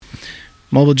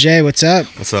Mobile J, what's up?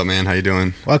 What's up, man? How you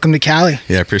doing? Welcome to Cali.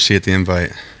 Yeah, I appreciate the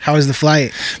invite. How was the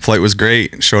flight? Flight was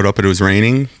great. Showed up, it was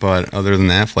raining, but other than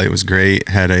that, flight was great.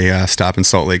 Had a stop in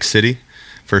Salt Lake City.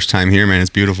 First time here, man. It's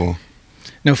beautiful.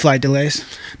 No flight delays?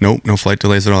 Nope, no flight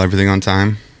delays at all. Everything on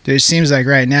time. Dude, it seems like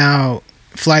right now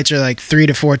flights are like 3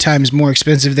 to 4 times more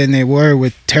expensive than they were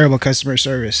with terrible customer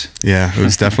service. Yeah, it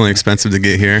was definitely expensive to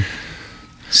get here.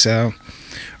 So,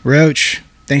 Roach,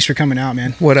 thanks for coming out,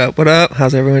 man. What up? What up?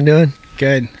 How's everyone doing?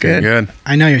 Good.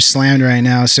 I know you're slammed right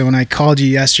now, so when I called you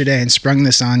yesterday and sprung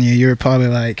this on you, you were probably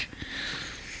like...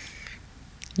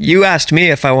 You asked me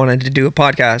if I wanted to do a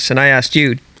podcast, and I asked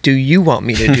you, do you want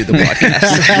me to do the podcast?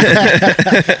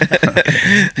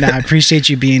 Nah, I appreciate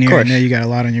you being here. I know you got a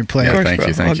lot on your plate. Yeah, thank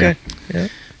you. Thank you. Yeah.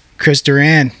 Chris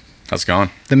Durand. How's it going?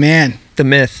 The man. The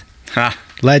myth. Ha!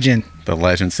 Legend. The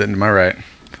legend sitting to my right.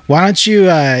 Why don't you...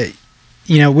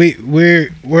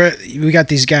 we got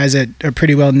these guys that are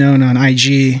pretty well known on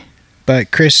IG,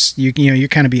 but Chris, you're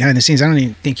kind of behind the scenes. I don't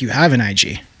even think you have an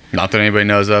IG. Not that anybody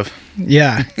knows of.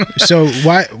 Yeah. So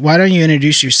why don't you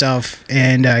introduce yourself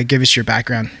and give us your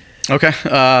background? Okay.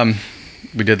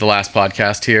 We did the last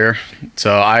podcast here.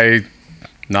 So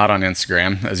not on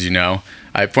Instagram, as you know.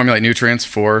 I formulate nutrients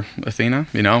for Athena.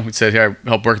 We said here I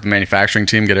help work with the manufacturing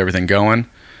team, get everything going.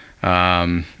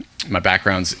 My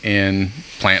background's in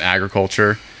plant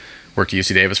agriculture. Worked at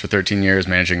UC Davis for 13 years,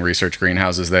 managing research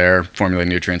greenhouses there, formulating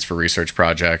nutrients for research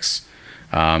projects,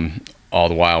 all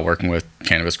the while working with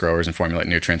cannabis growers and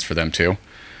formulating nutrients for them too.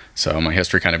 So my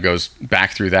history kind of goes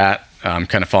back through that,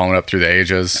 kind of following up through the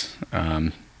ages.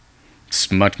 It's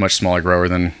much, much smaller grower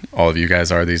than all of you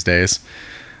guys are these days.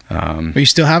 But you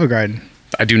still have a garden.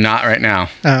 I do not right now.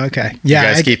 Oh, okay. Yeah,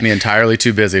 you guys keep me entirely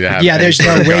too busy to have. Yeah, there's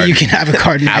no way you can have a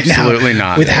garden right now. Absolutely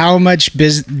not. With how much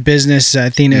business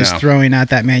Athena is throwing at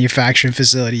that manufacturing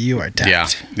facility, you are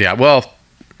tapped. Yeah. Well,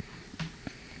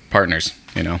 partners.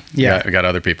 Yeah. I got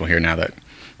other people here now that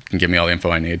can give me all the info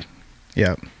I need.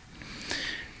 Yeah.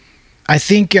 I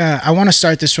think I want to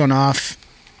start this one off,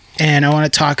 and I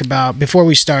want to talk about, before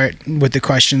we start with the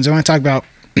questions, I want to talk about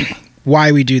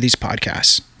why we do these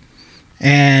podcasts.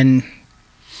 And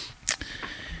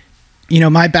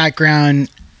my background,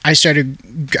 I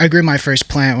grew my first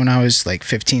plant when I was like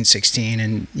 15, 16,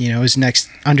 and, it was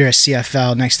under a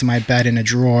CFL next to my bed in a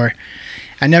drawer.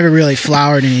 I never really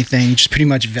flowered anything, just pretty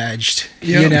much vegged,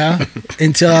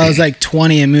 until I was like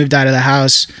 20 and moved out of the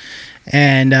house.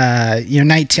 And,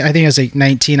 19, I think I was like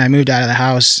 19, I moved out of the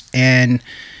house, and,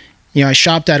 I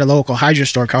shopped at a local hydro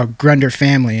store called Grunder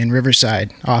Family in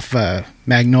Riverside off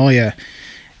Magnolia.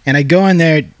 And I go in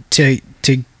there to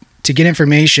get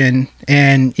information,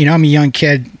 and I'm a young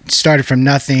kid, started from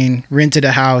nothing, rented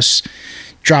a house,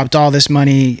 dropped all this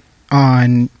money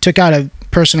took out a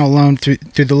personal loan through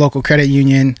the local credit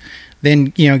union,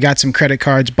 then got some credit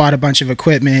cards, bought a bunch of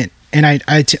equipment, and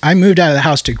I moved out of the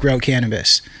house to grow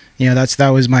cannabis. That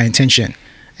was my intention.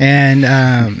 And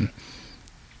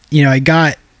I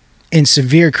got in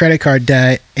severe credit card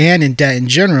debt and in debt in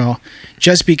general,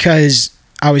 just because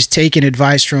I was taking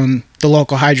advice from the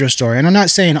local hydro store. And I'm not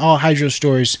saying all hydro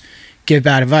stores give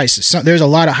bad advice. There's a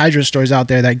lot of hydro stores out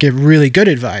there that give really good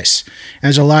advice. And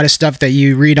there's a lot of stuff that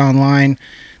you read online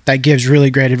that gives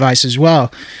really great advice as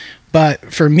well.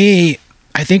 But for me,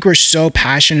 I think we're so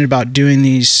passionate about doing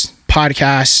these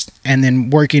podcasts and then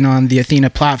working on the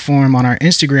Athena platform on our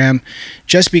Instagram,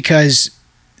 just because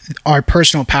our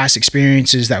personal past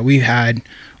experiences that we've had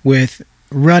with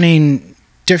running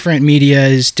different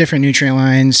medias, different nutrient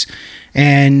lines.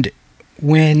 And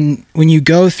when you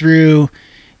go through,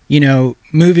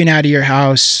 moving out of your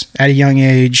house at a young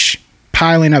age,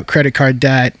 piling up credit card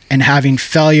debt, and having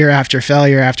failure after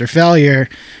failure after failure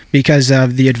because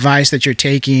of the advice that you're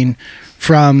taking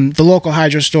from the local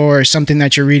hydro store or something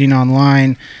that you're reading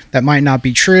online that might not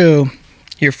be true.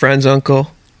 Your friend's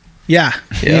uncle. Yeah.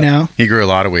 He grew a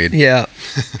lot of weed. Yeah.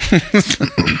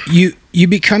 You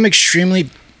become extremely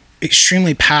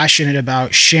passionate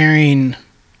about sharing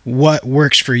what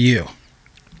works for you,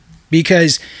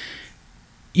 because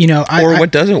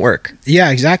what doesn't work. Yeah,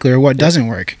 exactly. Or what doesn't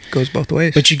work. Goes both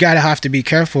ways. But you have to be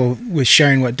careful with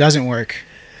sharing what doesn't work,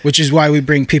 which is why we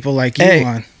bring people like you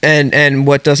on. And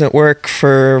what doesn't work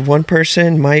for one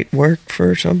person might work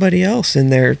for somebody else in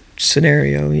their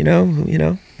scenario,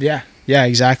 Yeah,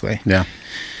 exactly. Yeah.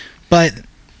 But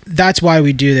that's why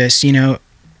we do this,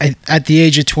 at the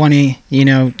age of 20,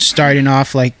 starting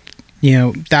off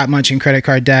that much in credit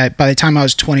card debt. By the time I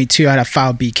was 22, I had a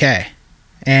filed BK,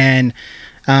 and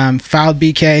filed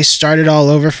BK, started all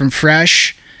over from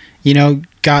fresh,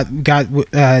 got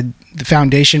the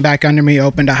foundation back under me,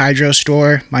 opened a hydro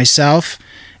store myself,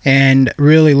 and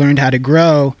really learned how to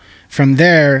grow from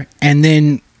there. And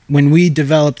then when we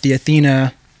developed the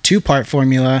Athena 2-part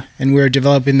formula, and we were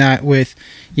developing that with,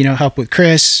 help with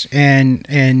Chris and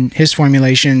his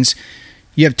formulations,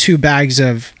 you have 2 bags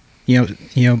of,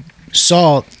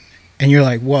 salt, and you're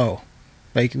like, whoa,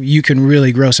 like you can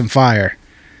really grow some fire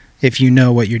if you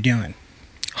know what you're doing.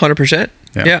 100%.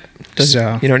 Yeah.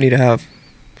 So you don't need to have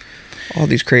all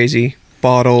these crazy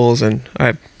bottles, and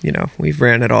we've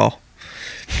ran it all.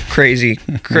 Crazy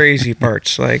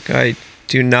parts. Like, I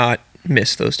do not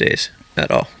miss those days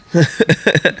at all.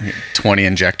 20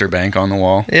 injector bank on the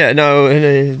wall. Yeah, no,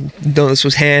 this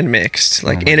was hand mixed,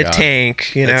 like in a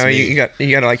tank. You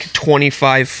got like a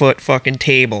 25-foot fucking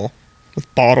table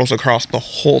with bottles across the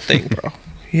whole thing, bro.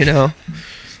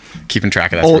 Keeping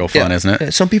track of that's real fun, isn't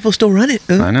it? Some people still run it.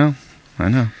 I know. I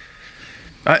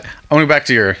want to go back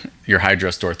to your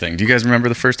hydro store thing. Do you guys remember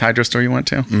the first hydro store you went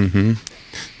to? Mm-hmm.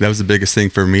 That was the biggest thing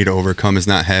for me to overcome, is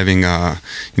not having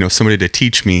somebody to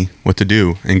teach me what to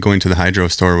do. And going to the hydro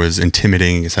store was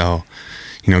intimidating as hell.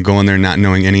 Going there not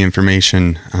knowing any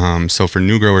information. So for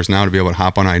new growers now to be able to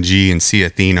hop on IG and see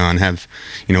Athena and have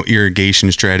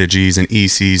irrigation strategies and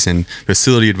ECs and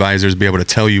facility advisors be able to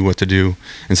tell you what to do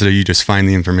instead of you just find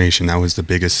the information. That was the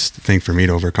biggest thing for me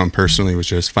to overcome personally, was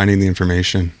just finding the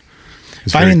information.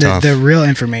 Finding the real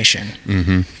information.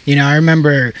 Mm-hmm. I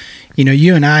remember,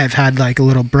 you and I have had like a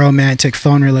little bromantic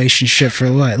phone relationship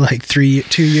for what, like 2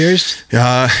 years?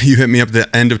 You hit me up at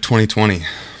the end of 2020.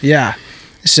 Yeah.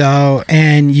 So,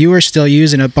 and you were still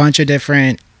using a bunch of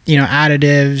different,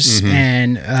 additives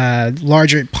and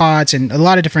larger pots and a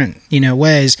lot of different,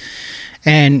 ways.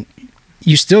 And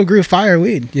you still grew fire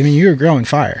weed. I mean, you were growing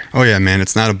fire. Oh yeah, man.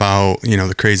 It's not about,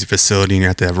 the crazy facility and you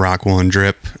have to have rock wool and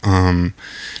drip.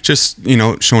 Just,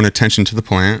 showing attention to the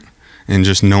plant and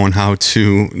just knowing how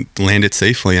to land it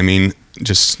safely. I mean,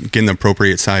 just getting the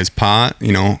appropriate size pot,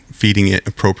 feeding it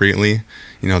appropriately,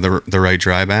 the right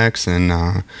drybacks.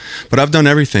 And, but I've done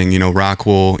everything, rock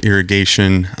wool,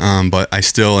 irrigation. But I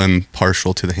still am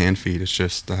partial to the hand feed. It's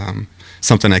just,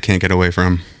 something I can't get away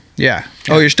from. Yeah.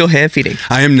 Oh, you're still hand feeding?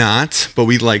 I am not, but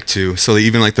we'd like to. So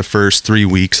even like the first 3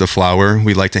 weeks of flower,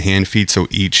 we like to hand feed. So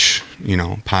each,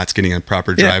 pot's getting a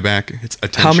proper dryback. It's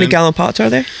attention. How many gallon pots are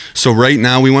there? So right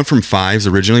now we went from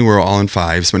 5s. Originally we were all in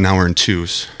 5s, but now we're in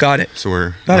 2s. Got it. So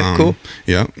we're cool.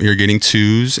 Yeah, you're getting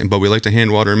 2s, but we like to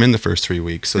hand water them in the first 3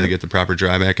 weeks so they get the proper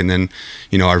dryback, and then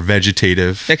our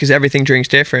vegetative. Yeah, because everything drinks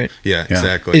different. Yeah,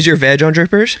 exactly. Is your veg on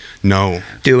drippers? No.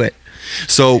 Do it.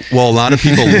 So, a lot of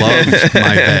people love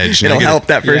my veg. It'll help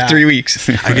that first 3 weeks.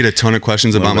 I get a ton of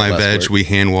questions about my veg. Work. We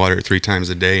hand water it 3 times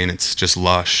a day, and it's just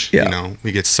lush. Yeah.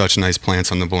 We get such nice plants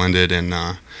on the blended, and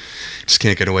just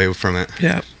can't get away from it.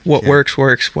 Yeah. What works.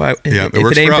 Why? Yeah, if it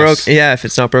works it ain't for broke, us. if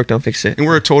it's not broke, don't fix it. And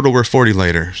we're 40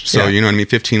 later. So, Yeah.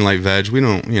 15 light veg. We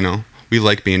don't, we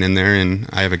like being in there, and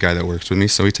I have a guy that works with me,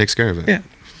 so he takes care of it. Yeah.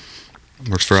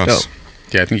 Works for us.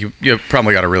 Yeah, I think you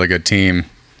probably got a really good team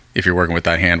if you're working with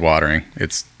that hand watering.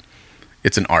 It's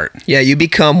an art. Yeah, you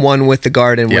become one with the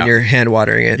garden when Yeah. you're hand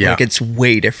watering it. Yeah. Like, it's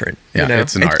way different. Yeah,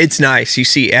 it's an art. It's nice. You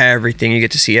see everything. You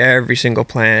get to see every single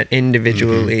plant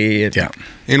individually. Yeah.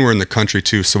 And we're in the country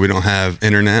too, so we don't have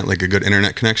internet, like a good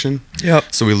internet connection. Yep.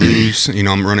 So we lose,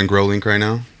 I'm running GrowLink right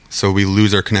now. So we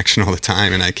lose our connection all the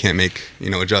time, and I can't make,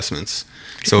 adjustments.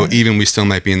 So even we still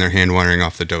might be in there hand watering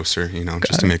off the doser,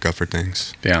 just to make up for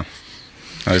things. Yeah.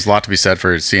 There's a lot to be said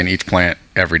for seeing each plant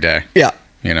every day. Yeah.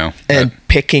 And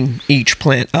picking each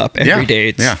plant up every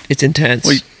day. It's intense.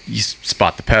 Well, you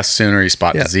spot the pest sooner, you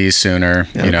spot disease sooner,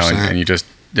 and you just,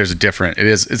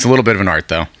 it's a little bit of an art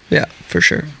though. Yeah, for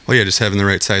sure. Well, yeah, just having the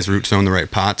right size root zone, the right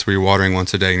pots where you're watering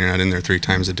once a day and you're not in there 3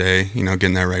 times a day,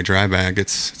 getting that right dry bag.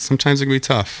 Sometimes it can be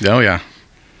tough. Oh yeah.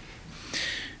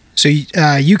 So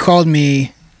you called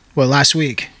me, last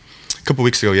week? A couple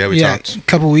weeks ago, we talked. A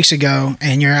couple weeks ago,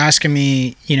 and you're asking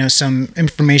me, some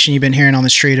information you've been hearing on the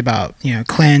street about,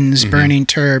 cleanse, burning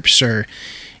terps, or,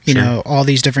 all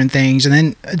these different things, and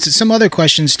then some other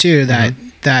questions too that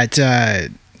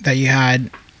you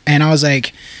had, and I was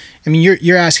like, I mean,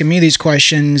 you're asking me these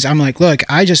questions. I'm like, look,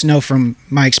 I just know from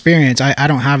my experience, I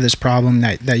don't have this problem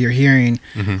that you're hearing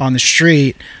on the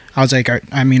street. I was like,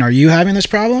 are you having this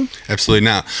problem? Absolutely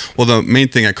not. Well, the main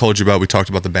thing I called you about, we talked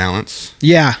about the balance.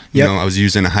 Yeah. Yep. I was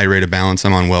using a high rate of balance.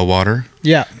 I'm on well water.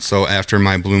 Yeah. So after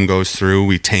my bloom goes through,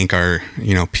 we tank our,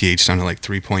 pH down to like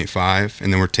 3.5,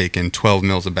 and then we're taking 12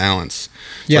 mils of balance.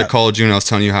 So I called you and I was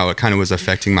telling you how it kind of was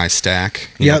affecting my stack,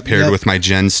 paired with my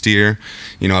gen steer.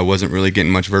 I wasn't really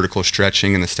getting much vertical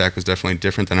stretching, and the stack was definitely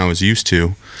different than I was used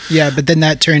to. Yeah, but then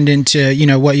that turned into,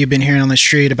 what you've been hearing on the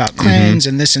street about cleanse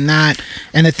and this and that.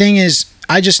 And the thing is,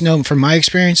 I just know from my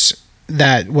experience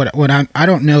that what I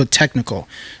don't know technical.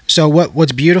 So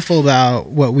what's beautiful about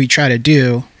what we try to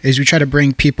do is we try to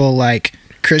bring people like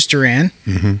Chris Durand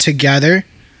together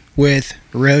with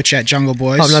Roach at Jungle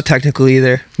Boys. I'm not technical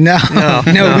either. No,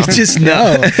 we just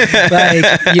know.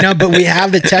 But we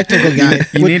have the technical guy.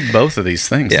 You need both of these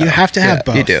things. You have to have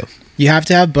both. You do. You have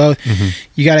to have both.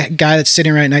 You got a guy that's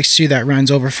sitting right next to you that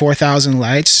runs over 4,000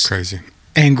 lights. Crazy.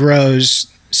 And grows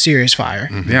serious fire.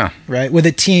 Yeah. Right? With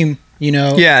a team,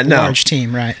 large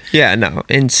team, right? Yeah, no.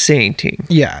 Insane team.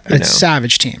 Yeah, a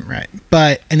savage team, right?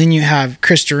 And then you have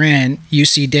Chris Durand,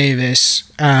 UC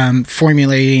Davis,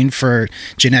 formulating for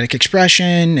genetic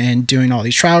expression and doing all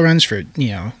these trial runs for,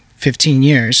 15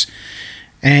 years.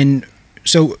 And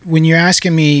so when you're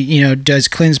asking me, does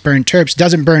cleanse burn terps?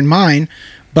 Doesn't burn mine,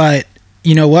 but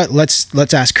you know what?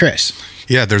 Let's ask Chris.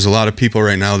 Yeah, there's a lot of people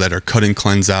right now that are cutting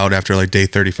cleanse out after like day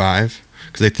 35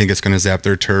 because they think it's going to zap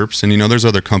their terps. And, there's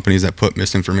other companies that put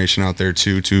misinformation out there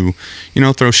too to,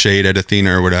 throw shade at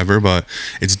Athena or whatever. But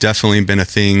it's definitely been a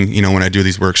thing, when I do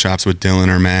these workshops with Dylan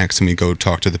or Max and we go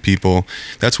talk to the people,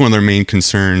 that's one of their main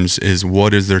concerns is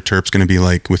what is their terps going to be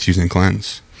like with using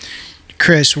cleanse?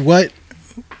 Chris, first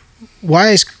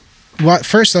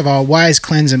of all, why is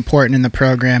cleanse important in the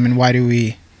program and why do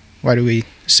we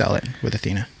sell it with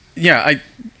Athena? Yeah, I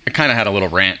kind of had a little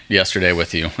rant yesterday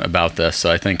with you about this,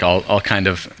 so I think I'll kind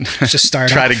of just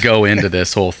try to go into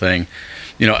this whole thing.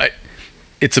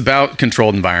 It's about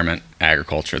controlled environment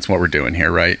agriculture. It's what we're doing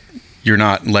here, right? You're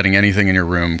not letting anything in your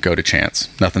room go to chance.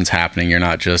 Nothing's happening. You're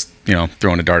not just,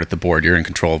 throwing a dart at the board. You're in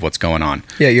control of what's going on.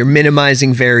 Yeah, you're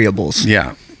minimizing variables.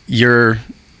 Yeah. You're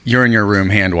in your room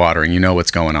hand watering. You know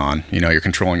what's going on. You're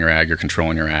controlling your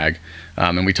ag.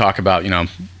 And we talk about,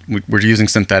 we're using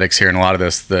synthetics here, and a lot of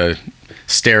this, the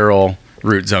sterile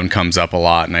root zone comes up a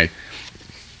lot. And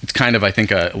it's kind of, I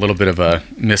think, a little bit of a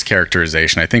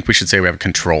mischaracterization. I think we should say we have a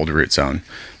controlled root zone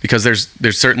because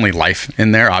there's certainly life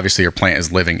in there. Obviously, your plant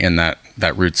is living in that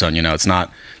root zone.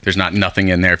 There's not nothing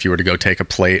in there. If you were to go take a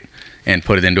plate and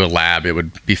put it into a lab, it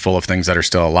would be full of things that are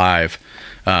still alive.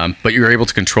 But you're able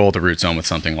to control the root zone with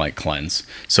something like cleanse.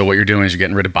 So what you're doing is you're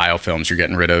getting rid of biofilms. You're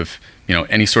getting rid of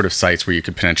any sort of sites where you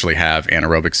could potentially have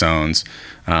anaerobic zones,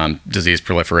 disease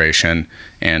proliferation,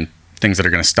 and things that are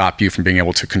going to stop you from being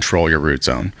able to control your root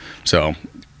zone. So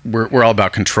we're all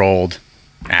about controlled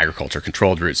agriculture,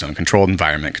 controlled root zone, controlled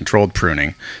environment, controlled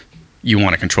pruning. You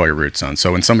want to control your root zone.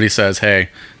 So when somebody says, hey,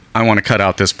 I want to cut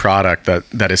out this product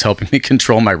that is helping me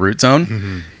control my root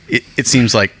zone, it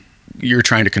seems like you're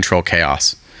trying to control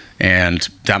chaos. And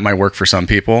that might work for some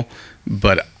people,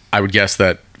 but I would guess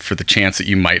that for the chance that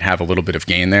you might have a little bit of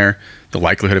gain there, the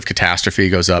likelihood of catastrophe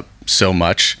goes up so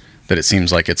much that it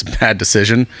seems like it's a bad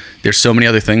decision. There's so many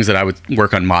other things that I would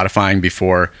work on modifying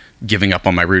before giving up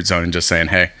on my root zone and just saying,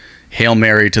 hey, Hail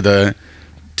Mary to the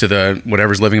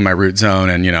whatever's living in my root zone,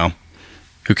 and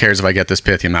who cares if I get this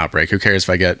Pythium outbreak? Who cares if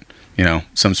I get,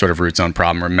 some sort of root zone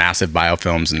problem or massive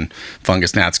biofilms and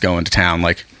fungus gnats going to town?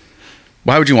 Like,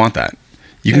 why would you want that?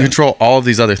 You can control all of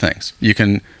these other things. You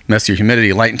can mess your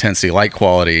humidity, light intensity, light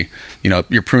quality,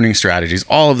 your pruning strategies.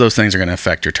 All of those things are going to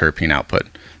affect your terpene output.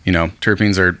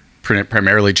 Terpenes are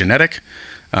primarily genetic,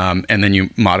 and then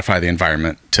you modify the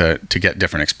environment to get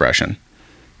different expression.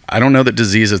 I don't know that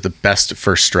disease is the best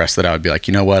first stress that I would be like,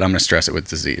 I'm going to stress it with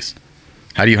disease.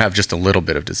 How do you have just a little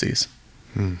bit of disease?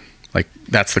 Like,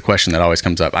 that's the question that always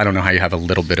comes up. I don't know how you have a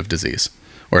little bit of disease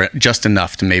or just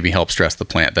enough to maybe help stress the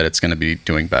plant that it's going to be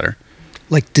doing better.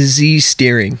 Like disease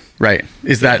steering. Right.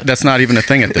 That's not even a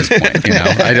thing at this point,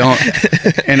 I don't,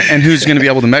 and who's going to be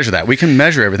able to measure that? We can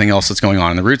measure everything else that's going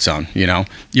on in the root zone.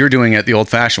 You're doing it the old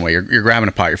fashioned way. You're grabbing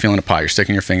a pot, you're feeling a pot, you're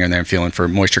sticking your finger in there and feeling for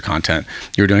moisture content.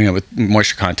 You're doing it with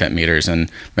moisture content meters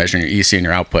and measuring your EC and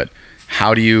your output.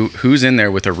 Who's in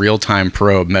there with a real-time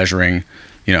probe measuring,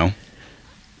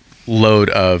 load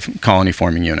of colony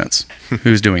forming units?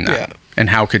 Who's doing that? Yeah. And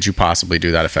how could you possibly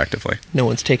do that effectively? No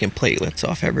one's taking platelets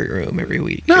off every room every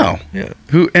week. No. Yeah.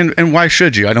 Who and why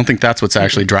should you? I don't think that's what's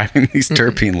actually driving these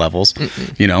terpene levels.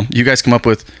 You guys come up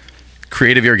with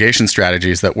creative irrigation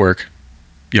strategies that work,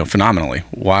 phenomenally.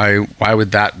 Why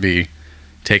would that be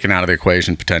taken out of the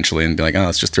equation potentially and be like, oh,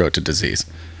 let's just throw it to disease?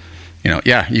 You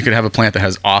could have a plant that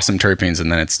has awesome terpenes and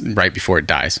then it's right before it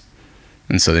dies.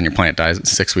 And so then your plant dies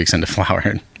 6 weeks into flower.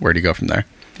 And where do you go from there?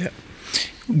 Yeah.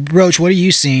 Roach, what are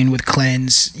you seeing with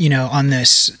cleanse, on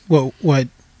this, what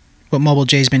Mobile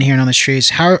J's been hearing on the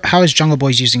streets? How is Jungle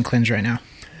Boys using cleanse right now?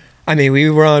 I mean, we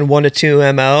run 1 to 2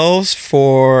 mLs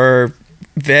for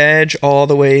veg all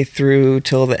the way through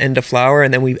till the end of flower,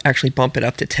 and then we actually bump it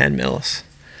up to 10 mils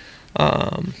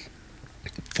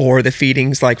for the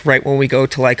feedings, like right when we go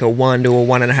to like a 1 to a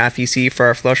 1.5 EC for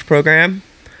our flush program.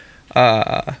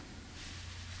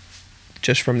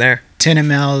 just from there. 10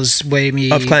 mLs weigh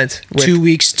me Of cleanse. 2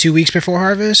 weeks before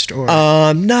harvest, or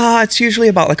No, it's usually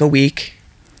about like a week.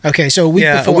 okay, so a week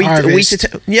before harvest.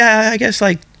 A week to I guess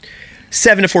like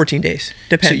 7 to 14 days, So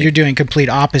depending. you're doing complete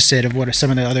opposite of what some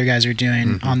of the other guys are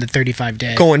doing on the 35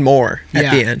 day. Going more at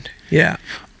Yeah. the end. Yeah.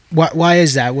 Why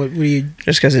is that? What do you?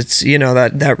 Just because it's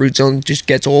that root zone just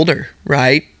gets older,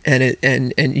 right?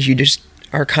 And you just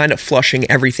are kind of flushing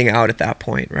everything out at that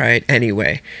point, right?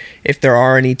 Anyway, if there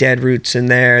are any dead roots in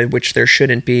there, which there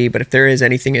shouldn't be, but if there is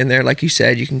anything in there, like you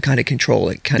said, you can kind of control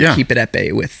it, kind of keep it at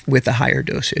bay with a higher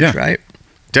dosage, right?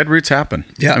 Dead roots happen.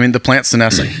 Yeah. I mean, the plant's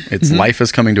senescing. Its life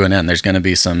is coming to an end. There's going to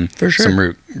be some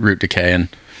root decay, and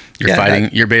you're fighting.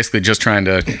 You're basically just trying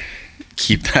to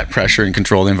keep that pressure and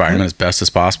control the environment as best as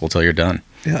possible till you're done.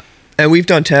 Yeah. And we've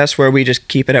done tests where we just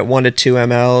keep it at 1 to 2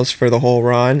 mLs for the whole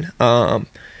run.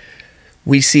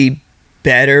 We see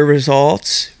better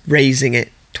results raising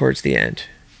it towards the end.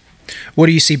 What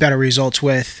do you see better results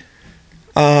with?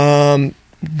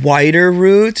 Wider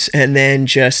roots, and then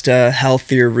just a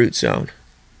healthier root zone.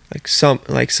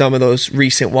 Like some of those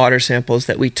recent water samples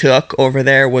that we took over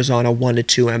there was on a 1 to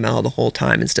 2 ml the whole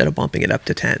time instead of bumping it up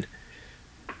to 10.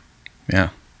 Yeah.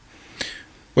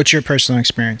 What's your personal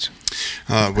experience?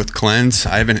 With cleanse,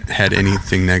 I haven't had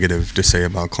anything negative to say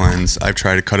about cleanse. I've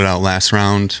tried to cut it out last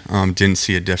round, didn't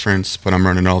see a difference, but I'm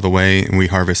running all the way, and we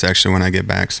harvest actually when I get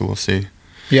back, so we'll see.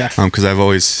 Yeah. Because I've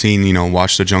always seen,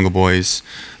 watch the Jungle Boys,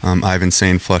 Ivan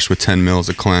saying flush with 10 mils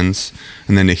of cleanse,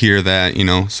 and then to hear that,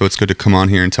 so it's good to come on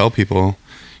here and tell people,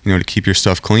 to keep your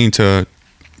stuff clean, to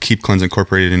keep cleanse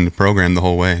incorporated in the program the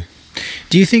whole way.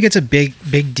 Do you think it's a big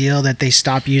deal that they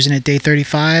stop using it day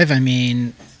 35? I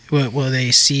mean, will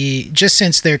they see, just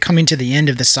since they're coming to the end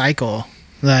of the cycle,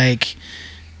 like,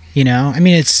 I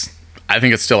mean, I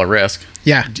think it's still a risk.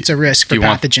 Yeah, it's a risk for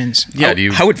pathogens.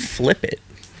 I would flip it.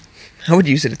 I would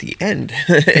use it at the end,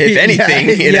 if anything.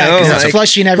 Because it's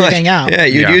flushing everything out. Yeah,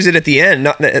 you'd use it at the end,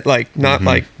 not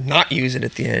use it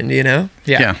at the end.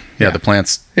 Yeah. The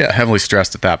plant's heavily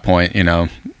stressed at that point.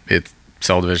 Its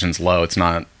cell division's low. It's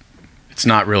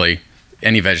not really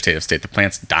any vegetative state. The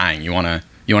plant's dying. You want to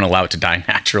allow it to die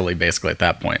naturally, basically, at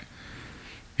that point.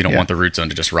 You don't want the root zone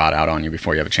to just rot out on you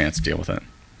before you have a chance to deal with it.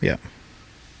 Yeah.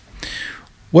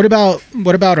 What about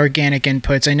organic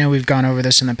inputs? I know we've gone over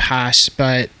this in the past,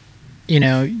 but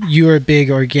you're a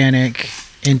big organic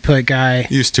input guy.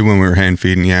 Used to when we were hand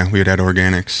feeding, we would add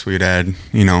organics. We would add,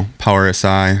 Power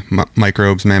SI,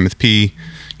 microbes, Mammoth P,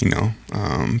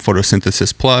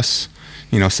 photosynthesis plus,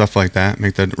 stuff like that.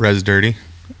 Make the res dirty.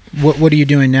 What are you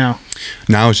doing now?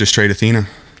 Now it's just straight Athena.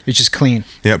 It's just clean.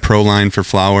 Yeah, ProLine for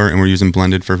flour, and we're using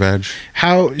blended for veg.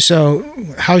 How's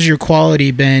your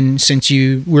quality been since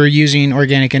you were using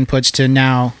organic inputs to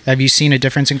now? Have you seen a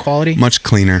difference in quality? Much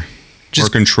cleaner. More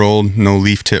controlled, no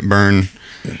leaf tip burn,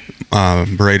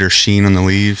 brighter sheen on the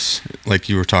leaves. Like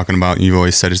you were talking about, you've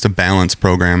always said it's a balanced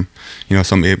program.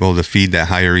 So I'm able to feed that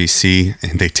higher EC,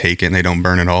 and they take it and they don't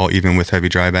burn at all, even with heavy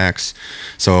dry-backs.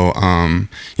 So,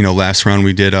 last round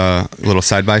we did a little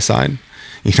side-by-side.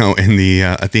 In the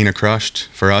Athena crushed,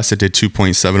 for us, it did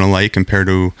 2.7 alike compared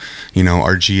to,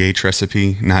 our GH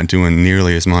recipe, not doing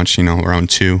nearly as much, around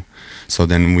 2. So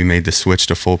then we made the switch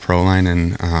to full ProLine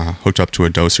and hooked up to a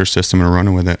doser system and are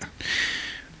running with it.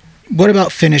 What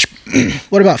about finished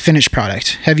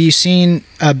product? Have you seen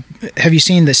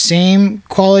the same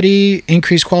quality,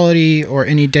 increased quality, or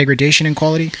any degradation in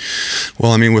quality?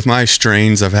 Well, I mean, with my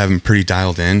strains, I've had them pretty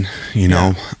dialed in,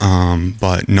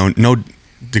 but no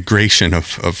degradation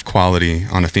of quality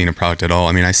on Athena product at all.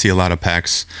 I mean, I see a lot of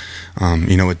packs,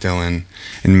 with Dylan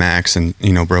and Max and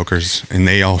brokers, and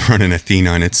they all run an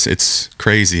Athena, and it's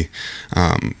crazy.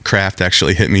 Kraft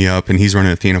actually hit me up, and he's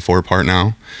running Athena 4-part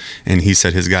now, and he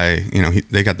said his guy,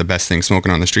 they got the best thing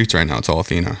smoking on the streets right now. It's all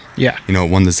Athena. Yeah.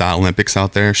 Won the ZA Olympics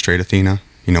out there, straight Athena.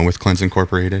 With cleanse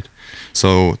incorporated.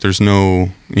 So there's no,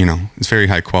 it's very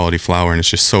high quality flour, and it's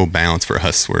just so balanced for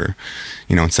us where,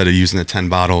 instead of using the 10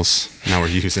 bottles, now we're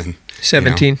using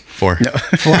 17. 4. No.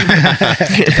 4.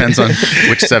 Depends on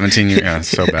which 17 it's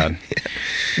so bad.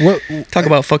 Talk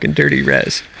about fucking dirty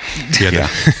res. Yeah.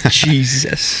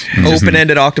 Jesus.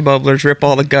 Open-ended octobubblers, rip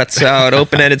all the guts out.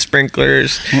 Open-ended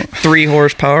sprinklers, 3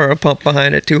 horsepower, a pump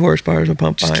behind it, 2 horsepower, a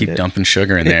pump behind it. Just keep dumping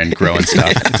sugar in there and growing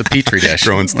stuff. It's a petri dish.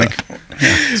 Growing stuff.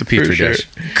 It's a petri dish.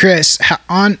 Chris,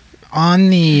 on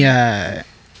the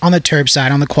terp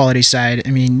side, on the quality side,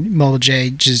 I mean, Mobile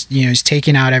J just, he's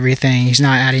taking out everything. He's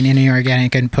not adding any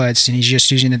organic inputs, and he's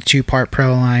just using the 2-part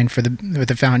ProLine with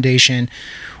the foundation.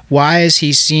 Why is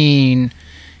he seeing,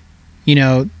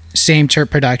 same terp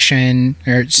production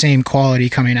or same quality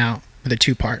coming out with a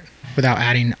 2-part? without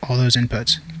adding all those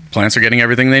inputs? Plants are getting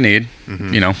everything they need,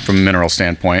 from a mineral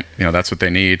standpoint. That's what they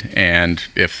need. And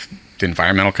if the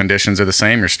environmental conditions are the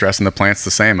same, you're stressing the plants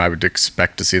the same, I would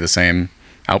expect to see the same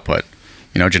output.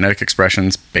 Genetic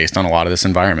expression's based on a lot of this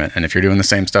environment. And if you're doing the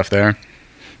same stuff there,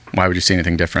 why would you see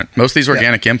anything different? Most of these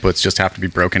organic inputs just have to be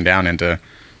broken down into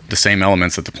the same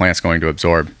elements that the plant's going to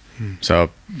absorb. So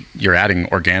you're adding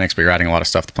organics, but you're adding a lot of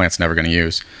stuff the plant's never going to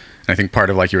use. And I think part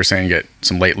of, like you were saying, you get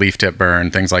some late leaf tip burn,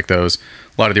 things like those.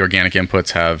 A lot of the organic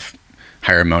inputs have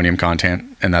higher ammonium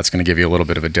content, and that's going to give you a little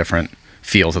bit of a different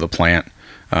feel to the plant.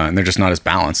 And they're just not as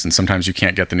balanced. And sometimes you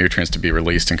can't get the nutrients to be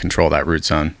released and control that root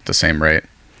zone at the same rate.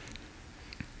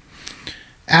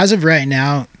 As of right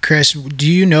now, Chris,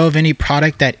 do you know of any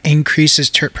product that increases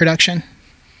terp production?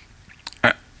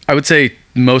 I would say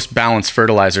most balanced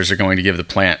fertilizers are going to give the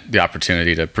plant the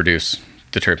opportunity to produce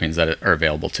the terpenes that are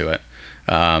available to it.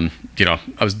 I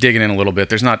was digging in a little bit.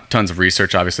 There's not tons of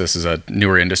research. Obviously, this is a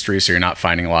newer industry, so you're not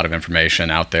finding a lot of information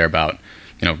out there about,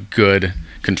 good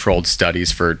controlled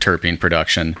studies for terpene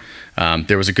production.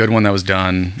 There was a good one that was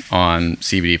done on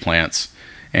CBD plants,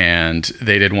 and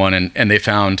they did one, and they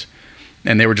found,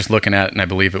 and they were just looking at, and I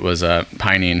believe it was a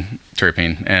pinene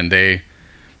terpene, and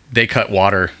they cut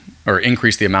water or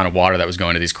increased the amount of water that was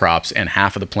going to these crops, and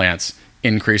half of the plants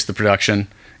increased the production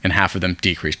and half of them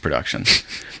decreased production.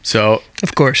 So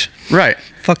of course, right,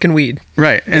 fucking weed,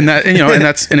 right, and that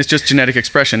and it's just genetic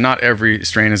expression. Not every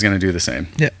strain is going to do the same.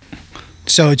 Yeah.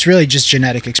 So it's really just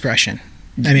genetic expression.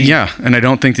 I mean, yeah, and I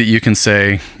don't think that you can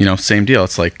say, same deal.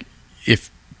 It's like, if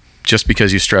just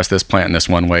because you stress this plant in this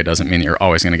one way doesn't mean you're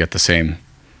always going to get the same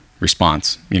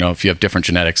response. If you have different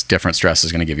genetics, different stress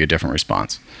is going to give you a different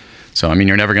response. So,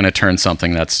 you're never going to turn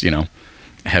something that's,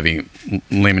 heavy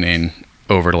limonene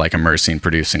over to like a myrcene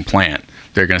producing plant.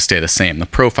 They're going to stay the same. The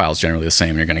profile's generally the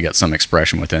same. You're going to get some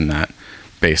expression within that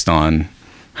based on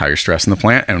how you're stressing the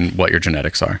plant and what your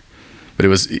genetics are. But it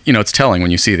was, it's telling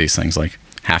when you see these things, like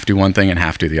half do one thing and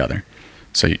half do the other.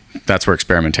 So that's where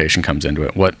experimentation comes into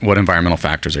it. What environmental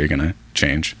factors are you going to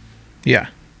change? Yeah.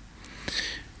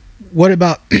 What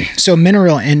about, so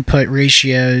mineral input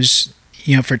ratios,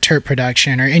 for terp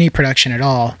production or any production at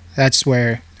all, that's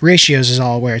where ratios is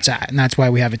all where it's at. And that's why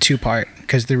we have a 2-part,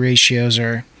 because the ratios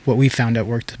are what we found out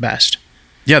worked the best.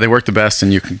 Yeah, they work the best,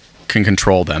 and you can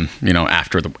control them,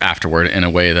 afterward in a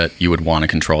way that you would want to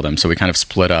control them. So we kind of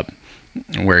split up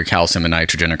where calcium and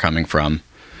nitrogen are coming from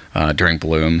during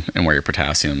bloom, and where your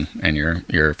potassium and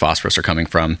your phosphorus are coming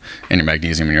from, and your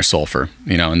magnesium and your sulfur,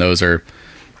 and those are,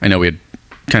 I know you'd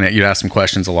ask some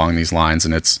questions along these lines,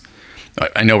 and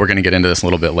I know we're going to get into this a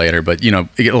little bit later, but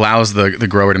it allows the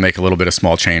grower to make a little bit of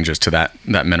small changes to that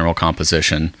mineral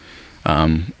composition.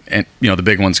 And the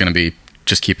big one's going to be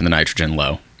just keeping the nitrogen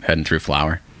low heading through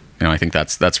flower. I think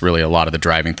that's really a lot of the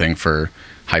driving thing for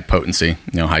high potency,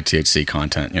 high THC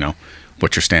content,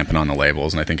 what you're stamping on the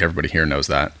labels. And I think everybody here knows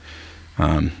that.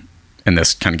 And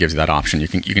this kind of gives you that option. You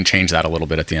can change that a little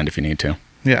bit at the end if you need to.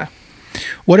 Yeah.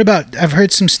 What about, I've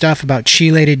heard some stuff about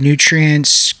chelated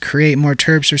nutrients, create more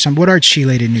terps or something. What are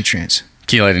chelated nutrients?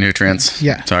 Chelated nutrients?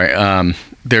 Yeah. Sorry.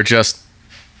 They're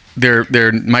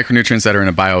micronutrients that are in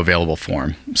a bioavailable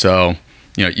form. So,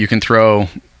 you can throw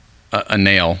a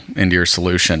nail into your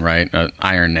solution, right? An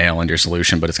iron nail into your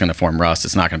solution, but it's going to form rust.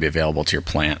 It's not going to be available to your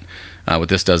plant. What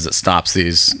this does, it stops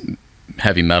these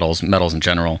heavy metals in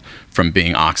general, from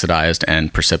being oxidized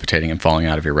and precipitating and falling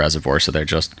out of your reservoir. So they're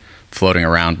just floating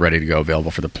around, ready to go,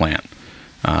 available for the plant.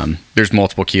 There's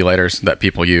multiple chelators that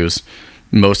people use.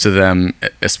 Most of them,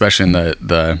 especially in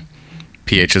the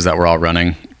pHs that we're all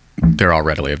running, they're all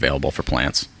readily available for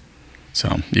plants.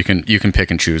 So you can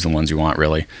pick and choose the ones you want,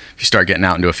 really. If you start getting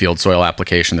out into a field soil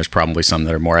application, there's probably some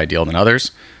that are more ideal than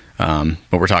others. But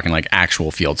we're talking like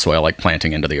actual field soil, like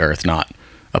planting into the earth, not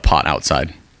a pot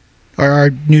outside. Are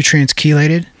nutrients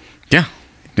chelated?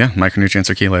 Yeah, micronutrients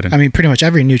are chelated. Pretty much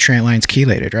every nutrient line's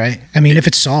chelated, right? If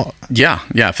it's salt. Yeah,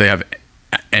 if they have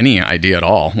any idea at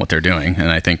all what they're doing, and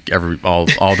I think all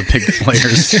the big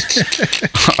players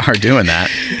are doing that.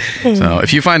 So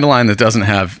if you find a line that doesn't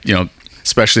have,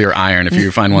 especially your iron, if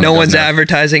you find one, no one's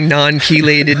advertising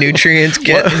non-chelated nutrients.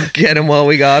 Get them while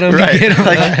we got them. Right.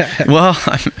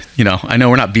 I know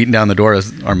we're not beating down the door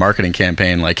as our marketing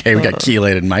campaign, like, hey, we got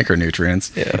chelated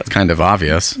micronutrients. Yeah. It's kind of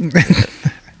obvious.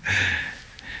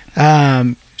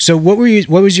 So what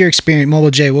was your experience, Mobile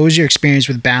J? What was your experience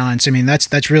with balance?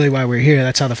 That's really why we're here.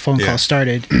 That's how the phone call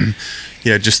started.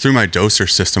 Yeah, just through my doser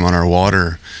system on our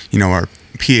water, our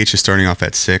pH is starting off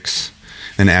at 6.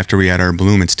 And after we add our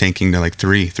bloom, it's tanking to like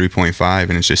 3.5,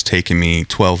 and it's just taking me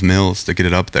 12 mils to get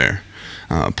it up there.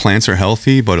 Plants are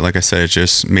healthy, but like I said, it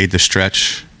just made the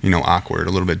stretch, awkward,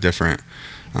 a little bit different.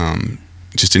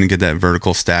 Just didn't get that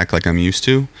vertical stack like I'm used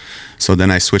to. So then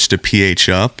I switched to pH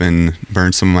up and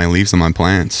burned some of my leaves on my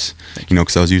plants,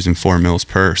 because I was using 4 mils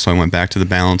per. So I went back to the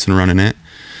balance and running it.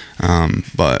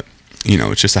 But,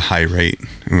 it's just a high rate.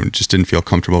 I just didn't feel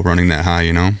comfortable running that high,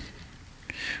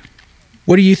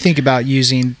 What do you think about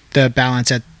using the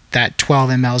balance at that 12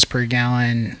 mLs per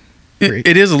gallon?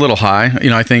 It is a little high.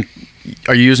 I think,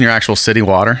 are you using your actual city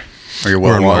water or your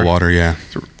well water? Well water, yeah.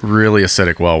 It's really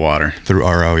acidic well water. Through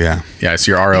RO, yeah. Yeah,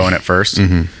 so you're RO in it first.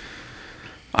 Mm-hmm.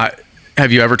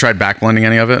 Have you ever tried back blending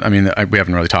any of it? I mean, we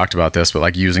haven't really talked about this, but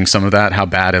like using some of that, how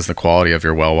bad is the quality of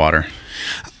your well water?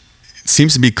 It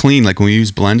seems to be clean. Like when we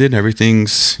use blended,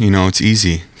 everything's, it's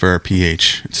easy for our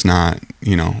pH. It's not,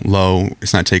 low.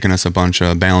 It's not taking us a bunch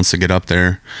of balance to get up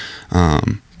there.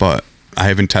 But I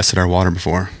haven't tested our water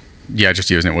before. Yeah, just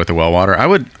using it with the well water. I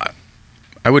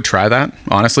would try that,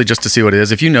 honestly, just to see what it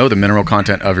is. If you know the mineral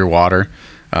content of your water,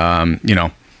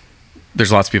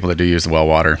 there's lots of people that do use the well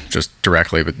water just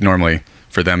directly, but normally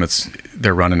for them,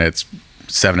 they're running it's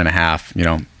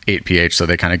 7.5, 8 pH, so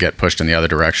they kind of get pushed in the other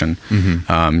direction.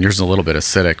 Mm-hmm. Yours is a little bit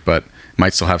acidic, but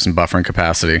might still have some buffering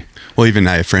capacity. Well, even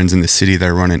I have friends in the city that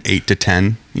are running 8 to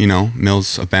 10,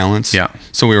 mils of balance. Yeah.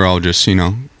 So we were all just,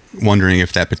 wondering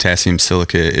if that potassium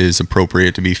silicate is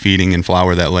appropriate to be feeding in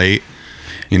flower that late,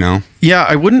 Yeah,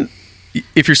 I wouldn't.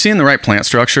 If you're seeing the right plant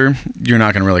structure, you're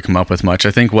not going to really come up with much.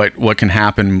 I think what can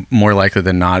happen more likely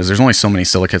than not is there's only so many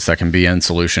silicates that can be in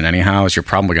solution anyhow, is you're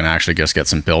probably going to actually just get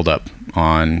some buildup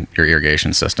on your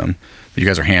irrigation system. But you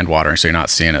guys are hand watering, so you're not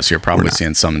seeing it, so you're probably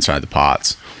seeing some inside the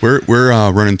pots. We're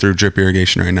running through drip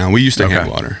irrigation right now. We used to hand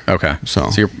water. Okay. So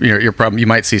you're probably, you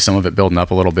might see some of it building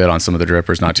up a little bit on some of the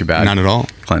drippers. Not too bad. Not at all.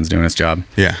 Clean's doing its job.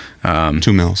 Yeah.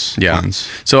 2 mils. Yeah. Cleanse.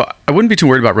 So I wouldn't be too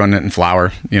worried about running it in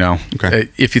flower. Okay.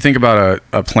 If you think about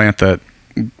a plant that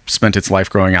spent its life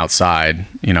growing outside,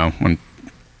 when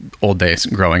old days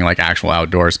growing like actual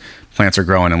outdoors, plants are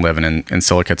growing and living in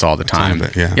silicates all the time. A ton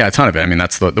of it, yeah, a ton of it. I mean,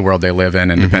 that's the world they live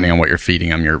in, and depending on what you're feeding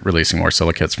them, you're releasing more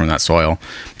silicates from that soil.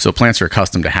 So plants are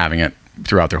accustomed to having it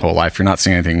throughout their whole life. You're not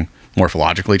seeing anything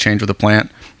morphologically change with the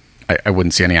plant. I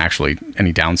wouldn't see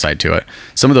any downside to it.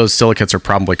 Some of those silicates are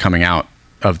probably coming out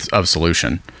of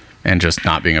solution and just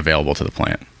not being available to the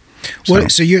plant. So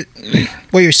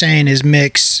what you're saying is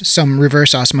mix some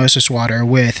reverse osmosis water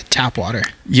with tap water.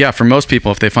 Yeah, for most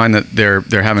people, if they find that they're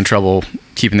having trouble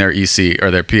keeping their EC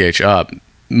or their pH up,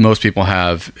 most people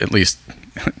have, at least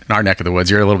in our neck of the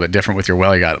woods, you're a little bit different with your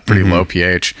well. You got a pretty low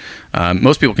pH.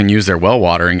 Most people can use their well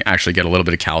water and actually get a little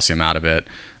bit of calcium out of it,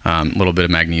 a little bit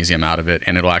of magnesium out of it,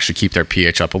 and it'll actually keep their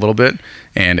pH up a little bit.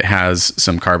 And it has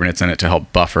some carbonates in it to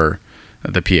help buffer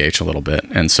the pH a little bit.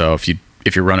 And so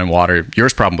if you're running water,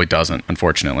 yours probably doesn't,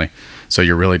 unfortunately. So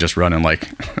you're really just running like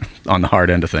on the hard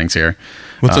end of things here.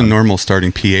 What's a normal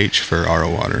starting pH for RO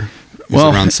water? Is Well,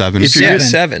 it around 7? if you're-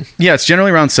 7. Yeah, it's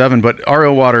generally around 7, but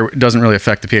RO water doesn't really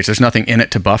affect the pH. There's nothing in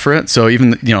it to buffer it. So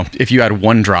even, if you add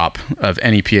 1 drop of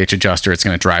any pH adjuster, it's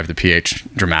going to drive the pH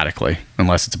dramatically,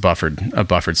 unless it's a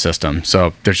buffered system.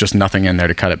 So there's just nothing in there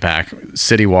to cut it back.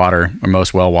 City water, or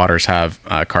most well waters, have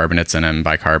carbonates in them,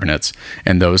 bicarbonates,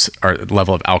 and those are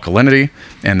level of alkalinity,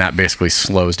 and that basically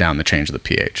slows down the change of the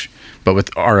pH. But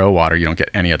with RO water, you don't get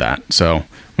any of that. So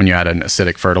when you add an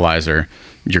acidic fertilizer,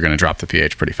 you're going to drop the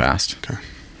pH pretty fast. Okay.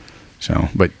 So,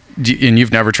 and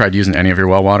you've never tried using any of your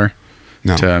well water?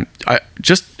 No.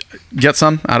 Just get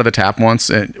some out of the tap once.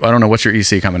 I don't know, what's your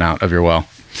EC coming out of your well?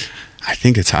 I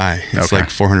think it's high. It's Okay. like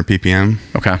 400 ppm.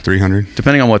 Okay. 300.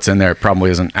 Depending on what's in there, it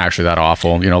probably isn't actually that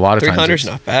awful. A lot of times 300's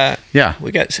not bad. Yeah. We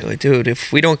got silly, dude.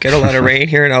 If we don't get a lot of rain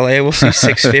here in LA, we'll see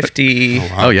 650. Wow.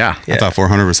 Oh, yeah. I thought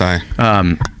 400 was high.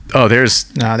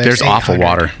 There's awful 800.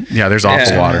 water. Yeah, there's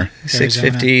awful water.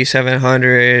 650,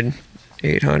 700,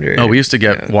 800. Oh, we used to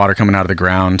get water coming out of the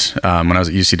ground when I was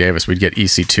at UC Davis. We'd get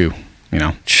EC2,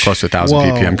 close to 1,000 Whoa.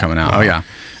 ppm coming out. Oh, yeah.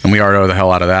 And we RO the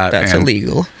hell out of that. That's and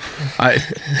illegal. I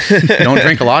don't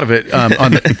drink a lot of it.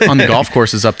 On the golf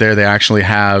courses up there, they actually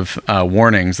have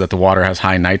warnings that the water has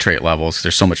high nitrate levels.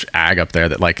 There's so much ag up there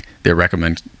that they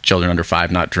recommend children under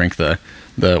 5 not drink the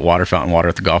water fountain water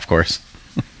at the golf course.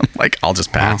 I'm like, I'll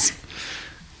just pass.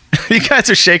 Wow. You guys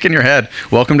are shaking your head.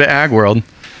 Welcome to ag world.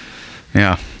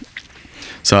 Yeah.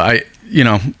 So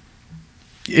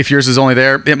if yours is only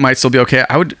there, it might still be okay.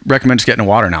 I would recommend just getting a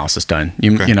water analysis done.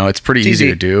 It's pretty easy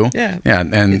to do. Yeah. Yeah.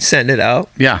 And send it out.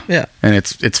 Yeah. Yeah. And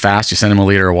it's fast. You send them a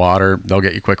liter of water, they'll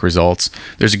get you quick results.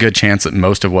 There's a good chance that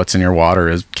most of what's in your water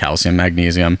is calcium,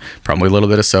 magnesium, probably a little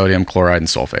bit of sodium, chloride, and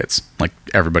sulfates, like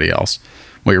everybody else.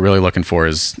 What you're really looking for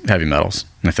is heavy metals.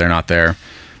 And if they're not there,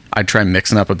 I'd try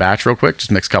mixing up a batch real quick.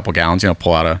 Just mix a couple gallons,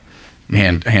 pull out a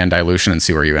hand dilution and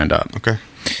see where you end up. Okay.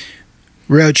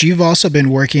 Roach, you've also been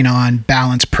working on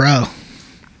Balance Pro.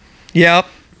 Yep.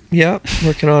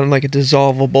 Working on like a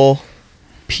dissolvable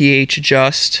pH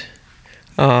adjust.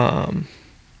 Yeah.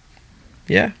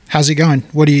 How's it going?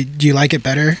 Do you like it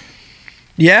better?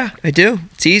 Yeah, I do.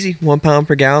 It's easy. 1 pound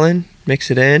per gallon. Mix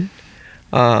it in.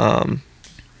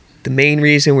 The main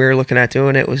reason we were looking at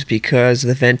doing it was because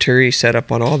the Venturi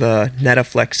setup on all the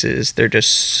Netaflexes, they're just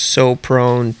so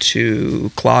prone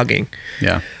to clogging.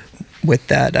 Yeah. With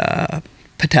that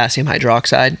potassium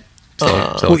hydroxide.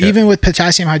 Well, even with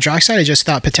potassium hydroxide, I just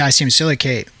thought potassium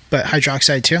silicate, but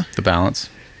hydroxide too? The balance.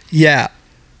 Yeah.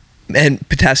 And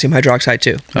potassium hydroxide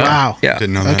too. Wow. Yeah.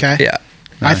 Didn't know that. Okay. Yeah.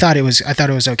 I thought it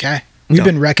was okay. We've No.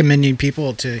 been recommending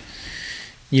people to,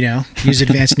 use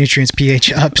advanced nutrients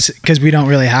pH ups because we don't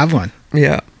really have one.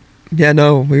 Yeah. Yeah,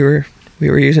 no, we were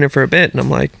using it for a bit and I'm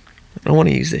like, I don't want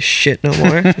to use this shit no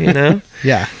more,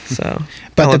 Yeah. So,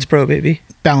 But Balance Pro, baby.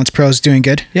 Balance Pro's doing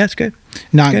good. Yeah, it's good.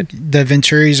 Not Good. the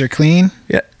Venturis are clean.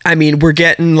 Yeah. I mean, we're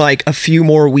getting like a few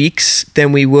more weeks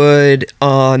than we would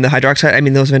on the hydroxide. I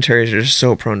mean, those Venturis are just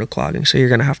so prone to clogging, so you're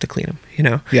going to have to clean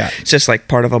them, Yeah. It's just like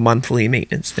part of a monthly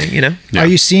maintenance thing, Yeah. Are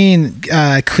you seeing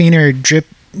cleaner drip,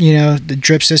 the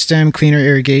drip system, cleaner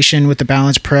irrigation with the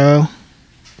Balance Pro?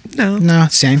 No, No,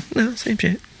 same. same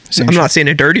shit. Same I'm shit. not seeing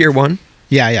a dirtier one,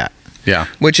 Yeah. Yeah.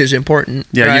 which is important.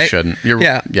 Yeah, right? you shouldn't.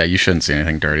 Yeah. Yeah, you shouldn't see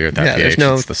anything dirty with that Yeah, there's pH.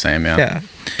 no- It's the same, yeah. Yeah.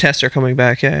 Tests are coming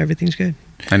back. Yeah, everything's good.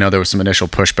 I know there was some initial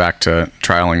pushback to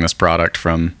trialing this product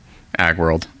from Ag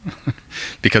World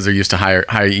because they're used to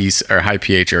high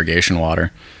pH irrigation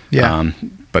water. Yeah.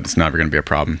 But it's never going to be a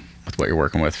problem with what you're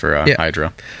working with for Yeah.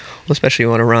 hydro. Well, especially you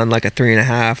want to run like a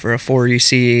 3.5 or a 4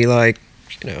 UC, like,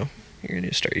 you're going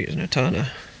to start using a ton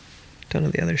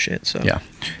of the other shit. So, Yeah.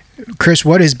 Chris,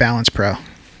 what is Balance Pro?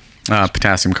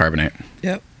 Potassium carbonate.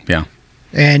 Yep. Yeah.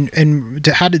 And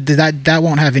how did that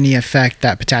won't have any effect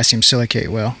that potassium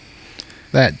silicate will?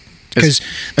 That because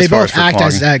they as far both as for act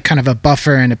as clogging. kind of a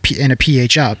buffer and a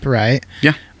pH up, right?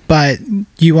 Yeah. But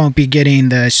you won't be getting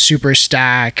the super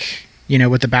stack,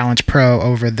 with the Balance Pro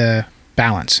over the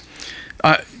Balance.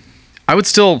 I would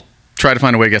still try to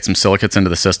find a way to get some silicates into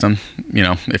the system,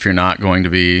 if you're not going to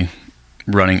be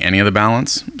running any of the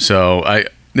balance. So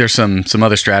there's some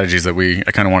other strategies that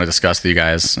I kind of want to discuss with you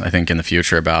guys, I think, in the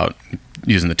future about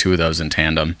using the two of those in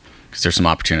tandem because there's some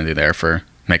opportunity there for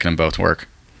making them both work.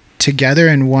 Together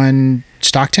in one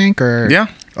stock tank or? Yeah.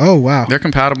 Oh, wow. They're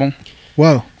compatible.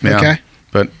 Whoa. Yeah. Okay.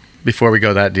 But before we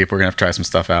go that deep, we're going to have to try some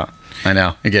stuff out. I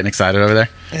know. You're getting excited over there?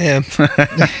 I am.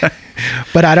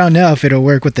 But I don't know if it'll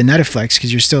work with the Netaflex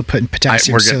because you're still putting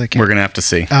potassium silicate. We're going to have to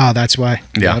see. Oh, that's why.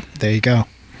 Yeah. Yep, there you go.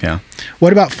 Yeah.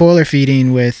 What about foliar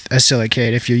feeding with a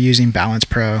silicate if you're using Balance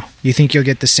Pro? You think you'll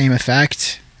get the same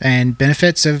effect and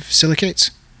benefits of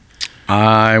silicates?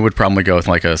 I would probably go with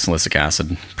like a silicic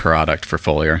acid product for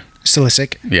foliar.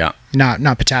 Silicic, Yeah. not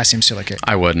potassium silicate.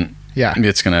 I wouldn't. Yeah.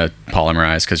 It's going to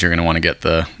polymerize because you're going to want to get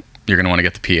the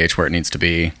pH where it needs to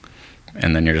be,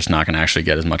 and then you're just not going to actually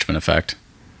get as much of an effect.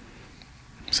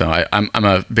 So I'm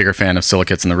a bigger fan of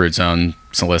silicates in the root zone,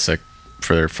 silicic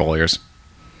for their foliars.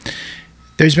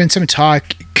 There's been some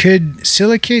talk. Could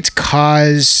silicates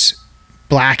cause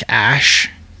black ash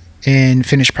in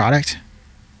finished product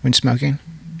when smoking?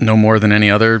 No more than any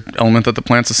other element that the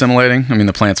plant's assimilating. I mean,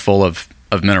 the plant's full of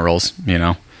minerals,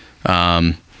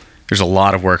 There's a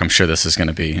lot of work. I'm sure this is going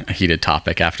to be a heated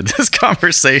topic after this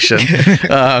conversation.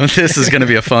 This is going to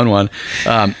be a fun one.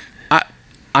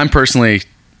 I'm personally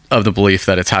of the belief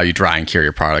that it's how you dry and cure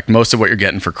your product. Most of what you're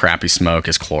getting for crappy smoke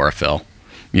is chlorophyll.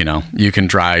 You can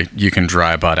dry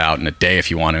a bud out in a day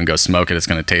if you want to and go smoke it. It's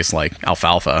going to taste like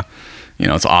alfalfa.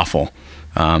 It's awful.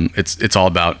 It's all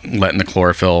about letting the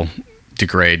chlorophyll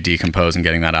degrade, decompose, and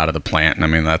getting that out of the plant. And I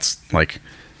mean, that's like,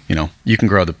 you can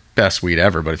grow the best weed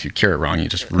ever, but if you cure it wrong, you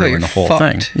just ruin you're the whole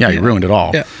fucked. thing. Yeah, you ruined it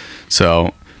all. Yeah.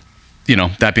 So,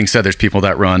 that being said, there's people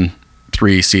that run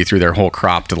 3C through their whole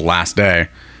crop to the last day,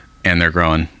 and they're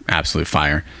growing absolute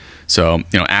fire. So,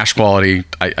 ash quality,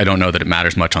 I don't know that it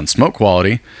matters much on smoke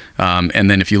quality.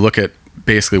 And then if you look at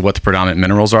basically what the predominant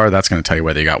minerals are, that's going to tell you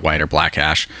whether you got white or black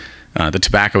ash. The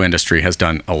tobacco industry has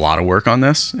done a lot of work on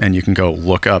this, and you can go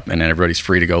look up, and everybody's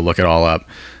free to go look it all up.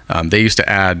 They used to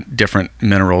add different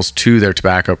minerals to their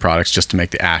tobacco products just to make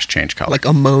the ash change color. Like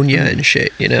ammonia and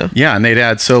shit, Yeah, and they'd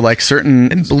add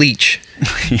certain And bleach.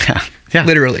 yeah,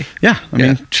 Literally. Yeah, I mean,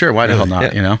 Yeah. sure, why the hell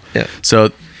not? Yeah. Yeah.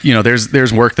 So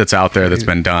there's work that's out there that's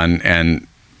been done, and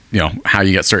how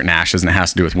you get certain ashes, and it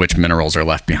has to do with which minerals are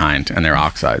left behind and their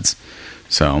oxides.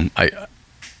 So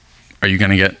are you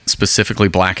going to get specifically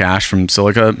black ash from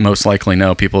silica? Most likely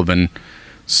no. People have been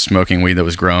smoking weed that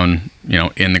was grown,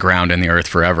 in the ground, in the earth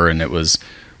forever, and it was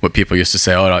what people used to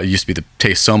say, oh, it used to be the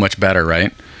taste so much better,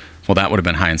 right? Well, that would have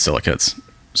been high in silicates.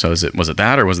 So was it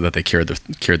that, or was it that they cured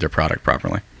their product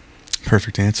properly?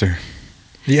 Perfect answer.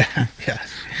 Yeah.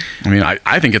 I mean,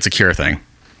 I think it's a cure thing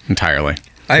entirely.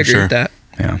 I agree with that.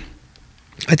 Yeah.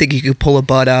 I think you could pull a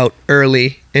bud out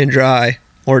early and dry,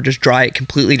 or just dry it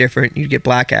completely different. You'd get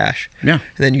black ash. Yeah.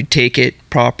 And then you'd take it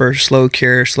proper, slow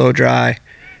cure, slow dry,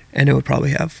 and it would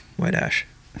probably have white ash.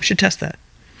 We should test that.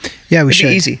 Yeah, we should.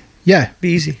 Be easy. Yeah. Be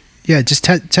easy. Yeah, just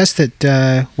test it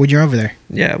when you're over there.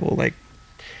 Yeah, we'll like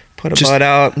put a bud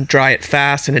out and dry it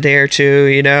fast in a day or two,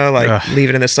 leave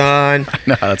it in the sun. I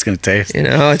know how that's going to taste.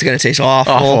 It's going to taste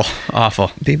awful.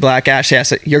 Awful. Be black ash. Yeah,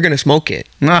 so you're going to smoke it.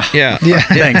 Ah, Yeah.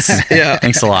 Thanks. Yeah.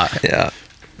 Thanks a lot. Yeah.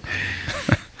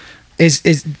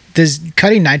 Does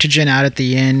cutting nitrogen out at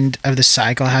the end of the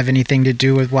cycle have anything to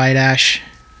do with white ash?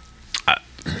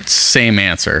 Same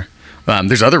answer.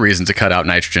 There's other reasons to cut out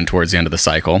nitrogen towards the end of the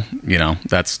cycle.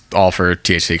 That's all for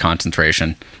THC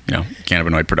concentration,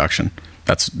 cannabinoid production.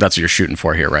 That's what you're shooting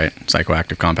for here, right?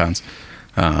 Psychoactive compounds.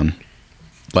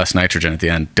 Less nitrogen at the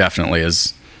end definitely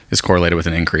is correlated with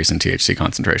an increase in THC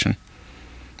concentration.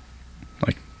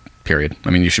 Like, period.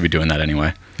 I mean, you should be doing that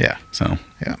anyway. Yeah. So.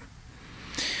 Yeah.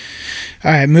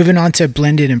 All right, moving on to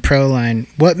blended and pro line.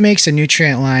 What makes a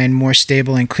nutrient line more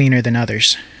stable and cleaner than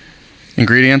others?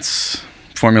 Ingredients,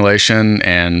 formulation,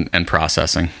 and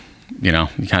processing. You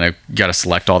kind of got to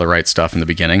select all the right stuff in the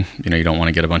beginning. You don't want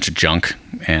to get a bunch of junk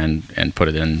and put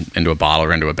it into a bottle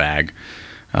or into a bag.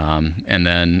 And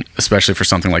then, especially for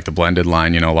something like the blended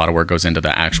line, a lot of work goes into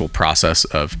the actual process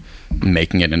of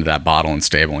making it into that bottle and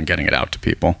stable and getting it out to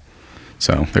people.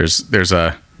 So there's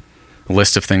a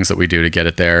list of things that we do to get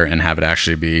it there and have it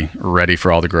actually be ready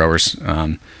for all the growers.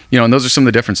 And those are some of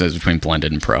the differences between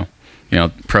blended and pro.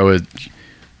 Pro is,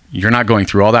 you're not going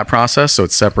through all that process, so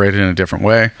it's separated in a different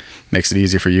way. Makes it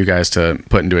easy for you guys to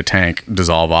put into a tank,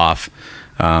 dissolve off.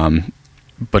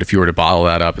 But if you were to bottle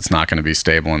that up, it's not going to be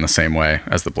stable in the same way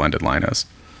as the blended line is.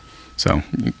 So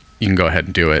you can go ahead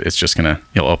and do it. It's just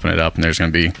you'll open it up and there's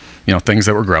going to be, things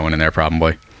that we're growing in there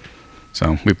probably.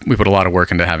 So we put a lot of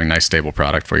work into having nice, stable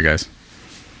product for you guys.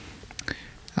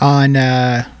 On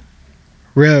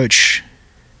Roach,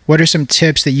 what are some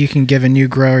tips that you can give a new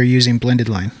grower using blended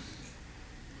line?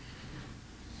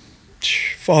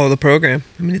 Follow the program.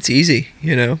 I mean, it's easy,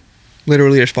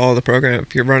 literally just follow the program.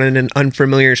 If you're running an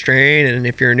unfamiliar strain, and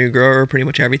if you're a new grower, pretty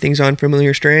much everything's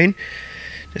unfamiliar strain,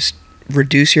 just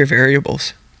reduce your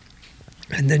variables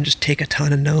and then just take a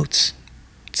ton of notes.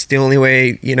 It's the only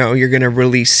way, you're going to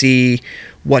really see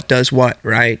what does what,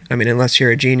 right? I mean, unless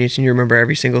you're a genius and you remember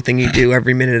every single thing you do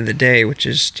every minute of the day, which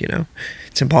is,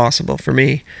 it's impossible for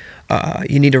me.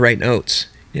 You need to write notes.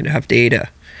 You need to have data.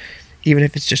 Even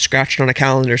if it's just scratched on a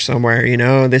calendar somewhere,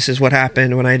 this is what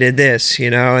happened when I did this,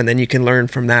 and then you can learn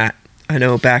from that. I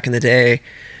know back in the day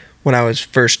when I was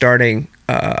first starting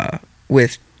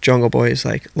with Jungle Boys,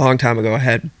 like a long time ago, I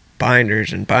had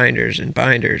binders and binders and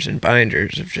binders and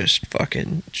binders of just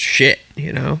fucking shit,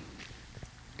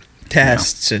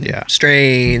 tests and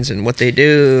strains and what they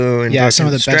do. And some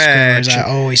of the best growers I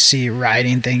always see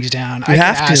writing things down. I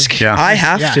have to. Yeah. I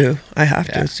have to.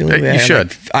 It's the only way. You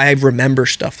should. I remember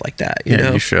stuff like that.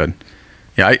 You should.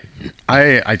 Yeah,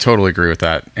 I totally agree with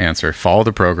that answer. Follow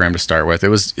the program to start with. It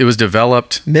was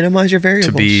developed. Minimize your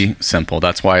variables. To be simple.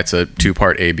 That's why it's a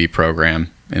 2-part AB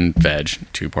program in veg,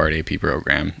 2-part AP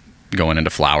program going into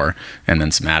flower, and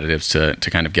then some additives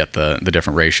to kind of get the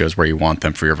different ratios where you want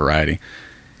them for your variety.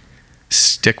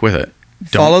 Stick with it.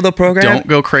 Follow the program. Don't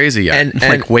go crazy yet.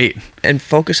 And wait. And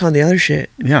focus on the other shit.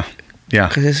 Yeah.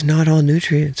 Because it's not all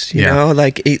nutrients, you know?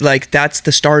 Like that's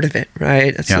the start of it,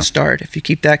 right? That's the start. If you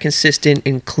keep that consistent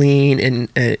and clean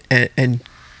and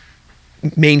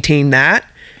maintain that,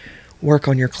 work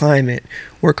on your climate,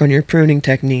 work on your pruning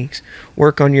techniques,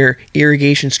 work on your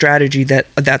irrigation strategy.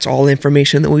 That's all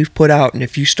information that we've put out. And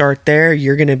if you start there,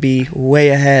 you're going to be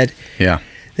way ahead. Yeah.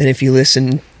 Than if you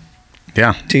listen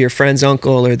to your friend's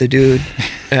uncle or the dude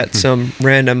at some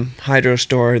random hydro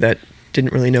store that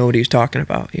didn't really know what he was talking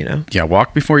about, Yeah,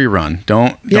 walk before you run.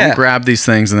 Don't grab these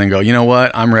things and then go, you know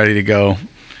what? I'm ready to go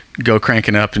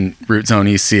cranking up in root zone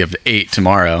EC of 8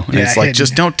 tomorrow. And it's like,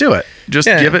 just don't do it. Just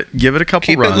give it a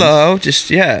couple runs. Keep it low. Just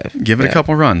give it a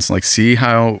couple runs. Like, see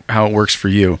how it works for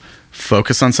you.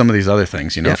 Focus on some of these other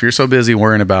things. If you're so busy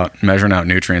worrying about measuring out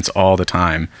nutrients all the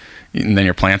time, and then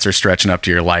your plants are stretching up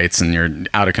to your lights and you're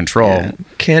out of control.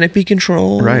 Canopy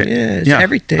control. Right. It's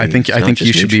everything. I think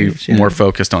you should be more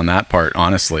focused on that part,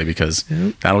 honestly, because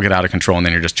that'll get out of control and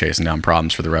then you're just chasing down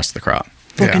problems for the rest of the crop.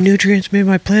 Fucking nutrients made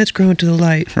my plants grow into the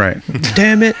light. Right.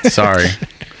 Damn it. Sorry.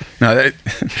 No,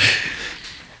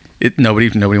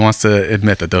 Nobody wants to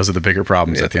admit that those are the bigger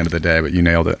problems Yeah. at the end of the day, but you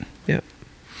nailed it. Yeah.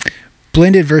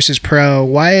 Blended versus pro.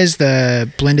 Why is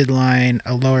the blended line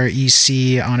a lower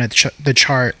EC on the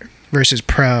chart versus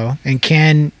pro? And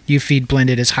can you feed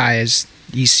blended as high as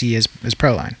EC as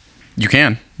pro line? You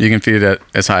can feed it at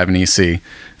as high of an EC.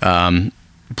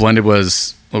 Blended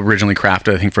was originally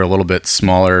crafted, I think, for a little bit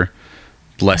smaller,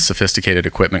 less sophisticated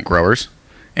equipment growers.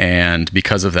 And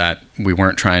because of that, we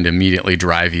weren't trying to immediately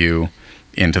drive you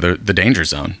into the danger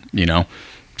zone,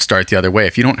 start the other way.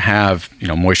 If you don't have,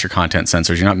 moisture content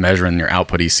sensors, you're not measuring your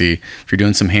output EC. If you're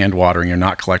doing some hand watering, you're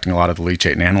not collecting a lot of the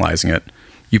leachate and analyzing it,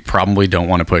 you probably don't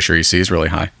want to push your ECs really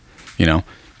high.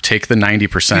 Take the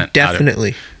 90%.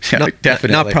 Definitely.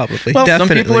 Definitely. Not probably. Well,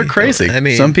 definitely. some people are crazy. I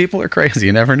mean, some people are crazy.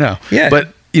 You never know. Yeah.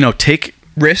 But, take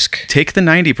risk. Take the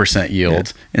 90%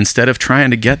 yield instead of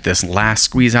trying to get this last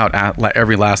squeeze out at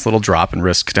every last little drop and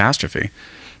risk catastrophe.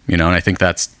 And I think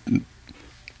that's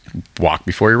walk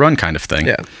before you run kind of thing.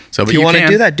 Yeah. So, if you want to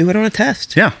do that, do it on a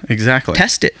test. Yeah, exactly.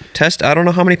 Test it. I don't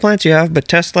know how many plants you have, but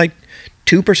test like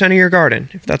 2% of your garden.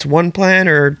 If that's 1 plant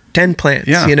or 10 plants,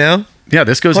 Yeah,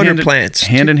 this goes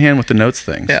hand in hand with the notes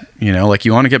things. Yeah.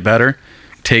 You want to get better,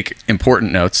 take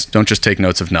important notes. Don't just take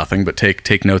notes of nothing, but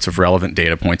take notes of relevant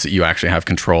data points that you actually have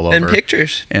control over. And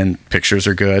pictures. And pictures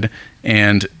are good.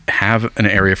 And have an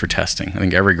area for testing. I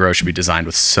think every grow should be designed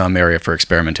with some area for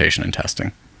experimentation and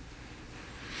testing.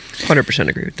 100%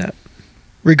 agree with that.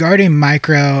 Regarding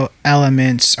micro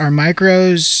elements, are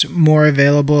micros more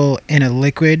available in a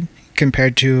liquid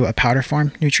compared to a powder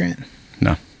form nutrient?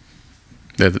 No.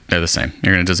 They're the same.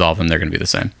 You're going to dissolve them. They're going to be the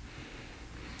same.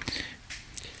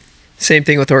 Same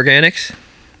thing with organics?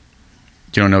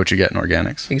 You don't know what you get in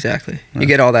organics. Exactly. You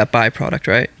get all that byproduct,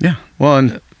 right? Yeah. Well,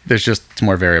 and it's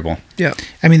more variable. Yeah.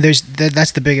 I mean,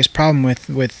 that's the biggest problem with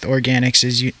organics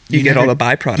is you get all the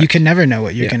byproducts. You can never know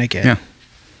what you're going to get. Yeah.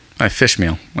 Fish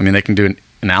meal. I mean, they can do an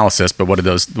analysis, but what did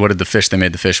the fish they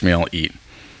made the fish meal eat?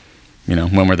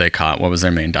 When were they caught? What was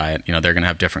their main diet? They're going to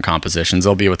have different compositions.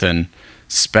 They'll be within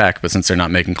spec, but since they're not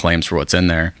making claims for what's in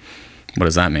there, what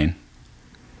does that mean?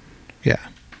 Yeah.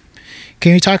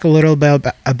 Can you talk a little bit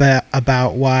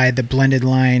about why the blended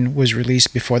line was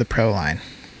released before the pro line?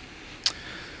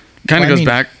 Kind of goes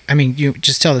back. I mean, you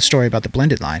just tell the story about the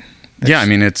blended line. Yeah, I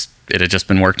mean, it had just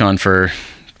been worked on for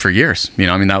years.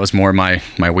 That was more my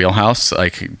wheelhouse,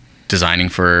 like designing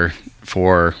for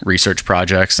research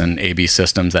projects and A/B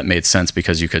systems that made sense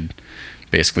because you could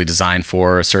basically design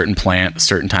for a certain plant, a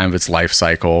certain time of its life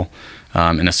cycle,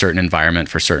 in a certain environment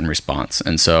for certain response.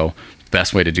 And so the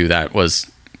best way to do that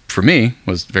was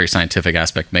very scientific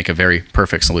aspect, make a very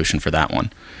perfect solution for that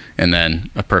one. And then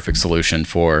a perfect solution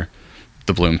for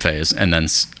the bloom phase, and then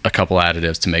a couple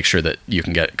additives to make sure that you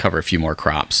can cover a few more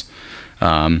crops.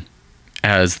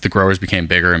 As the growers became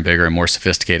bigger and bigger and more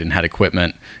sophisticated and had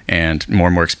equipment and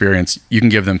more experience, you can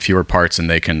give them fewer parts and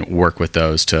they can work with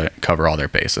those to cover all their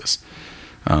bases.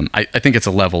 I think it's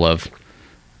a level of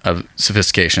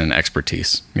sophistication and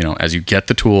expertise. As you get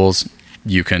the tools,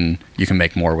 you can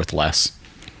make more with less.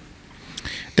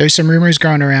 There's some rumors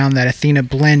going around that Athena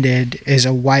Blended is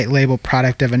a white label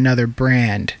product of another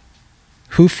brand.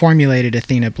 Who formulated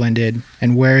Athena Blended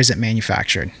and where is it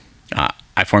manufactured?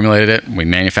 I formulated it. We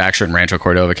manufacture it in Rancho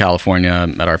Cordova, California,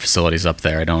 at our facilities up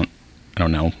there. I don't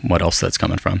know what else that's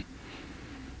coming from.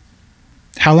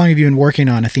 How long have you been working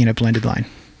on Athena Blended line?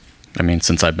 I mean,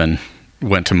 since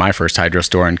went to my first hydro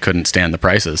store and couldn't stand the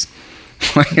prices.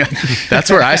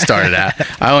 That's where I started at.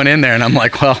 I went in there and I'm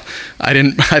like, well, I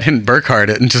didn't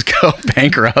Burkhardt it and just go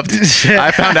bankrupt.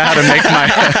 I found out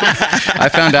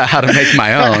how to make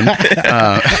my own.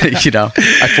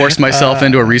 I forced myself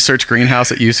into a research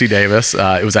greenhouse at UC Davis.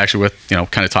 It was actually with,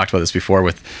 kind of talked about this before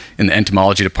in the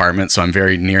entomology department. So I'm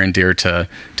very near and dear to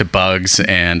bugs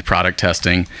and product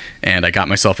testing. And I got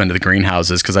myself into the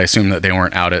greenhouses because I assumed that they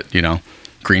weren't out at,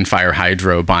 Green Fire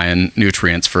Hydro buying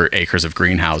nutrients for acres of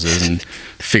greenhouses and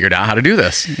figured out how to do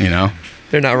this,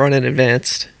 They're not running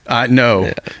advanced.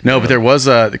 No, but there was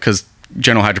because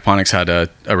General Hydroponics had a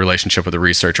relationship with a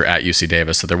researcher at UC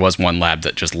Davis. So there was one lab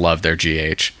that just loved their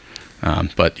GH.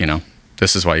 But,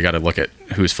 this is why you got to look at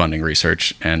who's funding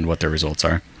research and what their results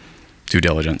are. Due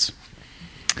diligence.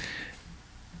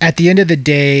 At the end of the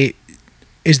day,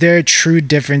 is there a true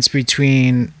difference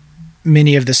between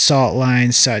many of the salt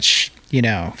lines such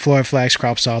Floraflex,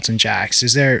 crop salts, and Jacks?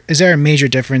 Is there a major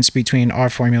difference between our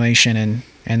formulation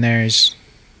and theirs?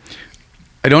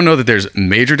 I don't know that there's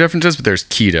major differences, but there's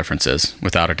key differences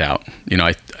without a doubt.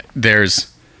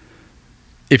 If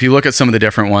you look at some of the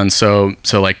different ones, so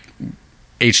like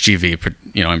HGV,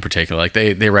 in particular, like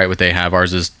they write what they have.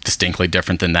 Ours is distinctly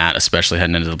different than that, especially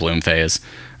heading into the bloom phase.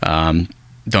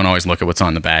 don't always look at what's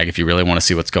on the bag. If you really want to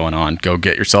see what's going on, go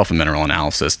get yourself a mineral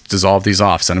analysis, dissolve these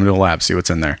off, send them to the lab, see what's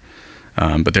in there.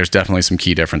 But there's definitely some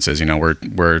key differences.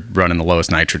 We're running the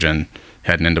lowest nitrogen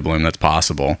heading into bloom that's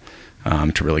possible,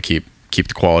 to really keep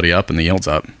the quality up and the yields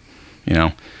up.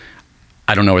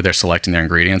 I don't know where they're selecting their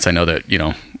ingredients. I know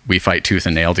that, we fight tooth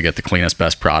and nail to get the cleanest,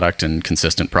 best product and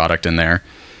consistent product in there.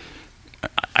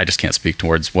 I just can't speak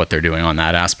towards what they're doing on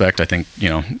that aspect. I think,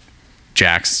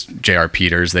 Jack's, J.R.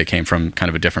 Peters, they came from kind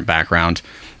of a different background.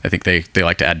 I think they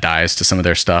like to add dyes to some of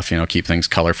their stuff, keep things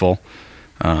colorful.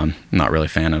 I'm not really a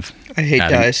fan of I hate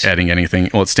dyes. Adding anything.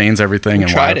 Well, it stains everything. We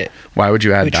and tried it. Why would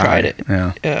you add dye? We tried it.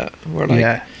 Yeah. Yeah. We're like,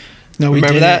 Yeah. No, we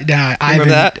remember did that? Nah, Remember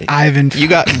that? Ivan. You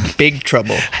got in big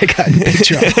trouble. I got in big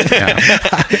trouble. Yeah.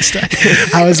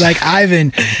 I was like,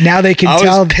 Ivan, now they can I was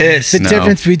tell pissed. the No.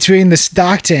 difference between the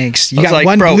stock tanks. You I was got like,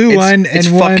 one bro, blue it's one and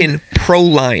one. fucking Pro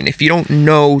Line. If you don't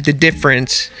know the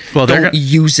difference, Well, don't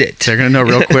use it. They're going to know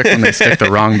real quick when they stick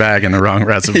the wrong bag in the wrong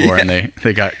reservoir and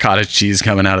they got cottage cheese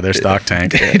coming out of their stock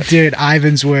tank. Dude,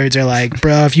 Ivan's words are like,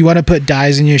 bro, if you want to put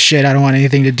dyes in your shit, I don't want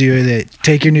anything to do with it.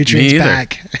 Take your nutrients Me either.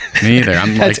 back. Me either.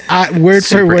 I'm That's like word for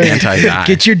super word. anti-dye.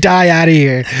 Get your dye out of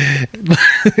here.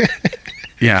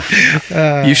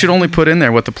 Yeah. You should only put in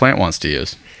there what the plant wants to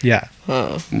use. Yeah.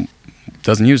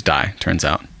 Doesn't use dye, turns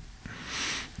out.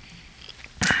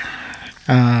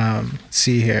 Let's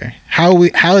see here.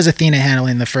 How is Athena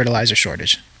handling the fertilizer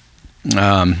shortage?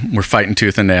 We're fighting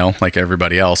tooth and nail like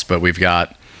everybody else, but we've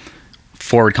got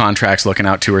forward contracts looking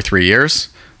out 2 or 3 years,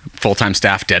 full-time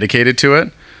staff dedicated to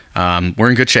it. We're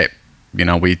in good shape.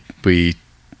 We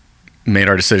made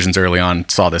our decisions early on,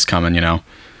 saw this coming,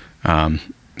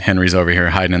 Henry's over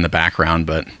here hiding in the background,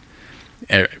 but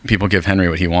people give Henry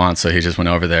what he wants, so he just went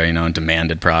over there, and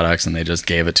demanded products, and they just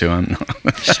gave it to him.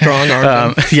 Strong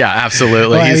arm. Yeah,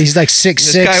 absolutely. Well, he's like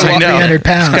 6'6", guy walked- 300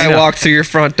 pounds. This guy walked through your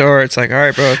front door. It's like, all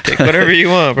right, bro, take whatever you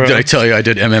want, bro. Did I tell you I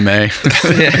did MMA?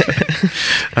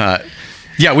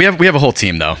 Yeah, we have a whole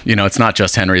team though. It's not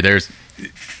just Henry.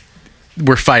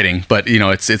 We're fighting, but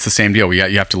it's the same deal.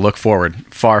 You have to look forward,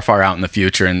 far out in the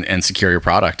future, and secure your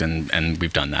product, and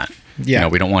we've done that. Yeah.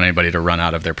 We don't want anybody to run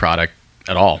out of their product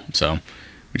at all. So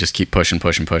we just keep pushing.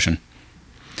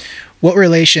 What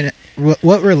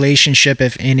relationship,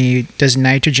 if any, does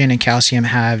nitrogen and calcium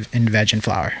have in veg and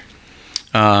flower?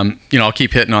 I'll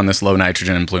keep hitting on this low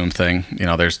nitrogen and bloom thing.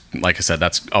 There's, like I said,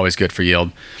 that's always good for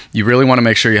yield. You really want to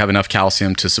make sure you have enough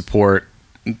calcium to support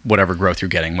whatever growth you're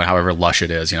getting, however lush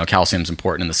it is. Calcium's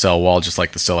important in the cell wall, just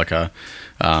like the silica,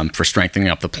 for strengthening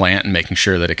up the plant and making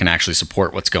sure that it can actually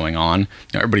support what's going on.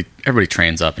 Everybody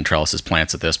trains up and trellises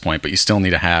plants at this point, but you still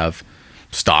need to have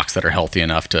stalks that are healthy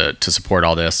enough to support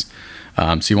all this.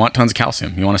 So you want tons of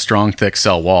calcium. You want a strong, thick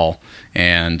cell wall.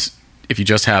 And if you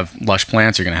just have lush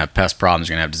plants, you're going to have pest problems,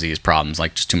 you're going to have disease problems,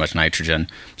 like just too much nitrogen.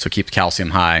 So keep the calcium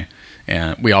high.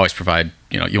 And we always provide,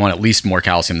 you want at least more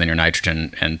calcium than your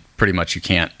nitrogen, and pretty much you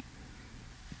can't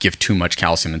give too much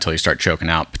calcium until you start choking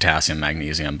out potassium,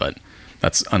 magnesium, but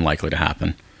that's unlikely to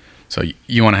happen. So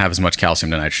you want to have as much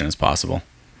calcium to nitrogen as possible.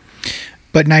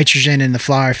 But nitrogen in the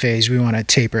flower phase, we want to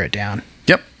taper it down.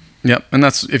 Yep. And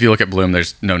that's, if you look at bloom,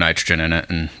 there's no nitrogen in it,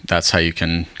 and that's how you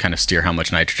can kind of steer how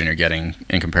much nitrogen you're getting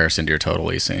in comparison to your total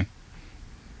EC.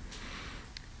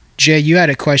 Jay, you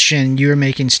had a question. You were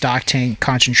making stock tank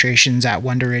concentrations at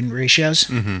 1-to-1 ratios.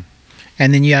 Mm-hmm.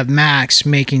 And then you have Max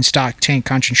making stock tank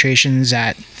concentrations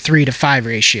at 3-to-5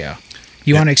 ratio.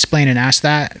 You want to explain and ask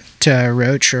that to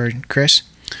Roach or Chris?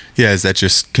 Yeah, is that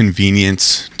just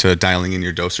convenience to dialing in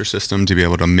your doser system to be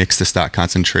able to mix the stock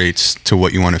concentrates to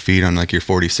what you want to feed on like your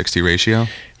 40-60 ratio?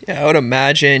 Yeah, I would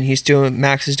imagine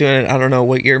Max is doing it. I don't know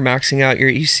what you're maxing out your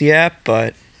EC at, but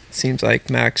it seems like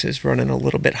Max is running a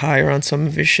little bit higher on some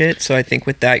of his shit. So I think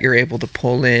with that, you're able to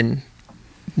pull in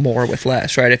more with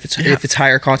less, right? If it's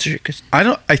higher concentration.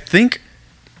 I think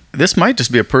this might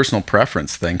just be a personal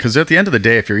preference thing, because at the end of the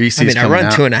day, if your EC is I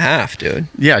run 2.5, dude.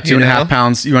 Yeah, 2.5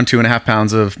 pounds. You run 2.5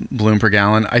 pounds of bloom per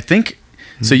gallon. I think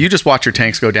so. You just watch your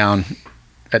tanks go down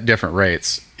at different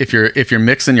rates. If you're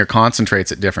mixing your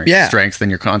concentrates at different strengths, then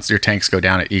your tanks go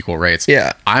down at equal rates.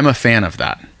 Yeah, I'm a fan of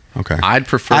that. Okay, I'd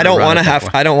prefer. I don't want to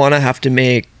have to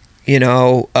make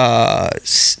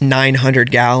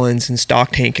 900 gallons in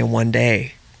stock tank in one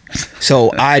day.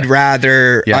 So I'd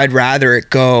rather it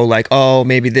go like, oh,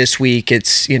 maybe this week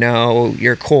it's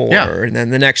your core, and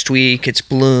then the next week it's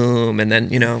bloom, and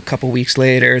then a couple weeks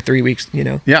later, 3 weeks,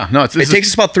 Yeah, no, it takes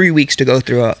us about 3 weeks to go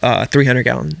through a 300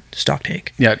 gallon stock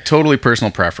tank. Yeah, totally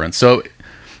personal preference. So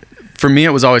For me,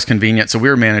 it was always convenient. So we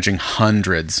were managing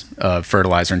hundreds of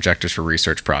fertilizer injectors for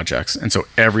research projects. And so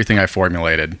everything I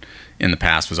formulated in the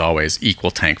past was always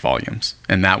equal tank volumes.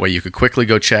 And that way you could quickly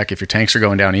go check if your tanks are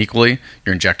going down equally,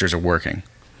 your injectors are working.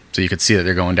 So you could see that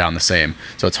they're going down the same.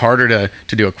 So it's harder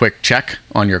to do a quick check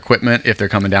on your equipment if they're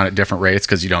coming down at different rates,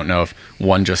 because you don't know if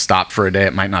one just stopped for a day.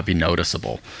 It might not be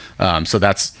noticeable. So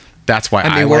that's why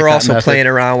I mean, we're also playing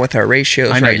around with our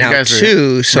ratios right now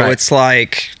too. So right. It's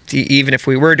like even if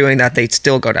we were doing that, they'd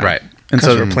still go down. Right. And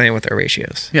so we're playing with our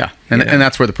ratios. Yeah. And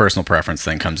that's where the personal preference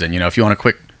thing comes in. If you want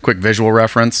a quick visual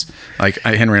reference, like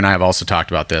Henry and I have also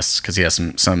talked about this because he has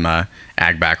some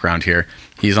ag background here.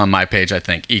 He's on my page, I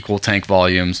think, equal tank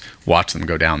volumes, watch them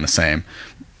go down the same.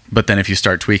 But then if you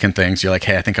start tweaking things, you're like,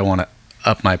 hey, I think I want to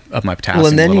up my potassium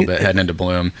a little bit heading into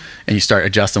bloom, and you start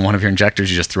adjusting one of your injectors,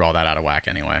 you just throw all that out of whack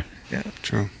anyway. Yeah.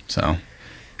 True. So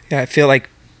yeah, I feel like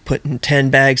putting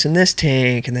 10 bags in this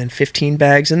tank and then 15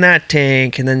 bags in that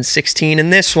tank and then 16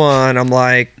 in this one. I'm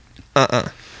like,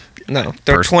 no,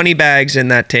 there are 20 bags in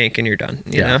that tank and you're done.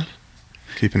 You know?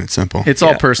 Keeping it simple. It's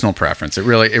all personal preference. It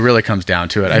really comes down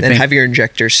to it. And then have your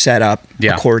injectors set up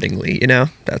accordingly.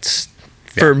 That's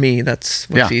for me. That's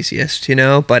what's easiest.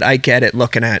 But I get it.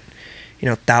 Looking at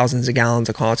thousands of gallons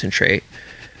of concentrate.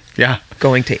 Yeah.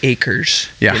 Going to acres.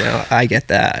 Yeah. I get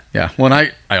that. Yeah. Well,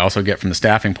 and I also get from the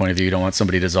staffing point of view, you don't want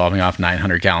somebody dissolving off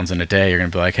 900 gallons in a day. You're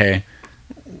going to be like, hey,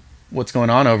 what's going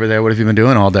on over there? What have you been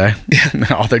doing all day?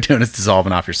 Yeah. All they're doing is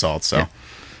dissolving off your salts. So,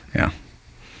 yeah.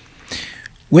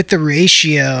 With the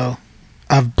ratio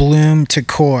of bloom to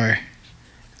core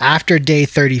after day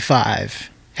 35,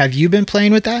 have you been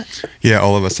playing with that? Yeah,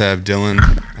 all of us have. Dylan,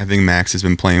 I think Max has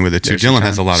been playing with it too. Dylan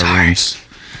has a lot of rooms.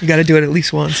 You got to do it at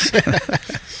least once.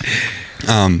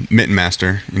 Mitten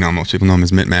Master, most people know him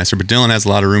as Mitten Master, but Dylan has a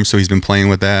lot of room, so he's been playing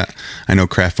with that. I know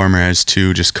Craft Farmer has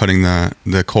too, just cutting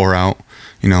the core out,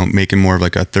 making more of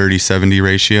like a 30-70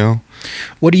 ratio.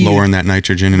 Lowering that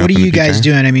nitrogen. What are you guys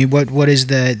doing? I mean, what is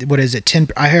it? 10.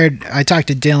 I talked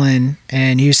to Dylan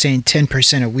and he was saying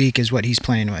 10% a week is what he's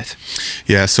playing with.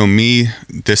 Yeah. So me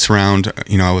this round,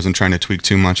 I wasn't trying to tweak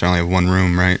too much. I only have one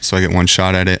room, right? So I get one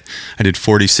shot at it. I did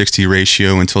 40-60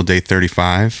 ratio until day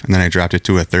 35, and then I dropped it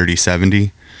to a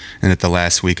 30-70. And at the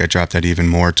last week, I dropped that even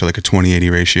more to like a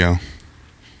 20-80 ratio.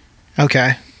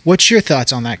 Okay. What's your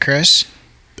thoughts on that, Chris?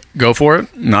 Go for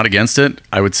it. Not against it.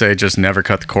 I would say just never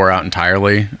cut the core out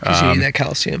entirely. Because you need that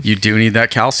calcium. You do need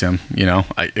that calcium.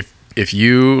 If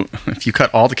you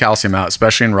cut all the calcium out,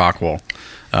 especially in rock wool,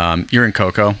 you're in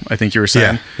cocoa, I think you were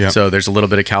saying. Yeah. So there's a little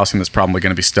bit of calcium that's probably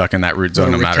going to be stuck in that root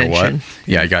zone no matter what.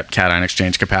 Yeah, you got cation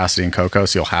exchange capacity in cocoa,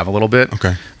 so you'll have a little bit.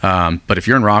 Okay. But if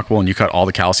you're in rock wool and you cut all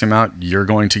the calcium out, you're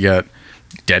going to get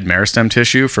dead meristem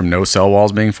tissue from no cell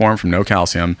walls being formed, from no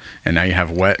calcium, and now you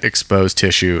have wet exposed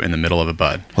tissue in the middle of a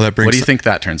bud. Well, what do you think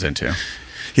that turns into?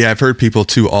 Yeah, I've heard people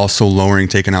too also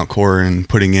taking out core and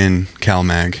putting in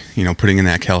CalMag, putting in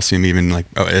that calcium even like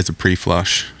as a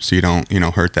pre-flush, so you don't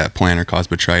hurt that plant or cause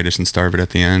botrytis and starve it at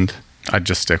the end. I'd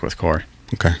just stick with core.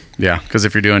 Okay. Yeah, because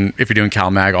if you're doing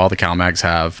CalMag, all the CalMags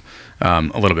have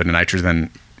a little bit of nitrogen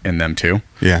in them too.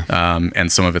 Yeah.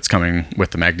 And some of it's coming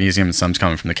with the magnesium and some's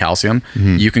coming from the calcium.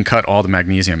 Mm-hmm. You can cut all the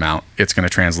magnesium out. It's going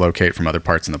to translocate from other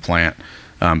parts in the plant,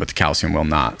 but the calcium will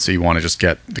not. So you want to just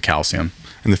get the calcium.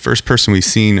 And the first person we've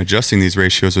seen adjusting these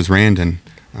ratios was Randon,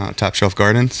 Top Shelf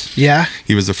Gardens. Yeah.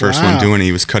 He was the first one doing it.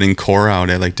 He was cutting core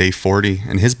out at like day 40,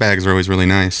 and his bags are always really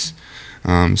nice.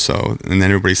 And then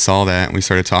everybody saw that, and we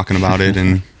started talking about it,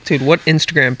 and dude, what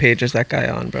Instagram page is that guy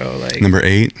on, bro? Like number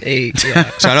 8. 8, yeah.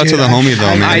 Shout out to the homie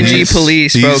though, man. IG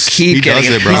police, bro. Keep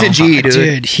getting it, bro. He's a G, dude.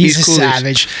 Dude, he's a cool.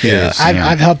 savage. Yeah.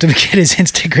 I've helped him get his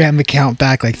Instagram account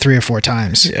back like 3 or 4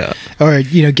 times. Yeah. Or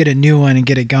get a new one and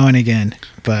get it going again.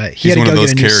 But he had to go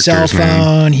get a new cell phone.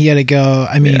 Man. He had to go.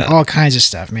 I mean, all kinds of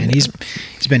stuff, man. He's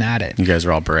been at it. You guys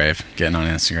are all brave getting on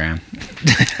Instagram.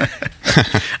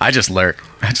 I just lurk.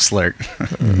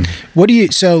 What do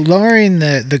you? So lowering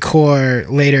the core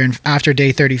later and after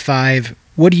day 35.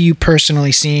 What are you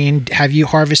personally seeing? Have you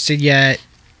harvested yet?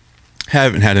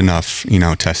 Haven't had enough,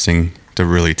 testing to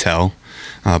really tell.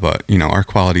 But our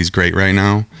quality is great right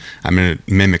now. I'm going to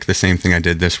mimic the same thing I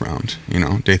did this round.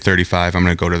 Day 35, I'm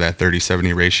going to go to that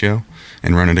 30-70 ratio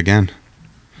and run it again.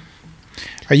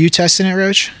 Are you testing it,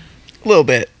 Roach? A little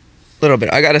bit.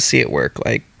 I got to see it work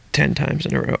like 10 times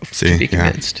in a row to be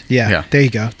convinced. Yeah, there you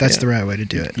go. That's the right way to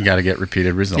do it. You got to get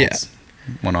repeated results.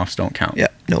 Yeah. One-offs don't count. Yeah,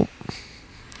 nope.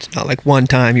 It's not like one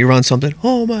time you run something,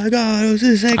 oh my God, it was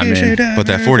the second shit ever. But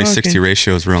that 40-60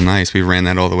 ratio is real nice. We ran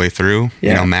that all the way through.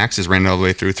 Yeah. Max has ran it all the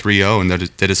way through 3.0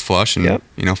 and did his flush and,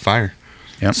 fire.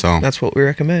 Yep. So That's what we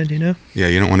recommend, you know? yeah,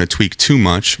 you don't want to tweak too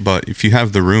much, but if you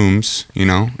have the rooms, you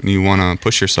know, and you want to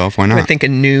push yourself, why not? I think a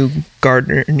new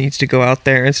gardener needs to go out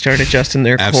there and start adjusting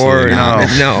their core. Absolutely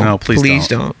not. No, please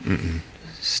don't. Mm-mm.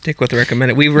 Stick with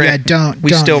recommended. We don't.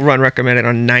 still run recommended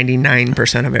on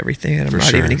 99% of everything, and I'm For not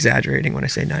sure. even exaggerating when I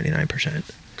say 99%.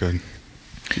 Good.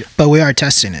 But we are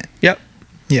testing it. Yep.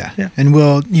 Yeah. Yeah. And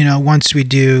we'll, once we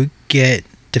do get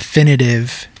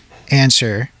definitive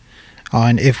answer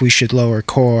on if we should lower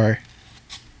core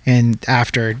and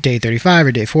after day 35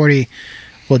 or day 40,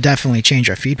 we'll definitely change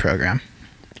our feed program.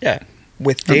 Yeah.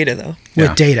 With data, though.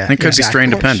 With data. And it could be exactly. strain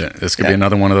dependent. This could be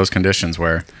another one of those conditions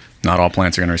where not all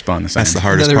plants are going to respond the same. That's the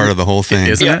hardest part of the whole thing.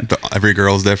 Isn't it? Every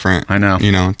girl's different. I know.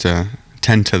 To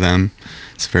tend to them,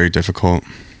 it's very difficult.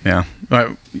 Yeah.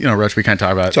 Roach, we kind of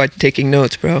talk about That's why taking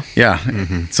notes, bro. Yeah.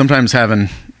 Sometimes having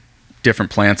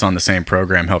different plants on the same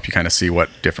program help you kind of see what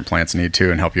different plants need to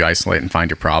and help you isolate and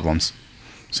find your problems.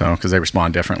 So, because they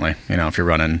respond differently. If you're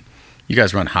running, you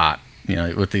guys run hot,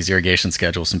 with these irrigation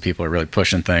schedules, some people are really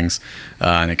pushing things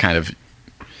and it kind of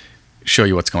show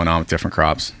you what's going on with different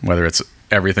crops, whether it's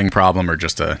everything problem or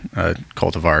just a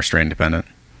cultivar strain dependent.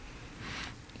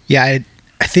 Yeah,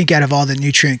 I think out of all the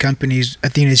nutrient companies,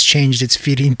 Athena's changed its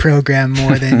feeding program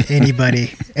more than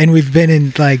anybody. And we've been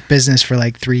in business for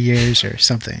 3 years or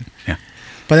something. Yeah.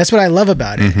 But that's what I love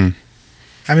about it. Mm-hmm.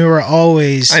 I mean, we're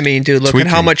always... Dude, look tweaking.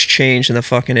 at how much change in the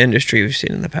fucking industry we've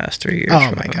seen in the past 3 years.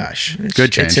 Oh, my gosh.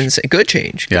 Good change. It's insane. Good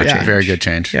change. Yeah, Good change. very good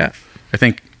change. Yeah. I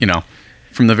think,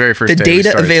 from the very first The day we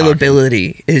data started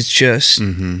availability is just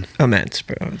Mm-hmm. immense,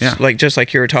 bro. It's Yeah. just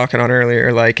like you were talking on earlier,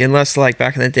 unless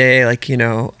back in the day,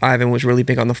 Ivan was really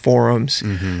big on the forums.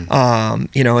 Mm-hmm.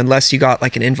 Unless you got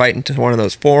an invite into one of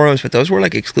those forums, but those were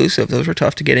exclusive. Those were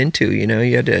tough to get into.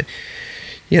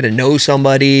 You had to know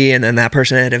somebody, and then that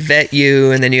person had to vet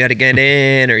you, and then you had to get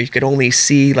in, or you could only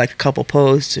see a couple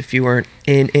posts if you weren't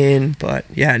in. But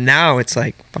yeah, now it's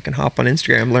fucking hop on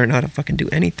Instagram, learn how to fucking do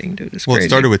anything, dude. It's Well, crazy.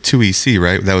 it started with 2EC,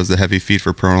 right? That was the heavy feed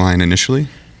for Proline initially.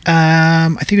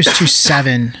 I think it was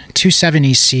 2.7.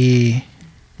 2.7 EC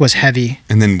was heavy.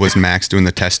 And then was Max doing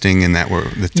the testing, and that where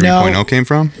the 3.0 came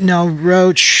from? No,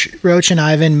 Roach and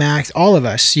Ivan, Max, all of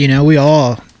us,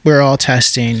 we're all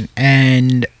testing.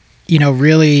 And,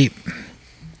 really,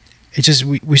 it just,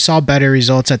 we saw better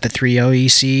results at the 3.0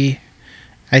 EC,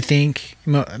 I think,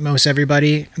 most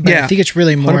everybody. But Yeah, I think it's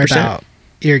really more 100%. about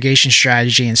irrigation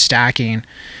strategy and stacking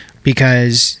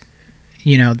because,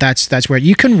 that's where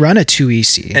you can run a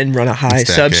 2EC. and run a high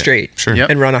stack it. substrate. Sure. Yep.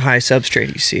 And run a high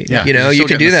substrate, you see. Yeah. You You're still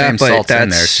can getting do the that, same but salts in there. It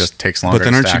that's... just takes longer. But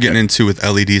then to aren't you stack getting it. into with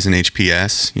LEDs and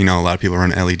HPS? A lot of people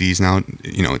run LEDs now.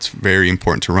 It's very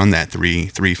important to run that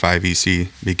 3.5 EC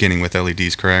beginning with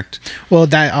LEDs, correct? Well,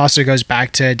 that also goes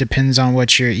back to depends on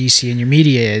what your EC and your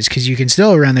media is because you can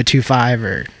still run the 2.5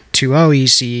 or 2.0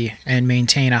 EC and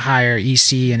maintain a higher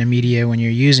EC and a media when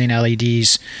you're using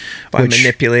LEDs. by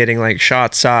manipulating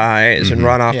shot size and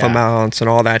runoff Yeah. amounts and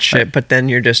all that shit. But then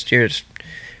you're just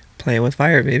playing with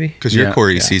fire, baby. Because your Yeah. core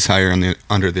EC is higher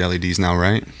under the LEDs now,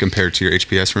 right? Compared to your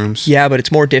HPS rooms? Yeah, but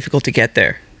it's more difficult to get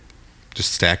there.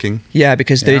 Just stacking? Yeah,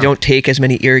 because they Yeah. don't take as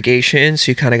many irrigations,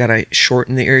 so you kind of got to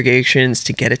shorten the irrigations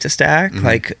to get it to stack.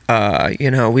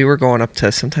 We were going up to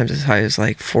sometimes as high as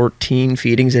 14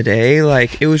 feedings a day.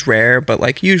 It was rare,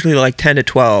 but usually 10 to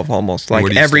 12 almost, What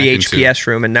are you every stacking to? HPS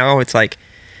room. And now it's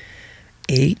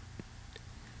 8,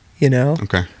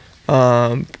 Okay.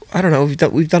 I don't know.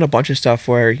 We've done a bunch of stuff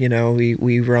where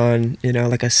we run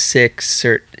a 6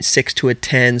 or 6 to a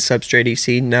 10 substrate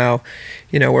EC. Now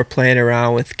we're playing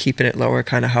around with keeping it lower,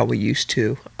 kind of how we used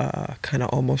to, kind of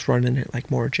almost running it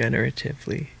more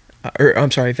vegetatively.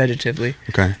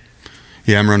 Okay.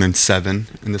 Yeah, I'm running 7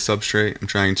 in the substrate. I'm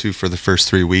trying to for the first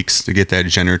 3 weeks to get that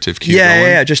generative queue going.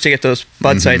 Yeah, just to get those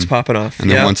bud sites popping off.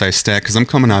 And then once I stack, because I'm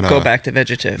coming out go of back to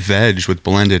vegetative. veg with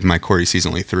blended, my core EC is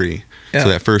only 3. Yeah. So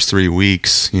that first 3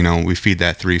 weeks, we feed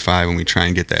that 3.5 and we try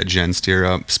and get that gen steer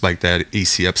up, spike that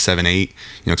EC up 7-8,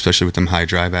 especially with them high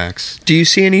drybacks. Do you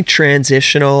see any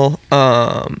transitional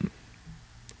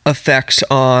effects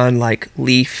on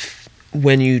leaf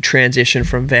when you transition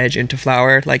from veg into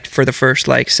flower, for the first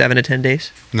 7 to 10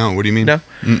 days? No, what do you mean? No?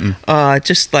 Mm-mm.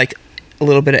 Just a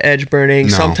little bit of edge burning.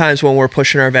 No. Sometimes when we're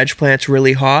pushing our veg plants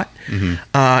really hot,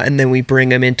 and then we bring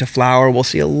them into flower, we'll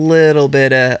see a little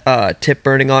bit of tip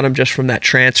burning on them just from that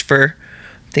transfer.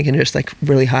 I'm thinking just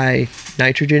really high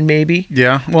nitrogen maybe.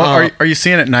 Yeah. Well, are you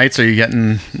seeing it at nights? Are you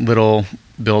getting little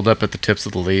buildup at the tips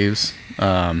of the leaves?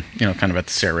 Kind of at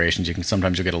the serrations,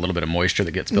 sometimes you'll get a little bit of moisture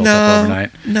that gets built up overnight.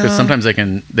 No. Because sometimes they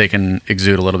can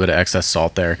exude a little bit of excess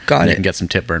salt there. Got and it. You can get some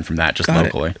tip burn from that just Got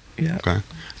locally. it. Yeah. Okay. I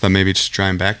thought maybe just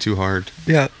drying back too hard.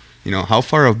 Yeah. how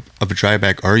far of a dry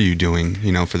back are you doing,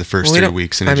 for the first 3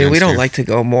 weeks? We don't like to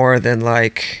go more than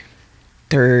like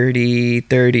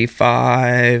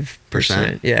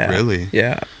 35%. Yeah. Really?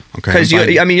 Yeah. Okay. Because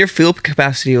your fuel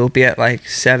capacity will be at like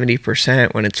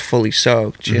 70% when it's fully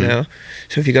soaked, you know?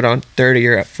 So if you go down 30,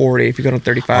 you're at 40. If you go down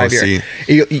 35, if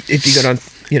you go down,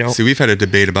 See, we've had a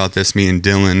debate about this, me and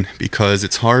Dylan, because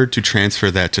it's hard to transfer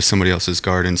that to somebody else's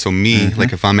garden. So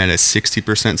like if I'm at a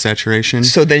 60% saturation.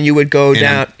 So then you would go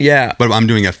down, But I'm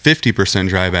doing a 50%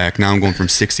 dry back. Now I'm going from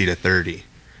 60 to 30.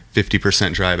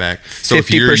 50% dry back. So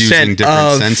if you're using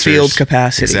different sensors, field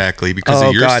capacity. Exactly, because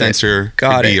of your sensor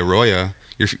could be Arroyo,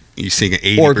 you're seeing an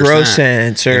 80%. Or grow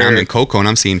sensor. And I'm in cocoa and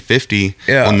I'm seeing 50.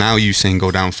 Yeah. Well, now you saying go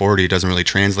down 40, it doesn't really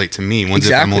translate to me.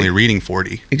 If I'm only reading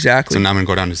 40. Exactly. So now I'm going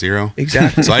to go down to 0.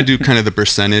 Exactly. So I do kind of the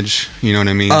percentage, you know what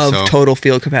I mean? Of total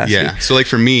field capacity. Yeah. So like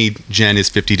for me, Gen is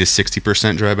 50 to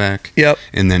 60% dry back. Yep.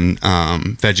 And then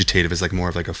vegetative is like more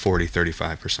of like a 40,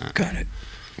 35%. Got it.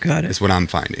 Is what I'm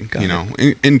finding,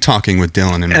 in talking with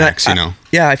Dylan and Max,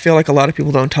 Yeah, I feel like a lot of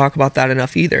people don't talk about that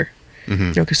enough either.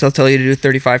 Because they'll tell you to do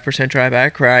 35% dry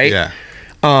back, right? Yeah.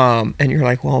 And you're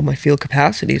like, well, my field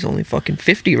capacity is only fucking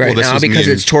 50 right now because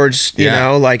it's towards,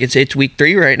 like it's week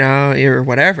 3 right now or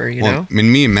whatever, know? I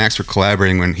mean, me and Max were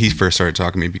collaborating when he first started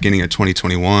talking to me, beginning of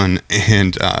 2021,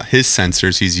 and his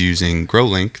sensors, he's using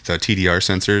GrowLink, the TDR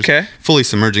sensors, fully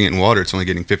submerging it in water, it's only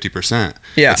getting 50%.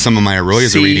 Yeah. But some of my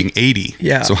Arroyos are reading 80.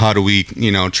 Yeah. So how do we,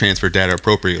 transfer data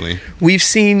appropriately? We've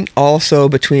seen also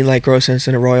between like GrowSense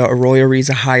and Arroyo reads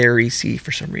a higher EC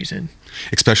for some reason.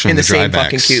 Especially in the dry same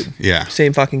backs. fucking cube. Yeah.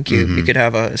 Same fucking cube. You could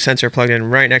have a sensor plugged in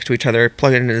right next to each other,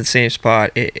 plug it into the same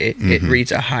spot. It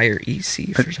reads a higher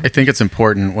EC. I think it's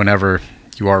important whenever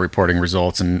you are reporting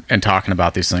results and talking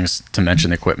about these things to mention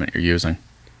the equipment you're using.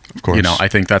 Of course. I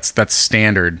think that's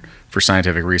standard for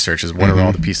scientific research is what are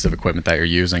all the pieces of equipment that you're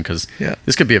using, because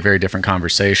this could be a very different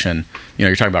conversation.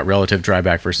 You're talking about relative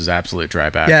dryback versus absolute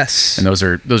dryback. Yes. And those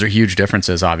are huge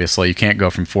differences. Obviously, you can't go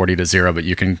from 40 to 0, but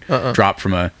you can drop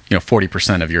from a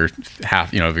 40% of your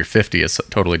half of your 50 is a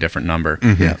totally different number.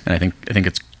 Yeah. And I think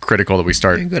it's critical that we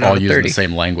start all using the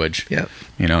same language. Yeah.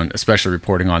 And especially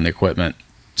reporting on the equipment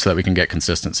so that we can get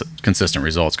consistent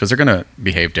results, because they're going to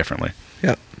behave differently.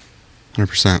 Yeah.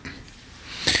 100%.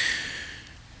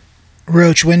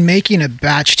 Roach, when making a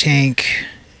batch tank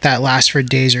that lasts for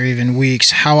days or even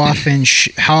weeks, how often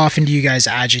do you guys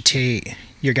agitate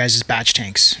your guys' batch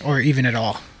tanks, or even at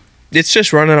all? It's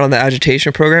just running on the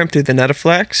agitation program through the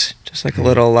Netaflex, just like a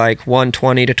little like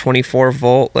 120 to 24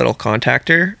 volt little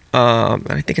contactor. And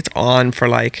I think it's on for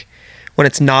like, when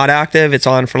it's not active, it's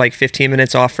on for like 15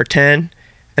 minutes, off for 10.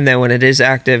 And then when it is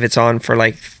active, it's on for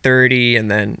like 30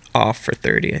 and then off for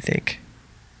 30, I think.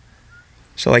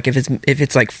 So like if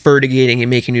it's like fertigating and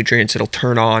making nutrients, it'll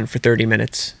turn on for 30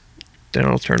 minutes, then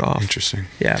it'll turn off. Interesting.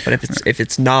 Yeah, but if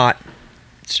it's not,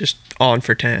 it's just on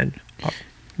for 10.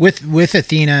 With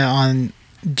Athena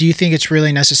do you think it's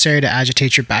really necessary to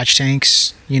agitate your batch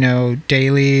tanks,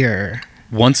 daily, or?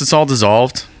 Once it's all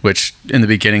dissolved, which in the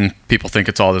beginning people think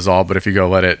it's all dissolved, but if you go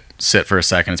let it sit for a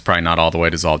second, it's probably not all the way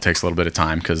dissolved. It takes a little bit of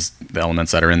time because the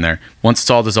elements that are in there. Once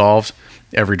it's all dissolved,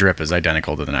 every drip is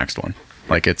identical to the next one.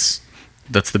 Like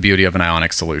that's the beauty of an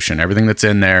ionic solution. Everything that's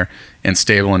in there and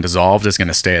stable and dissolved is going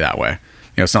to stay that way.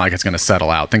 It's not like it's going to settle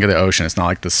out. Think of the ocean. It's not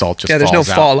like the salt just falls out. Yeah, there's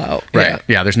no fallout. Right.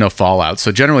 Yeah, there's no fallout.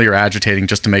 So generally you're agitating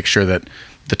just to make sure that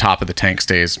the top of the tank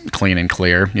stays clean and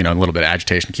clear, a little bit of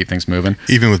agitation to keep things moving.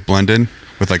 Even with blended,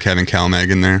 with like having CalMag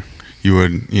in there, you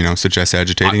would, suggest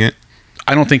agitating it?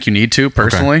 I don't think you need to,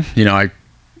 personally. Okay.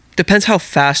 Depends how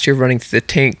fast you're running through the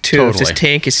tank, too. Totally. If this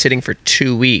tank is sitting for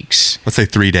 2 weeks. Let's say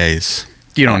 3 days.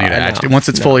 You don't need to agitate. Once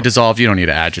it's fully dissolved, you don't need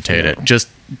to agitate it. Just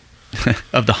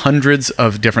of the hundreds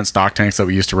of different stock tanks that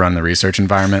we used to run in the research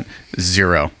environment,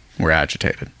 0 were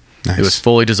agitated. Nice. It was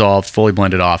fully dissolved, fully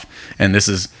blended off. And this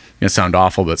is going to sound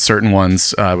awful, but certain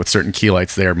ones with certain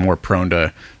chelates, they are more prone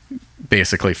to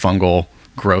basically fungal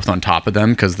growth on top of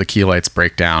them because the chelates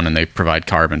break down and they provide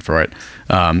carbon for it.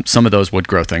 Some of those would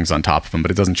grow things on top of them,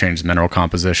 but it doesn't change the mineral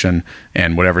composition,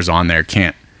 and whatever's on there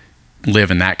can't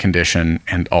live in that condition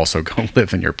and also go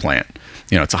live in your plant.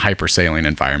 It's a hypersaline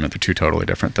environment. They're two totally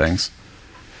different things.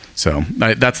 So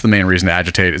that's the main reason to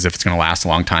agitate, is if it's going to last a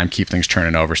long time, keep things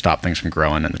churning over, stop things from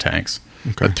growing in the tanks.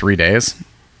 Okay. But 3 days,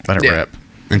 let it rip.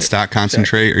 And stock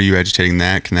concentrate, are you agitating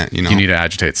that? Can that, You need to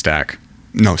agitate stack.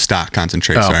 No, stock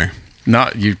concentrate, sorry. No,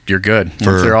 you're good.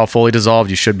 Once they're all fully dissolved,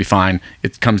 you should be fine.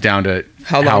 It comes down to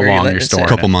how long you're storing. A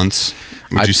couple months,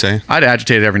 would you say? I'd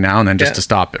agitate it every now and then just to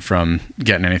stop it from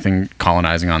getting anything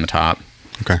colonizing on the top.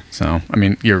 Okay. So, I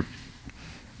mean, you're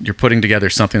you're putting together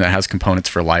something that has components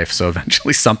for life. So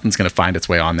eventually something's going to find its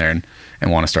way on there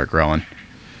and want to start growing.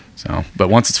 So, but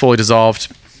once it's fully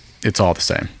dissolved, it's all the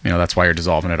same. That's why you're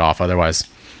dissolving it off. Otherwise,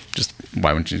 just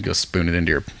why wouldn't you go spoon it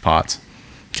into your pots,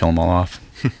 kill them all off?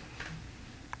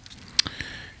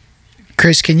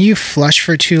 Chris, can you flush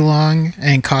for too long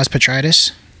and cause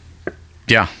botrytis?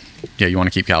 Yeah. You want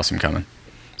to keep calcium coming.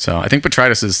 So I think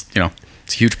botrytis is,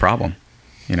 it's a huge problem.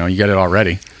 You get it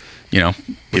already. With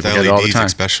people LEDs get it all the time.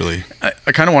 especially.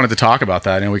 I kind of wanted to talk about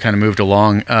that, and we kind of moved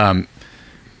along.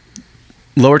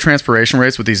 Lower transpiration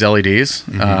rates with these LEDs.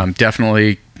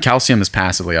 Definitely, calcium is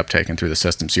passively uptaken through the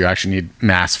system, so you actually need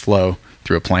mass flow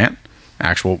through a plant,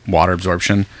 actual water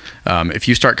absorption. If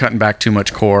you start cutting back too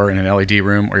much core in an LED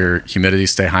room, or your humidity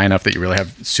stay high enough that you really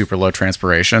have super low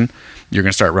transpiration, you're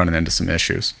going to start running into some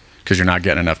issues because you're not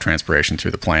getting enough transpiration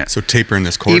through the plant. So tapering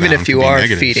this core even down if you can be are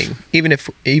negative. feeding,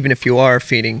 even if you are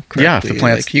feeding correctly, the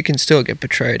plants, you can still get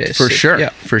botrytis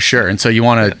for sure. And so you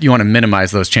want to minimize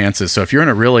those chances. So if you're in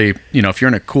a really, if you're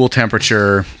in a cool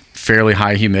temperature, fairly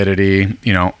high humidity,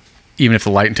 even if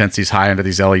the light intensity is high under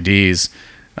these LEDs,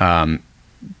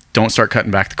 don't start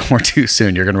cutting back the core too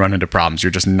soon. You're going to run into problems.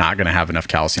 You're just not going to have enough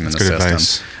calcium in the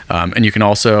system. And you can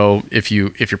also, if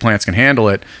your plants can handle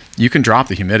it, you can drop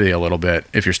the humidity a little bit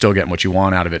if you're still getting what you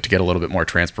want out of it to get a little bit more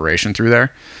transpiration through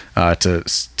there to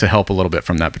help a little bit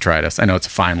from that botrytis. I know it's a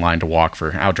fine line to walk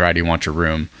for how dry do you want your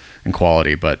room and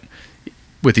quality, but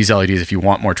with these LEDs, if you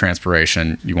want more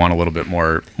transpiration, you want a little bit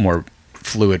more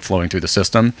fluid flowing through the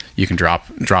system, you can drop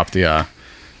the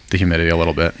humidity a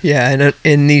little bit. Yeah, and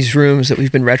in these rooms that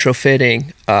we've been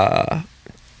retrofitting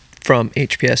from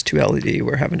HPS to LED,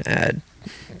 we're having to add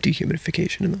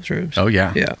dehumidification in those rooms. Oh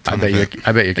yeah, yeah. I bet you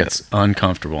it gets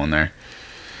uncomfortable in there.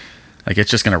 Like it's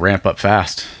just going to ramp up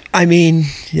fast. I mean,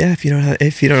 yeah, if you don't have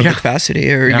the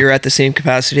capacity, or you're at the same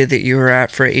capacity that you were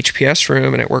at for a HPS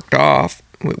room and it worked, but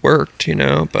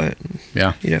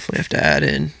yeah, you definitely have to add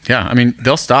in. Yeah, I mean,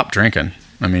 they'll stop drinking.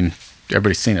 I mean,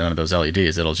 everybody's seen it under those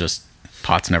LEDs. It'll just,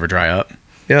 pots never dry up.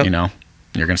 Yeah.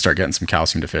 You're going to start getting some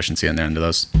calcium deficiency in there under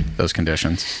those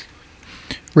conditions.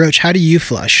 Roach, how do you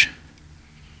flush?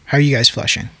 How are you guys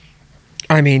flushing?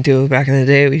 I mean, back in the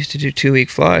day, we used to do 2-week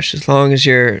flush. As long as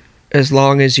your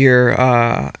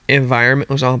environment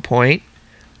was on point,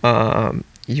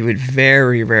 you would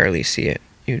very rarely see it.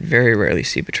 You'd very rarely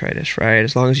see botrytis, right?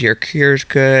 As long as your cure's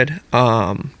good.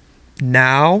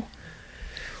 Now,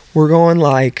 we're going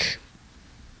like...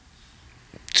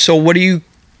 So what do you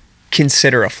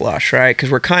consider a flush, right?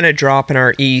 Because we're kind of dropping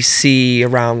our EC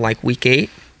around like week 8,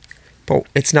 but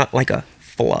it's not like a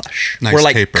flush. Nice we're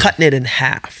like taper. cutting it in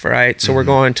half, right? So we're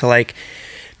going to like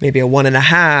maybe a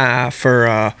 1.5 or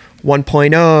a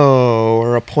 1.0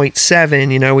 or a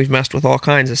 0.7. We've messed with all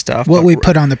kinds of stuff. What we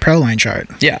put on the ProLine chart.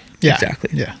 Yeah, exactly.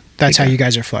 Yeah. That's how you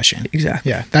guys are flushing.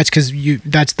 Exactly. Yeah. That's because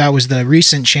that was the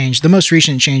recent change. The most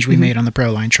recent change we made on the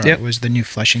ProLine chart was the new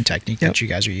flushing technique that you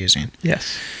guys are using.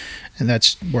 Yes. And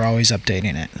we're always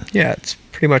updating it. Yeah, it's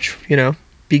pretty much,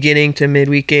 beginning to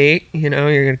midweek 8,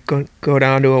 you're going to go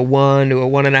down to a 1 to a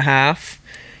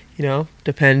 1.5,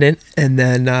 dependent. And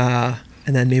then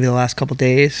maybe the last couple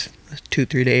days,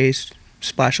 2-3 days,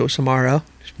 splash with some RO.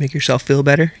 Just make yourself feel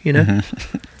better,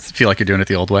 Feel like you're doing it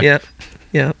the old way. Yeah.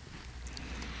 Yeah.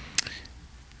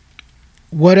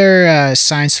 What are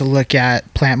signs to look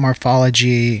at plant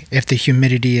morphology if the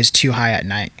humidity is too high at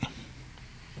night?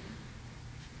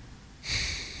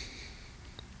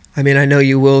 I mean, I know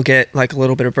you will get like a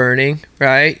little bit of burning,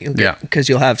 right? Because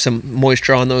you'll have some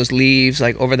moisture on those leaves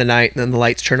like over the night, and then the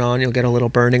lights turn on, you'll get a little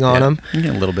burning on them. You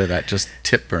get a little bit of that just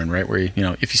tip burn, right? Where if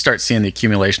you start seeing the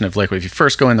accumulation of liquid, if you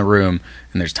first go in the room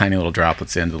and there's tiny little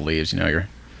droplets at the end of the leaves, you're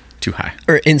too high.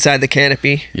 Or inside the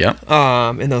canopy. Yep.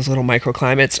 In those little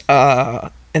microclimates.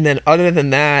 And then other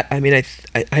than that, I mean,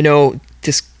 I know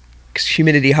this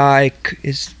humidity high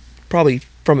is probably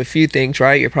from a few things,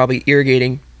 right? You're probably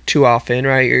irrigating too often,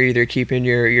 right? You're either keeping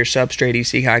your substrate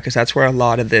EC high, because that's where a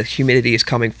lot of the humidity is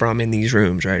coming from in these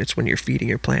rooms, right? It's when you're feeding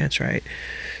your plants, right?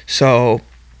 So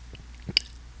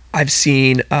I've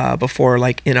seen before,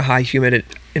 like in a high humid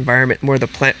environment where the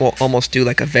plant will almost do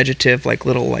like a vegetative, like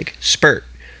little like spurt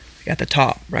at the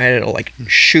top, right? It'll like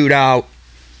shoot out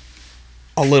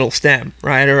a little stem,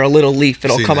 right? Or a little leaf.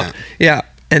 It'll come up. Yeah.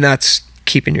 And that's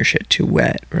keeping your shit too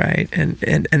wet, right? And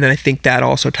then I think that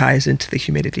also ties into the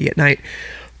humidity at night.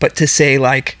 But to say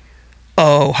like,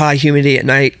 oh, high humidity at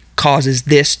night causes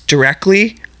this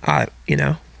directly,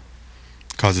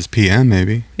 Causes PM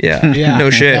maybe. Yeah.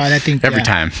 No shit. I think Every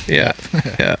time. Yeah.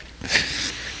 Yeah.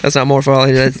 That's not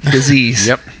morphology, that's disease.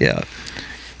 Yep. Yeah.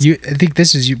 I think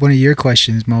this is one of your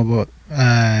questions, Mo,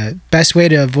 Best way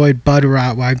to avoid bud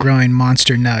rot while growing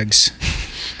monster nugs.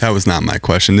 That was not my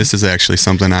question. This is actually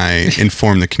something I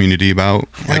informed the community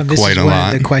about This quite is a one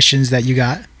lot. of the questions that you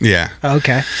got. Yeah. Oh,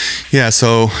 okay. Yeah,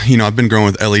 so, I've been growing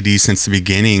with LEDs since the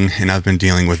beginning, and I've been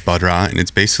dealing with bud rot, and it's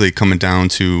basically coming down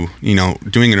to,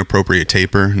 doing an appropriate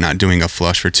taper, not doing a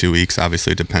flush for 2 weeks.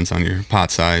 Obviously, it depends on your pot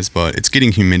size, but it's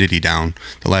getting humidity down.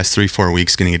 The last 3-4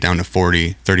 weeks, getting it down to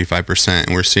 40, 35%,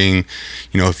 and we're seeing,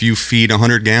 if you feed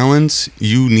 100 gallons,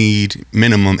 you need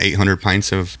minimum 800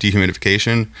 pints of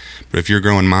dehumidification, but if you're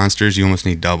growing monsters, you almost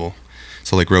need double.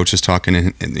 So like Roach is talking,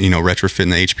 retrofitting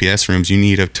the HPS rooms, you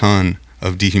need a ton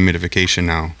of dehumidification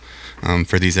now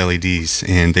for these LEDs,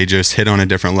 and they just hit on a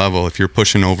different level. If you're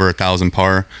pushing over 1,000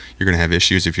 par, you're gonna have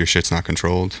issues if your shit's not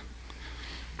controlled.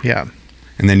 Yeah.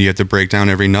 And then you have to break down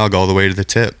every nug all the way to the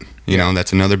tip.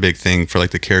 That's another big thing for like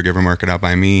the caregiver market out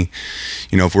by me.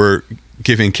 If we're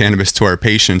giving cannabis to our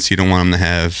patients, you don't want them to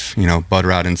have bud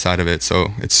rot inside of it.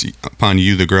 So it's upon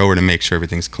you, the grower, to make sure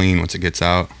everything's clean once it gets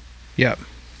out. Yep.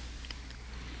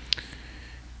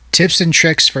 Tips and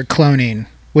tricks for cloning.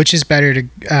 Which is better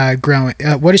to grow?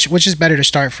 Which is better to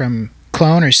start from,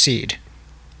 clone or seed?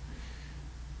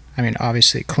 I mean,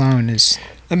 obviously, clone is.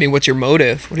 I mean, what's your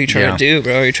motive? What are you trying to do,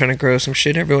 bro? Are you trying to grow some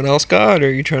shit everyone else got, or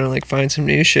are you trying to find some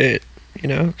new shit?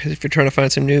 Because if you're trying to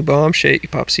find some new bomb shit, you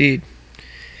pop seed.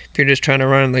 If you're just trying to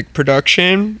run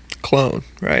production, clone,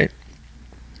 right?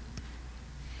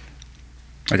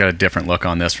 I got a different look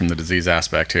on this from the disease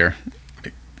aspect here.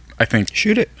 I think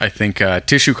shoot it. I think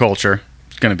tissue culture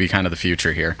is going to be kind of the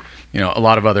future here. A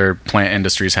lot of other plant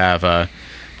industries have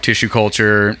tissue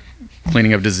culture,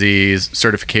 cleaning of disease,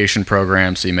 certification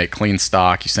programs. So you make clean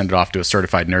stock, you send it off to a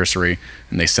certified nursery,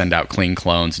 and they send out clean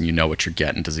clones, and you know what you're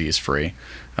getting disease free.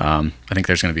 I think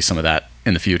there's going to be some of that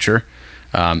in the future.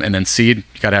 And then seed,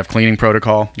 you got to have cleaning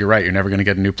protocol. You're right. You're never going to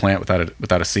get a new plant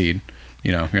without a seed.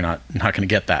 You're not going to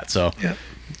get that. So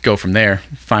go from there,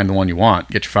 find the one you want,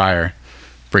 get your fire,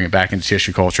 bring it back into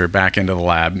tissue culture, back into the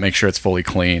lab, make sure it's fully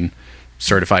clean,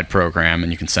 certified program,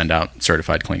 and you can send out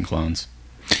certified clean clones.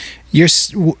 You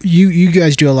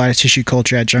guys do a lot of tissue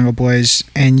culture at Jungle Boys,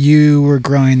 and you were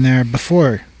growing there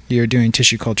before you were doing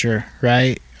tissue culture,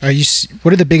 right?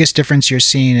 What are the biggest difference you're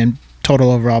seeing in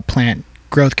total overall plant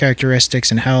growth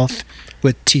characteristics and health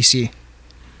with TC?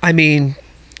 I mean,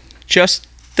 just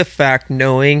the fact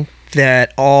knowing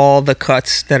that all the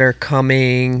cuts that are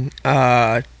coming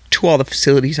to all the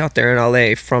facilities out there in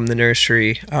LA from the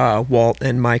nursery, Walt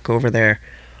and Mike over there,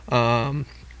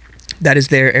 that is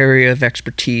their area of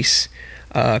expertise,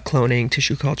 cloning,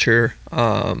 tissue culture.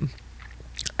 I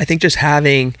think just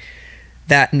having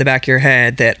that in the back of your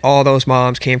head that all those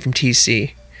moms came from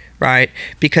TC, right?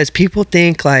 Because people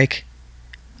think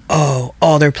oh,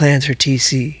 all their plants are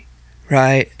TC,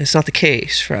 right? It's not the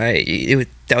case, right?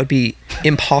 That would be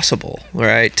impossible,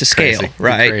 right, to scale, Crazy.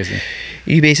 right? Crazy.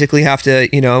 You basically have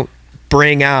to,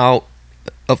 bring out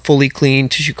a fully clean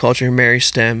tissue culture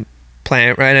meristem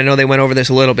plant, right? I know they went over this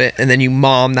a little bit, and then you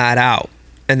mom that out,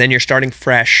 and then you're starting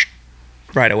fresh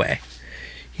right away,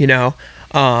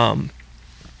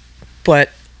 but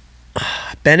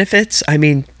benefits, I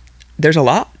mean, there's a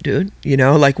lot, dude.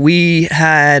 We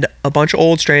had a bunch of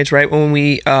old strains, right, when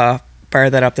we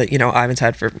fired that up that Ivan's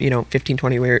had for 15,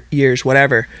 20 years,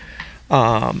 whatever,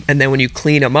 and then when you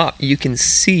clean them up, you can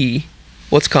see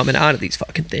what's coming out of these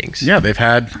fucking things. Yeah, they've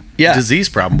had disease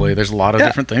probably. There's a lot of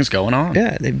different things going on.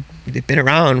 Yeah, they've been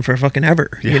around for fucking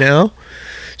ever,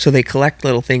 so they collect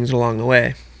little things along the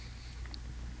way.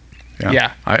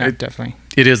 Yeah, definitely.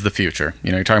 It is the future.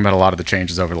 You're talking about a lot of the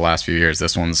changes over the last few years.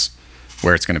 This one's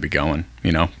where it's going to be going.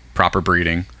 Proper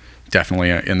breeding, definitely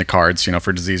in the cards,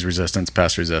 for disease resistance,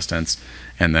 pest resistance,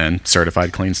 and then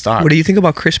certified clean stock. What do you think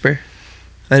about CRISPR?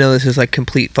 I know this is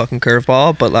complete fucking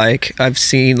curveball, but I've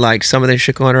seen some of this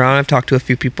shit going around. I've talked to a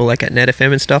few people at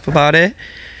Netafim and stuff about it.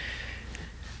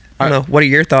 I don't know. What are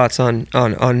your thoughts on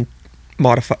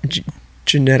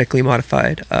genetically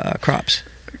modified crops?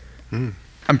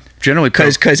 I'm generally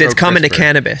because it's coming to CRISPR.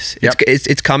 Cannabis. Yep.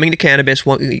 It's coming to cannabis.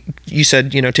 You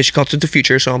said tissue culture is the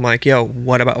future, so I'm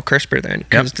what about CRISPR then?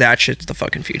 Because that shit's the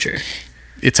fucking future.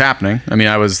 It's happening. I mean,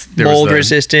 mold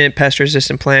resistant, pest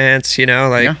resistant plants.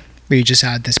 We just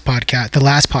had this podcast, the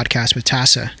last podcast with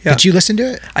Tassa. Yeah. Did you listen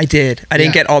to it? I did. I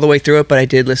didn't get all the way through it, but I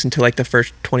did listen to the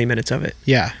first 20 minutes of it.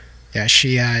 Yeah. Yeah,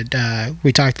 she had,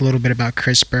 we talked a little bit about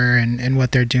CRISPR and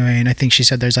what they're doing. I think she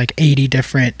said there's 80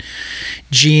 different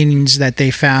genes that they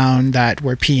found that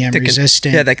were PM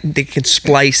resistant. They can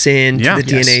splice into the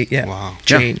DNA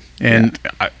chain. Yeah. And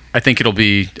I think it'll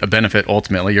be a benefit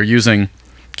ultimately. You're using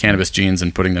cannabis genes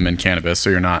and putting them in cannabis, so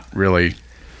you're not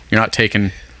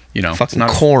taking it's fucking not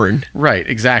corn. Right,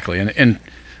 exactly. And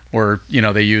or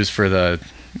they use for the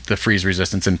freeze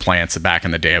resistance in plants back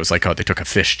in the day. It was like, oh, they took a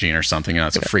fish gene or something,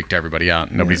 so it freaked everybody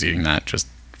out. Nobody's eating that, just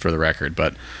for the record.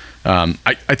 But I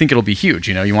think it'll be huge.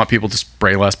 You want people to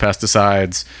spray less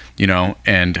pesticides,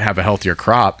 and have a healthier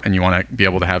crop, and you want to be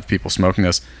able to have people smoking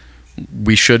this.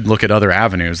 We should look at other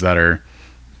avenues that are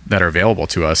available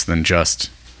to us than just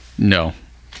no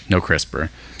CRISPR.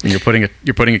 And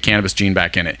you're putting a cannabis gene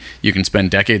back in it. You can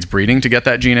spend decades breeding to get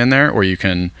that gene in there, or you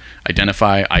can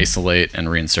identify, isolate, and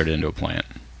reinsert it into a plant.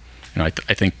 I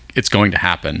think it's going to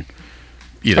happen.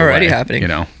 Either Already way.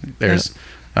 happening. There's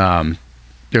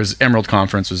Emerald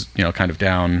Conference was kind of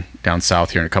down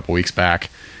south here in a couple weeks back,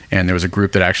 and there was a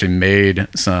group that actually made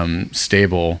some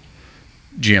stable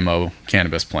GMO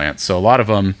cannabis plants. So a lot of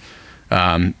them,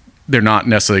 they're not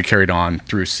necessarily carried on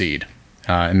through seed.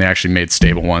 And they actually made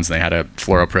stable ones. And they had a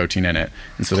fluoroprotein in it,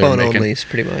 and so Clone only,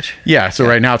 pretty much. Yeah. So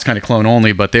right now it's kind of clone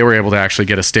only, but they were able to actually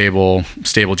get a stable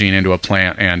gene into a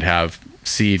plant and have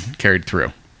seed carried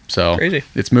through. So Crazy.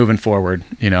 It's moving forward,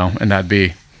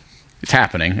 and it's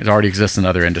happening. It already exists in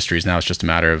other industries. Now it's just a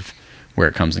matter of where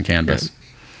it comes in cannabis. Yeah.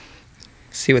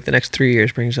 See what the next 3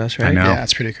 years brings us, right? I know. Yeah,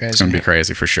 that's pretty crazy. It's going to be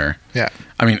crazy for sure. Yeah.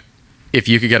 I mean, if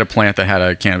you could get a plant that had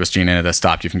a cannabis gene in it that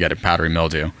stopped you from getting powdery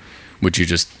mildew, would you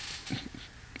just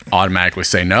automatically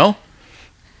say no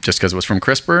just because it was from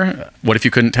CRISPR? What if you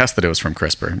couldn't test that it was from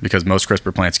CRISPR? Because most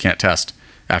CRISPR plants can't test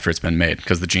after it's been made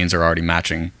because the genes are already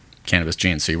matching cannabis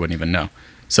genes, so you wouldn't even know.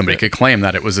 Somebody could claim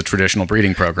that it was a traditional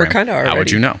breeding program. How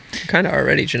would you know? Kind of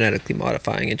already genetically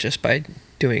modifying it just by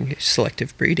doing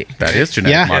selective breeding. That is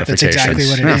genetic modification. That's exactly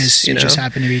what it is. You just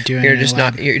happen to be doing you're it just in a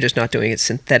lab. you're just not doing it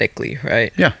synthetically,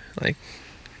 right? Yeah. Like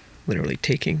literally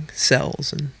taking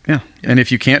cells and yeah. And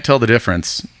if you can't tell the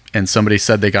difference and somebody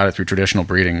said they got it through traditional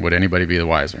breeding, would anybody be the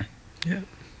wiser? yeah,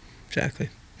 exactly.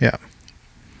 Yeah.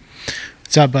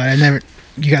 What's up, bud?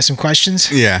 You got some questions?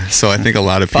 Yeah, so I think a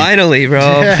lot of people... Finally, bro.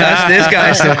 Ask this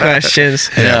guy some questions.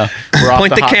 Yeah.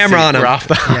 Point the camera on him.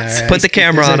 Yeah, Put the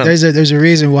camera on him. There's a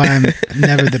reason why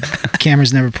the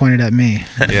camera's never pointed at me.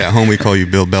 Yeah, at home we call you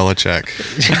Bill Belichick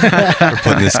for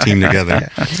putting this team together.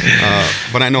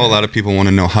 But I know a lot of people want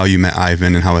to know how you met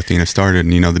Ivan and how Athena started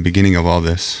and, the beginning of all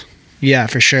this. Yeah,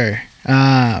 for sure.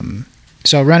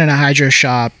 So running a hydro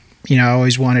shop, I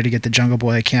always wanted to get the Jungle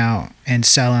Boy account and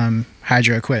sell him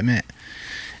hydro equipment.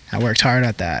 I worked hard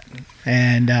at that.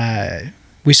 And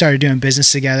we started doing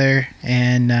business together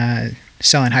and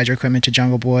selling hydro equipment to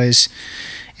Jungle Boys.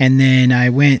 And then I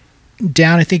went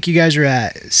down, I think you guys were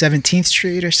at 17th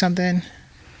Street or something.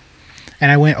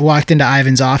 And I walked into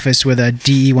Ivan's office with a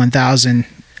DE1000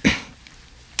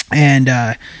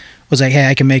 and was like, hey,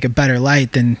 I can make a better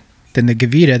light than the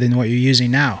Gavita than what you're using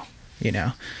now,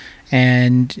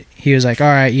 And he was like, all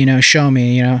right, show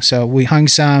me, So we hung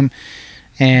some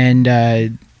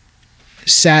and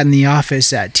sat in the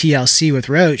office at TLC with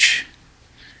Roach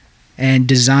and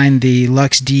designed the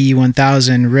Lux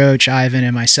DE1000, Roach, Ivan,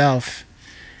 and myself,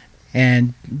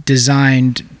 and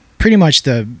designed pretty much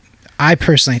I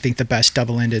personally think the best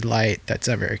double-ended light that's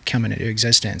ever come into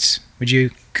existence. Would you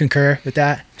concur with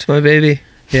that? It's my baby.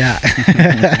 Yeah.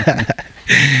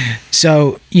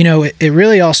 So, it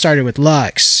really all started with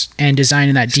Lux and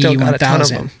designing that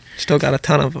DE1000. Still got a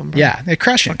ton of them. Bro. Yeah, they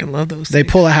crush it. Fucking love those They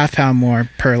things. pull a half pound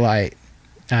more per light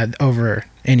over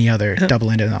any other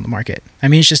double-ended on the market. I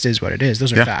mean, it just is what it is.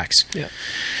 Those are facts. Yeah.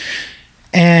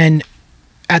 And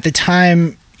at the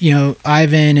time,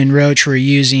 Ivan and Roach were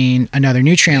using another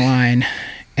nutrient line,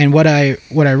 and what I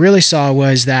really saw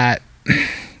was that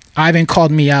Ivan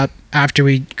called me up after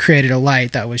we created a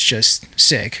light that was just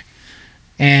sick,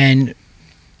 and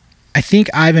I think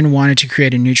Ivan wanted to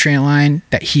create a nutrient line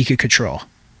that he could control,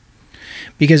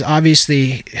 because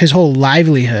obviously his whole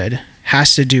livelihood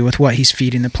has to do with what he's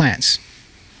feeding the plants.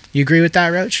 You agree with that,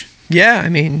 Roach? Yeah, I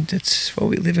mean, that's what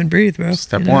we live and breathe, bro.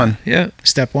 Step one. Yeah.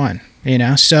 Step one,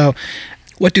 so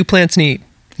what do plants need?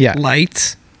 Yeah.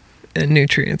 Light and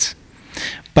nutrients.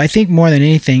 But I think more than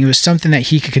anything, it was something that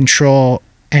he could control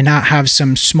and not have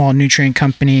some small nutrient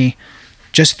company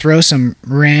just throw some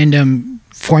random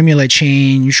formula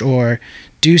change or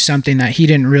do something that he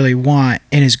didn't really want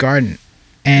in his garden.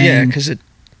 And yeah, because it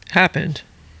happened.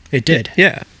 It did.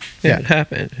 Yeah. Yeah. It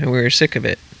happened, and we were sick of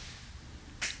it.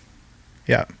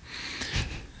 Yeah.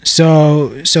 So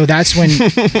that's when.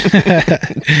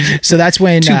 So that's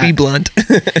when. To be blunt.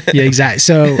 Yeah, exactly.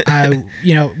 So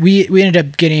we ended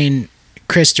up getting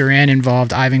Chris Durand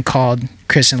involved. Ivan called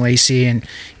Chris and Lacey and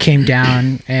came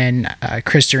down, and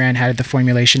Chris Durand had the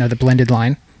formulation of the blended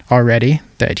line already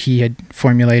that he had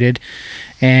formulated,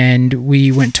 and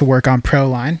we went to work on Pro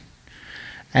line,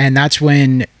 and that's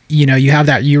when you know, you have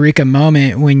that eureka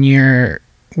moment when you're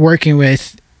working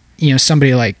with, you know,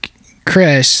 somebody like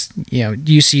Chris, you know,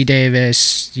 UC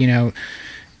Davis, you know,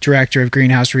 director of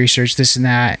greenhouse research, this and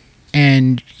that,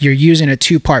 and you're using a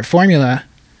 2-part formula,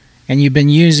 and you've been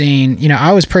using, you know,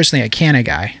 I was personally a Canna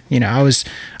guy. You know, I was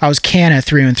Canna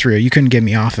through and through. You couldn't get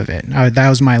me off of it. That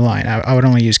was my line. I would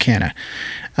only use Canna.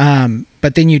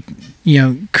 But then you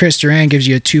know, Chris Durand gives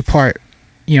you a 2-part,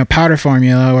 you know, powder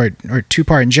formula or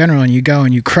 2-part in general, and you go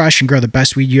and you crush and grow the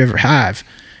best weed you ever have.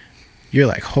 You're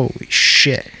like, holy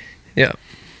shit. Yeah.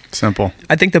 Simple.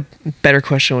 I think the better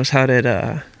question was, how did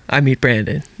I meet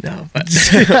Brandon? No, but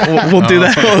we'll do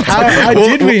that. How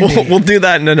did we meet? We'll do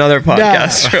that in another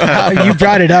podcast. No, you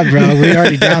brought it up, bro. We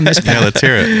already down this path. Yeah, let's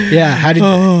hear it. Yeah, how did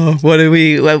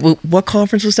what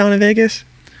conference was down in Vegas?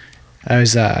 I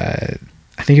was I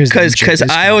think it was because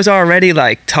I was already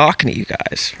like talking to you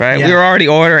guys, right? Yeah. We were already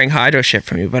ordering hydro shit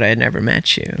from you, but I had never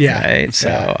met you. Yeah. Right. So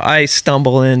Yeah. I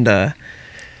stumble into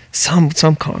some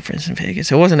conference in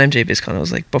Vegas. It wasn't MJ BizCon. It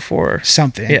was like before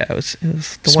something. Yeah, it was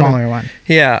the smaller one.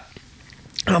 Yeah.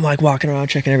 I'm like walking around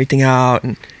checking everything out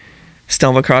and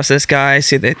stumble across this guy.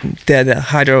 See that they had the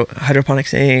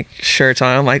Hydroponics Inc. shirts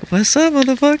on. I'm like, what's up,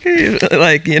 motherfucker?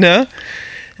 Like, you know?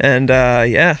 And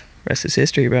yeah, rest is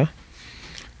history, bro.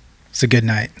 It's a good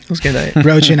night. It was a good night.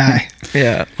 Roach and I.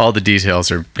 Yeah. All the details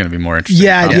are going to be more interesting.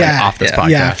 Off this podcast.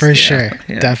 Yeah, for sure.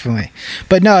 Yeah. Definitely.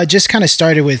 But no, it just kind of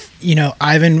started with, you know,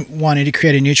 Ivan wanted to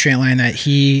create a nutrient line that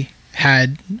he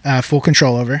had full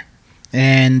control over,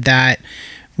 and that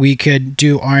we could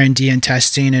do R&D and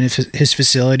testing in his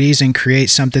facilities and create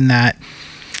something that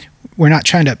we're not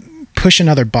trying to push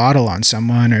another bottle on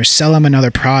someone or sell them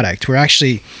another product. We're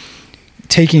actually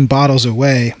taking bottles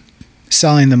away,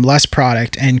 selling them less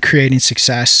product, and creating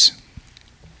success.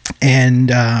 And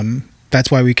that's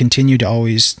why we continue to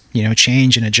always, you know,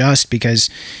 change and adjust, because,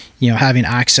 you know, having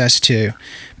access to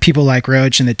people like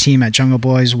Roach and the team at Jungle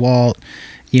Boys, Walt,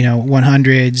 you know,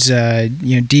 100s,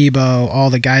 you know, Debo, all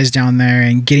the guys down there,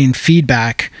 and getting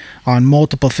feedback on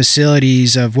multiple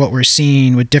facilities of what we're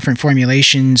seeing with different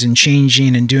formulations and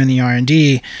changing and doing the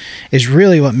R&D is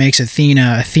really what makes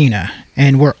Athena.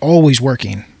 And we're always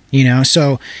working, you know,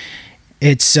 so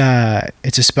it's a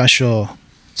special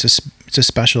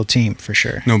team for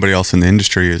sure. Nobody else in the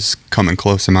industry is coming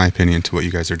close, in my opinion, to what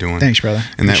you guys are doing. Thanks, brother.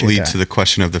 And that Appreciate leads to the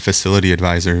question of the facility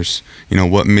advisors. You know,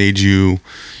 what made you,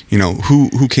 you know,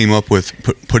 who came up with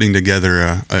putting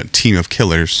together a team of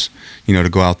killers, you know, to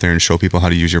go out there and show people how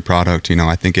to use your product? You know,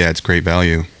 I think it adds great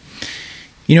value.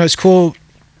 You know, it's cool.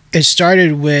 It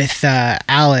started with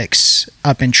Alex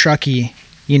up in Truckee.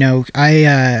 You know,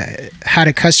 I had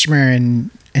a customer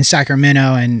in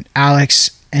Sacramento, and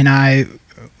Alex and I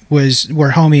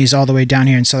were homies all the way down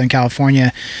here in Southern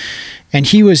California, and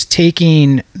he was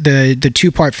taking the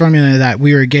 2-part formula that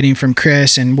we were getting from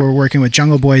Chris and we're working with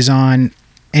Jungle Boys on,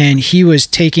 and he was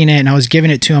taking it, and I was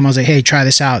giving it to him. I was like, hey, try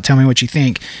this out, tell me what you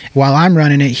think. While I'm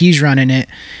running it, he's running it,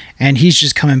 and he's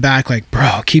just coming back like,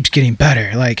 bro, it keeps getting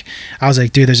better. Like, I was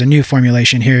like, dude, there's a new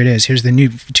formulation, here it is, here's the new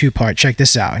 2-part, check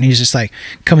this out. And he's just like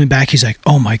coming back, he's like,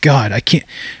 oh my god, I can't,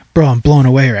 bro, I'm blown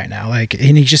away right now. Like,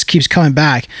 and he just keeps coming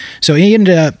back. So he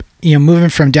ended up, you know, moving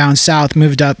from down south,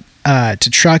 moved up to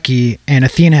Truckee, and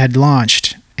Athena had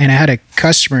launched. And I had a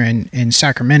customer in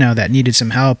Sacramento that needed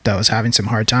some help, that was having some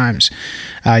hard times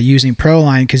using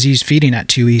Proline, because he's feeding at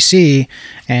 2EC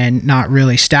and not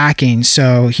really stacking.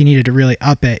 So he needed to really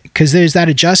up it, because there's that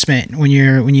adjustment when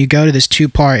you go to this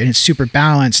 2-part and it's super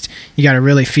balanced. You got to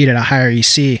really feed at a higher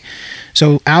EC.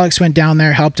 So Alex went down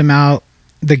there, helped him out.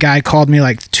 The guy called me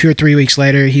like 2 or 3 weeks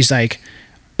later. He's like,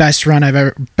 best run I've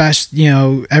ever, best, you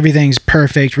know, everything's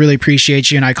perfect, really appreciate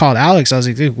you. And I called Alex. I was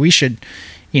like, dude, we should,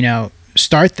 you know,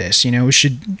 start this, you know, we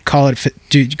should call a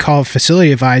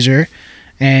facility advisor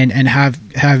and have,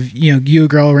 you know, you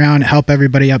go around, help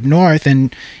everybody up north,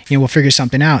 and, you know, we'll figure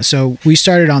something out. So we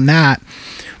started on that.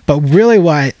 But really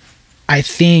what I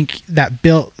think that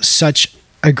built such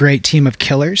a great team of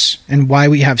killers, and why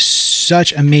we have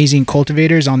such amazing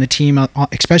cultivators on the team,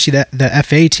 especially the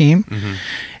FA team,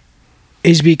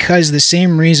 is because the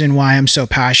same reason why I'm so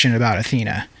passionate about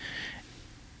Athena.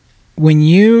 When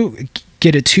you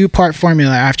get a 2-part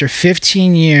formula after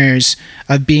 15 years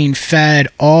of being fed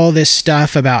all this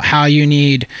stuff about how you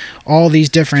need all these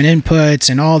different inputs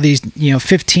and all these, you know,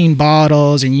 15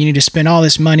 bottles, and you need to spend all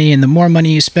this money, and the more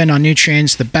money you spend on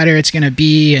nutrients, the better it's going to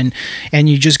be, and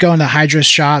you just go in the hydro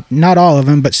shop, not all of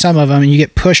them, but some of them, and you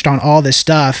get pushed on all this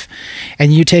stuff,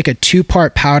 and you take a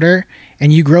 2-part powder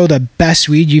and you grow the best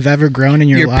weed you've ever grown in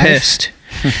your life. You're pissed.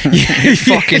 You're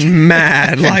fucking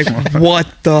mad. Like, what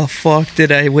the fuck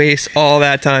did I waste all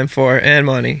that time for, and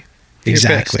money?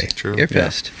 Exactly. True. You're Yeah.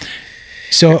 pissed.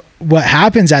 So what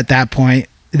happens at that point,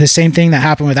 the same thing that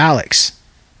happened with Alex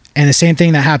and the same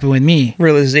thing that happened with me,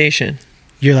 Realization.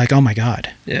 you're like, oh my God,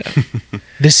 Yeah.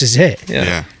 this is it. Yeah.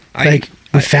 Yeah. Like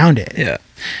we found it. Yeah.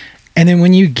 And then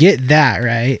when you get that,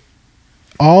 right,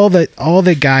 all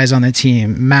the guys on the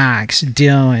team, Max,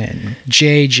 Dylan,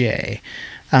 JJ,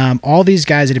 all these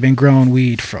guys that have been growing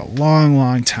weed for a long,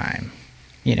 long time,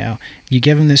 you know, you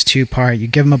give them this 2-part, you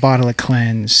give them a bottle of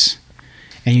Cleanse,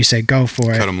 and you say, go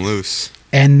for it. Cut them loose.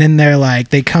 And then they're like,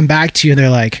 they come back to you and they're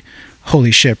like,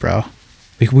 holy shit, bro.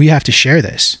 Like, we have to share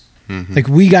this. Mm-hmm. Like,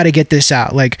 we got to get this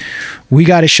out. Like, we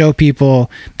got to show people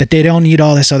that they don't need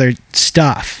all this other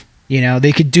stuff. You know,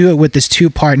 they could do it with this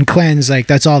 2-part and Cleanse. Like,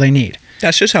 that's all they need.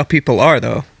 That's just how people are,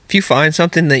 though. If you find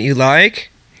something that you like,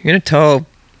 you're going to tell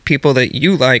people that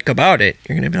you like about it.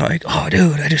 You're going to be like, oh,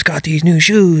 dude, I just got these new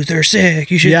shoes. They're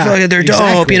sick. You should Yeah, try it. They're dope,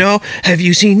 exactly. you know? Have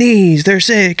you seen these? They're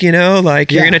sick, you know?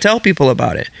 Like, you're Yeah. going to tell people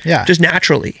about it. Yeah. Just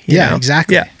naturally. you Yeah, know?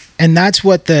 exactly. Yeah. And that's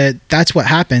what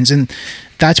happens. And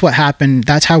that's what happened.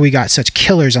 That's how we got such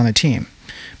killers on the team,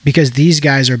 because these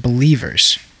guys are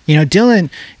believers. You know,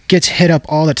 Dylan gets hit up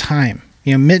all the time.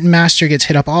 You know, Mitten Master gets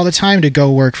hit up all the time to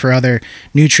go work for other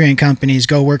nutrient companies,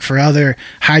 go work for other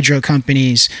hydro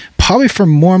companies, probably for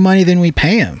more money than we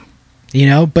pay him, you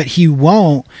know, but he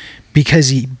won't, because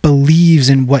he believes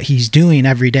in what he's doing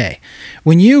every day.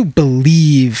 When you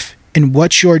believe in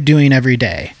what you're doing every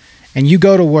day and you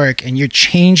go to work and you're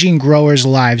changing growers'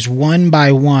 lives one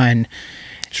by one,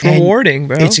 It's rewarding,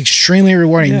 bro. it's extremely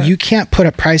rewarding. Yeah. You can't put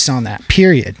a price on that,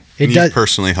 period. It You've does.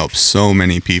 personally helped so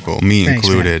many people, me Thanks,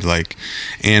 included, like,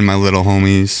 and my little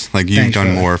homies. Like, you've Thanks, done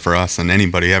brother. more for us than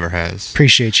anybody ever has.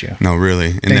 Appreciate you. No, really.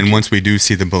 And Thank then you. once we do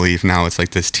see the belief, now it's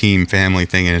like this team family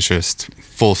thing, and it's just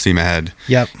full steam ahead.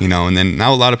 Yep. You know, and then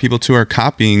now a lot of people too are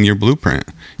copying your blueprint.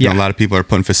 You know, Yeah. a lot of people are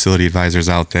putting facility advisors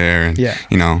out there, and Yeah.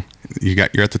 you know, you're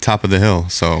at the top of the hill.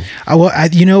 So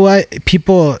You know what?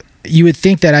 People, you would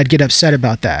think that I'd get upset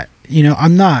about that. You know,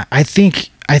 I'm not. I think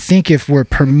if we're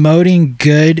promoting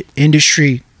good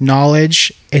industry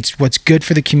knowledge, it's what's good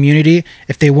for the community.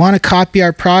 If they want to copy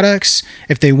our products,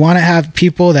 if they want to have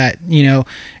people that, you know,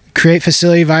 create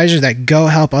facility advisors that go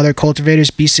help other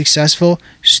cultivators be successful,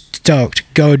 stoked.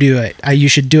 Go do it. You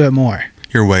should do it more.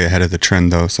 you're way ahead of the trend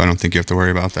though, so I don't think you have to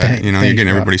worry about that. Thank- You know, thank you're getting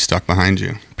you, everybody stuck behind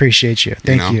you. Appreciate you.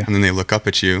 Thank you. And then they look up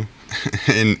at you,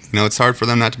 and you know it's hard for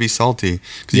them not to be salty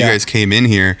because Yeah. you guys came in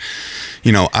here.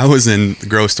 You know, I was in the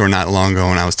grow store not long ago,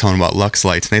 and I was telling them about Lux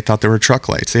lights, and they thought they were truck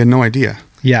lights. They had no idea.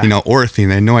 Yeah. You know, or Athena,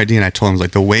 they had no idea, and I told them, I was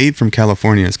like, the wave from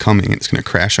California is coming, and it's going to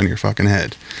crash on your fucking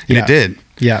head. And Yeah. it did.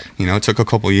 Yeah. You know, it took a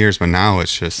couple years, but now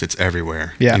it's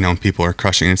everywhere. Yeah. You know, people are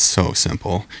crushing it. It's so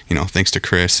simple. You know, thanks to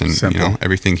Chris and, Simple. you know,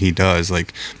 everything he does.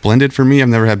 Like, blended for me, I've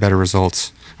never had better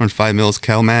results. I run 5 mils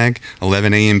CalMag,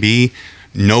 11 A and B,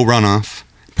 no runoff.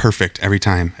 Perfect every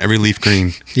time. Every leaf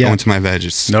green. Yeah. Going to my veg.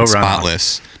 It's No runoff.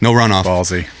 spotless. No runoff.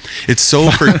 Ballsy. It's so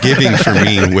forgiving for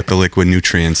me with the liquid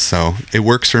nutrients. So it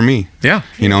works for me. Yeah.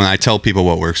 You know, and I tell people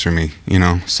what works for me, you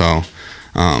know, so,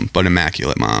 but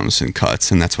immaculate moms and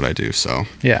cuts, and that's what I do. So,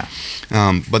 Yeah.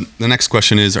 but the next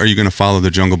question is, are you going to follow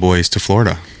the Jungle Boys to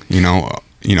Florida? You know,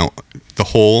 the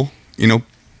whole,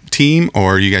 team,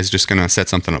 or are you guys just going to set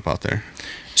something up out there?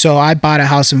 So I bought a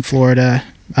house in Florida.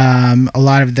 A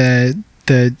lot of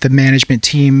the management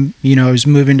team, is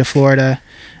moving to Florida.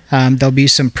 There'll be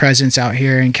some presence out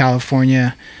here in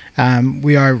California.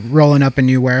 We are rolling up a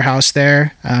new warehouse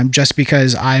there, just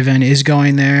because Ivan is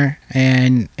going there,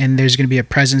 and there's going to be a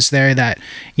presence there that,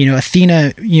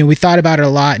 Athena, we thought about it a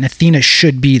lot, and Athena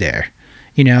should be there.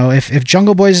 If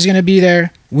Jungle Boys is going to be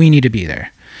there, we need to be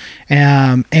there.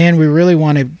 And we really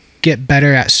want to get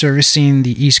better at servicing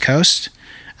the East Coast.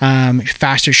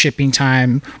 Faster shipping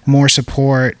time, more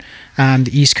support. The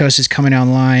East Coast is coming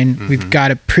online. Mm-hmm. We've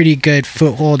got a pretty good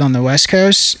foothold on the West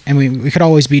Coast, and we could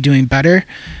always be doing better.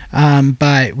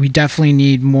 But we definitely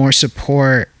need more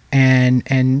support and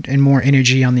more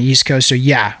energy on the East Coast. So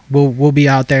yeah, we'll be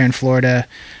out there in Florida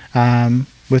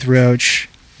with Roach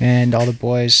and all the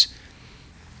boys.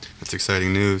 That's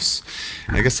exciting news.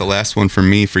 I guess the last one for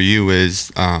you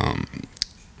is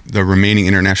the remaining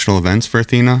international events for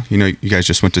Athena. You guys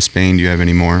just went to Spain. Do you have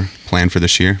any more planned for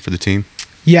this year for the team?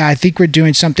 Yeah, I think we're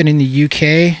doing something in the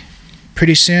UK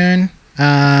pretty soon.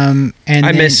 And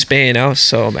I missed Spain. I was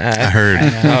so mad. I heard.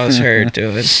 I was hurt,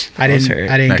 dude. I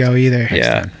didn't go either.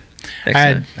 Yeah.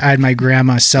 I had my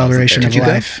grandma's celebration of Did you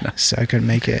go? life, so I couldn't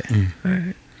make it.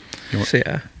 So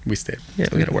yeah, We stayed. yeah,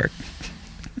 we gotta work.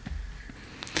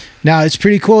 Now it's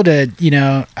pretty cool to,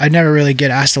 I never really get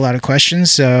asked a lot of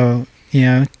questions, so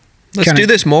Let's kinda- do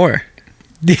this more.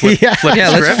 Yeah.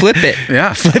 Let's flip it.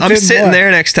 Yeah. I'm it sitting more. there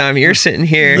next time. You're sitting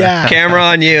here, Yeah. camera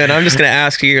on you, and I'm just gonna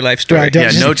ask you your life story. Right,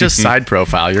 don't- Yeah, no, just side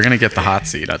profile. You're gonna get the hot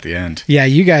seat at the end. Yeah,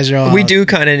 you guys are all. We do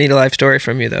kind of need a life story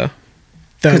from you though,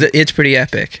 because it's pretty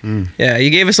epic. Yeah, you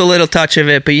gave us a little touch of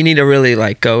it, but you need to really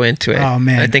like go into it. Oh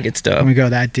man, I think it's dope. When we go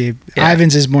that deep, Yeah.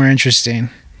 Ivan's is more interesting.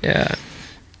 Yeah.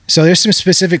 So there's some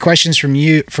specific questions from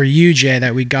you for you, Jay,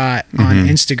 that we got on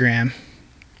Instagram,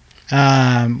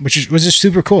 which was just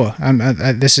super cool.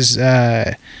 This is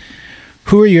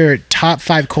who are your top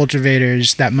 5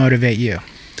 cultivators that motivate you?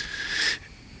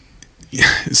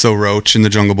 So Roach and the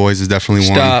Jungle Boys is definitely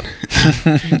Stop.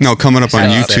 one. No, coming up on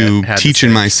Stop. YouTube, Had to teaching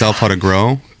say it. myself how to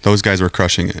grow, those guys were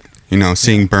crushing it. You know,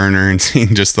 seeing Burner and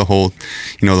seeing just the whole,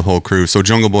 the whole crew. So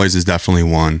Jungle Boys is definitely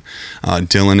one.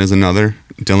 Dylan is another.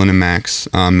 Dylan and Max.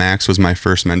 Max was my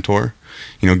first mentor.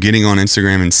 You know, getting on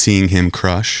Instagram and seeing him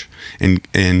crush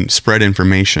and spread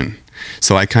information.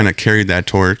 So I kind of carried that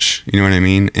torch, you know what I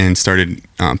mean, and started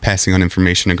passing on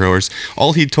information to growers.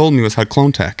 All he told me was how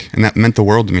clone tech, and that meant the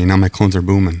world to me. Now my clones are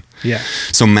booming. Yeah.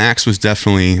 So Max was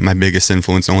definitely my biggest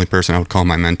influence, the only person I would call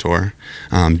my mentor.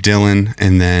 Dylan,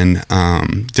 and then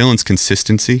Dylan's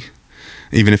consistency.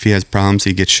 Even if he has problems,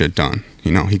 he gets shit done.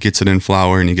 You know, he gets it in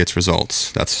flower and he gets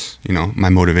results. That's, my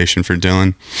motivation for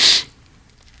Dylan.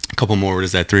 A couple more, what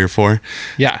is that, 3 or 4?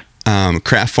 Yeah.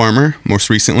 Craft Farmer, most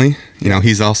recently.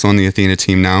 He's also on the Athena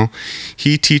team now.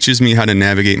 He teaches me how to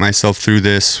navigate myself through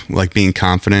this, like being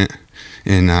confident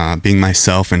and being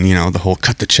myself, and the whole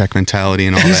cut the check mentality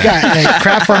and all He's that. got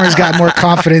Craft Farmer's got more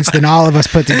confidence than all of us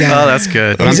put together. Oh, that's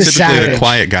good. But He's I'm a typically savage. the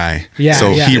quiet guy. Yeah,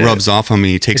 So yeah. he rubs off on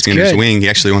me, takes It's me under his good. wing. He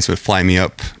actually wants to fly me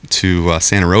up to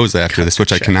Santa Rosa after this,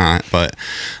 which I cannot. But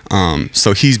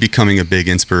so he's becoming a big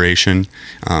inspiration.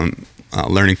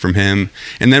 Learning from him,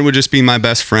 and then would just be my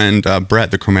best friend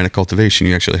Brett, the Chromatic Cultivation.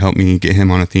 He actually helped me get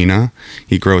him on Athena.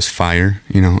 He grows fire,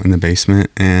 in the basement,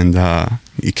 and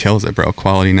he kills it, bro.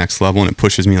 Quality next level, and it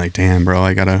pushes me like, damn, bro,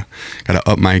 I gotta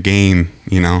up my game,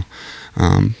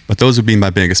 But those would be my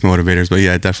biggest motivators. But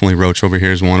yeah, definitely Roach over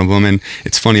here is one of them. And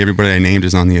it's funny, everybody I named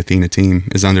is on the Athena team,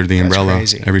 is under the umbrella.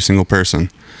 crazy. Every single person.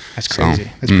 That's So, crazy.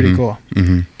 That's pretty cool.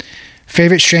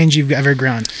 Favorite strains you've ever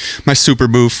grown? My Super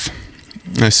Boof.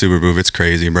 It's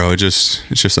crazy, bro. It's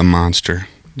just a monster.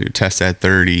 Dude, test at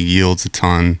 30, yields a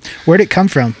ton. Where'd it come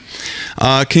from?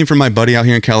 It came from my buddy out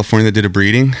here in California that did a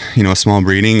breeding, a small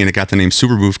breeding, and it got the name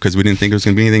Super Boof because we didn't think it was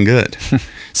going to be anything good.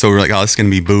 So we're like, oh, it's going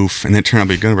to be Boof. And then it turned out to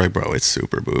be good. We're like, bro, it's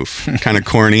Super Boof. Kind of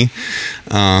corny.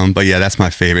 But yeah, that's my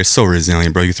favorite. It's so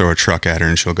resilient, bro. You throw a truck at her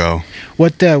and she'll go.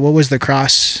 What was the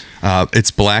cross?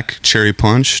 It's Black Cherry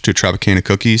Punch to Tropicana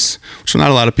Cookies, which not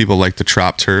a lot of people like the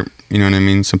Trop Terp. You know what I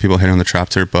mean? Some people hate on the Trop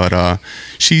Terp, but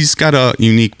she's got a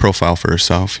unique profile for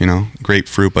herself,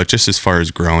 grapefruit, but just as far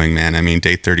as growing, man, I mean,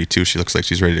 day 32, she looks like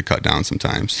she's ready to cut down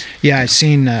sometimes. Yeah, I've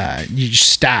seen you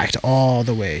stacked all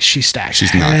the way. She stacked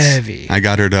She's nuts. heavy. I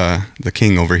got her the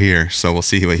king over here, so we'll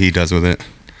see what he does with it.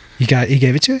 You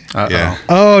gave it to her? Yeah.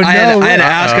 Oh no! I had to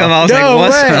ask him. I was No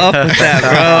like, "What's way. up with that,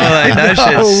 bro? Like that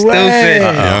No shit's way.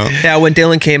 stupid." Yeah, when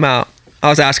Dylan came out, I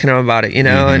was asking him about it,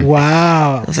 and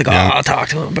Wow. I was like, "Oh, Yeah. I'll talk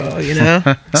to him, bro."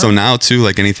 So now too,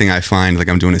 like anything I find, like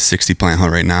I'm doing a 60 plant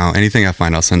hunt right now. Anything I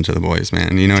find, I'll send to the boys,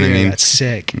 man. You know what I Dude, mean? that's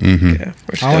sick. Yeah, we're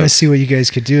I want to stoked. see what you guys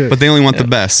could do. But they only want the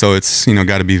best, so it's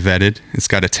got to be vetted. It's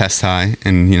got to test high,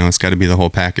 and it's got to be the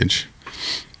whole package.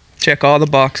 Check all the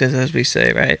boxes, as we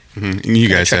say, right? And you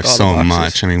Gotta guys check have all the so boxes.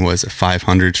 much. I mean, what is it,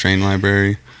 500 strain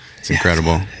library? It's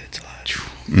incredible. It's a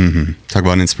lot. Talk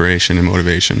about inspiration and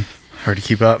motivation. Hard to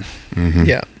keep up.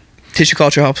 Yeah, tissue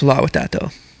culture helps a lot with that,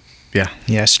 though. Yeah.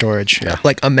 Yeah, storage. Yeah.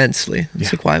 Like immensely. It's Yeah.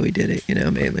 like why we did it,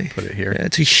 mainly. Put it here. Yeah,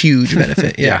 it's a huge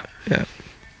benefit. Yeah, yeah,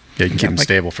 Yeah, you can keep them like-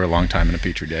 stable for a long time in a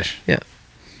petri dish. yeah.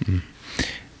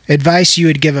 Advice you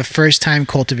would give a first-time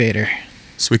cultivator?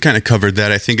 So we kind of covered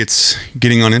that. I think it's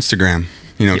getting on Instagram,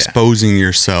 exposing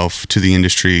yourself to the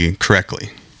industry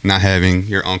correctly, not having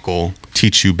your uncle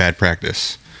teach you bad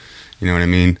practice. You know what I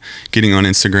mean? Getting on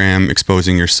Instagram,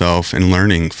 exposing yourself and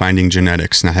learning, finding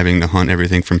genetics, not having to hunt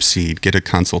everything from seed. Get a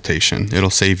consultation. It'll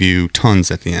save you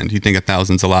tons at the end. You think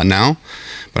 1,000's a lot now,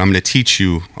 but I'm going to teach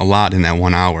you a lot in that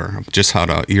 1 hour of just how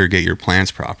to irrigate your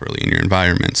plants properly in your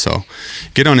environment. So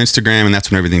get on Instagram, and that's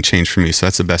when everything changed for me. So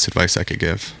that's the best advice I could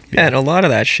give. Yeah, and a lot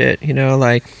of that shit, I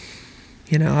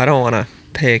don't want to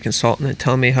pay a consultant to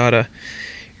tell me how to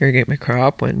irrigate my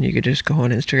crop when you could just go on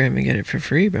Instagram and get it for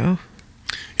free, bro.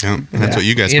 Yeah, and that's what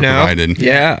you guys You know? provided.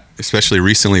 Yeah. Especially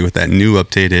recently with that new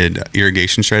updated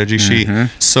irrigation strategy sheet.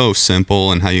 So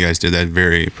simple, and how you guys did that,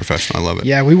 very professional. I love it.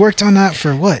 Yeah, we worked on that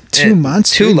for what? 2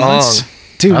 months? Too 3 long. months?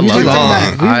 Dude, I we love worked on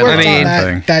that. that. We I worked love on that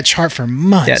thing. that chart for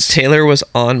months. Yeah, Taylor was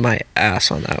on my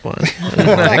ass on that one. And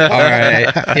I'm like, all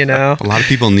right, you know. A lot of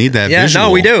people need that Yeah, visual.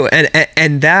 no, we do,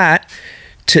 and that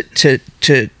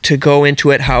to go into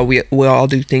it how we all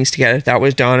do things together. That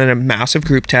was done in a massive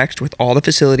group text with all the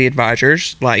facility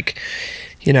advisors. Like,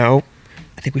 you know,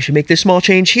 I think we should make this small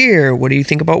change here. What do you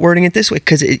think about wording it this way?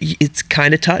 Because it's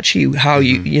kind of touchy how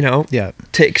you know Yeah.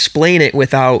 to explain it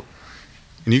without.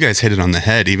 And you guys hit it on the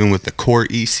head, even with the core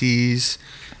ECs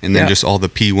and then Yeah. just all the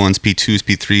P1s, P2s,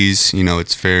 P3s. You know,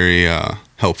 it's very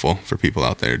helpful for people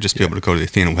out there. Just be able to go to the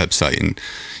Athena website and,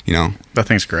 you know. That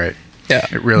thing's great. Yeah,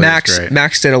 It really Max, is great.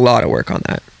 Max did a lot of work on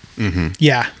that.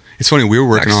 Yeah. It's funny, we were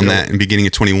working Max on still- that in the beginning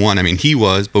of 21. I mean, he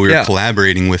was, but we were Yeah.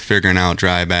 collaborating with figuring out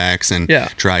dry backs and Yeah.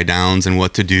 dry downs and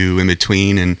what to do in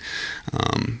between. And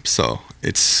so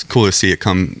it's cool to see it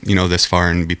come, you know, this far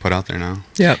and be put out there now.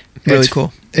 Yeah, really It's-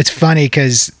 cool. It's funny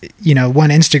because, you know, one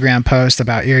Instagram post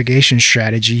about irrigation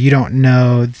strategy, you don't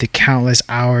know the countless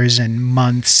hours and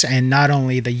months and not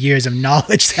only the years of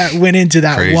knowledge that went into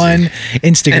that Crazy. one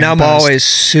Instagram And I'm post. always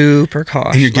super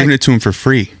cautious. And you're giving it to him for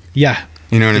free. Yeah.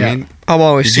 You know what Yeah. I mean? I'm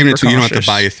always You're super giving it to you. You don't have to cautious.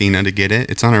 buy Athena to get it.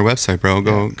 It's on our website, bro.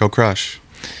 Go crush.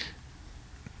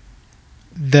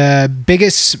 The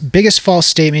biggest false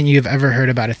statement you've ever heard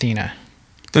about Athena.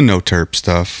 The no terp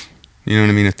stuff. You know what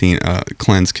I mean? Athena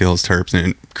cleanse kills terps and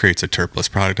it creates a terpless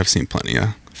product. I've seen plenty of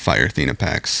fire Athena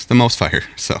packs. The most fire.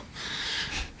 So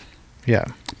Yeah.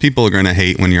 people are gonna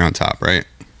hate when you're on top, right?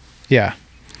 Yeah.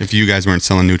 If you guys weren't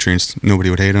selling nutrients, nobody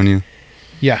would hate on you.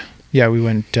 Yeah. Yeah, we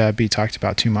wouldn't be talked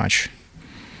about too much.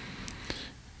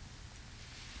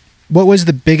 What was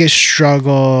the biggest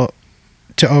struggle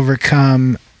to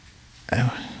overcome?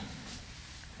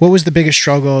 What was the biggest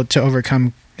struggle to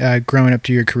overcome growing up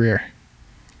through your career?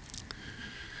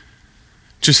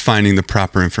 Just finding the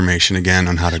proper information again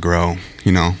on how to grow.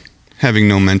 You know, having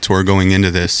no mentor going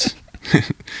into this.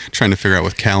 Trying to figure out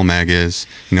what CalMag is.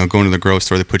 You know, going to the grocery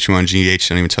store, they put you on GH,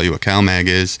 don't even tell you what CalMag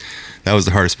is. That was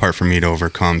the hardest part for me to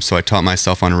overcome. So I taught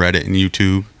myself on Reddit and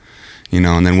YouTube, you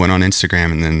know, and then went on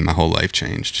Instagram, and then my whole life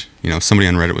changed. You know, somebody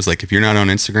on Reddit was like, if you're not on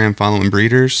Instagram following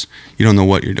breeders, you don't know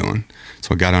what you're doing.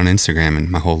 So I got on Instagram,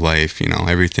 and my whole life, you know,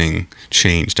 everything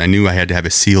changed. I knew I had to have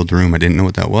a sealed room. I didn't know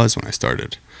what that was when I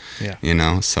started. Yeah. You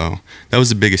know, so that was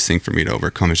the biggest thing for me to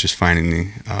overcome, is just finding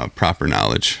the proper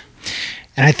knowledge.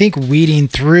 And I think weeding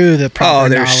through the proper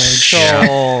there's knowledge.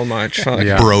 so much fun.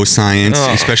 Yeah. Bro science,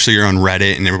 Oh. especially you're on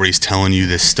Reddit and everybody's telling you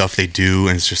this stuff they do,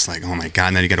 and it's just like, oh my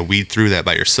god, now you got to weed through that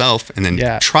by yourself and then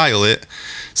Yeah. trial it.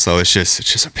 So it's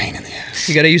just a pain in the ass.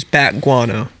 You got to use bat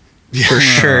guano for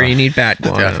sure. You need bat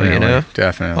guano. Definitely. You know,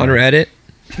 Definitely. on Reddit.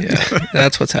 Yeah,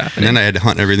 that's what's And happening. then I had to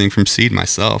hunt everything from seed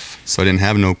myself, so I didn't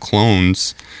have no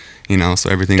clones. You know, so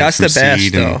everything That's was the from best,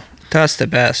 seed. though. That's the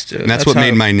best, dude. And that's what how-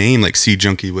 made my name. Like Seed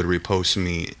Junkie would repost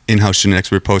me, In-House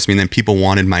Genetics would repost me, and then people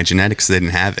wanted my genetics, they didn't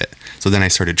have it. So then I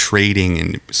started trading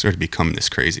and it started becoming this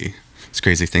crazy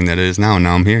thing that it is now. And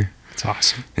now I'm here. That's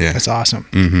awesome. Yeah. That's awesome.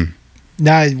 Mm-hmm.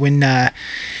 Now, when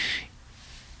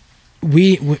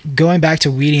going back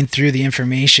to weeding through the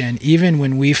information, even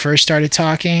when we first started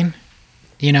talking,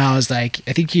 you know, I was like,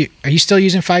 I think are you still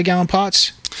using 5-gallon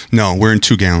pots? No, we're in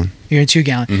 2-gallon. You're in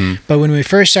 2-gallon. Mm-hmm. But when we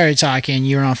first started talking,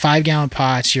 you were on 5-gallon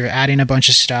pots. You're adding a bunch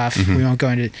of stuff. Mm-hmm. We won't go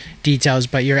into details,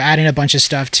 but you're adding a bunch of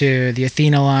stuff to the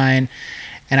Athena line.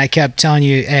 And I kept telling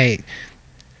you, hey,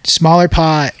 smaller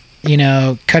pot, you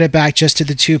know, cut it back just to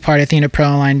the 2-part Athena Pro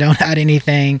line. Don't add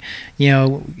anything. You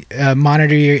know,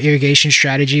 monitor your irrigation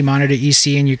strategy. Monitor EC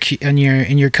in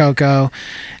your cocoa,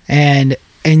 and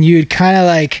you'd kind of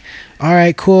like, all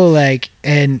right, cool, like,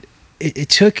 and it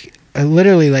took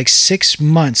literally like 6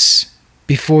 months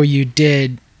before you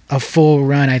did a full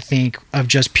run, I think, of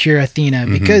just pure Athena,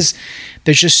 because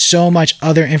there's just so much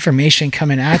other information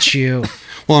coming at you.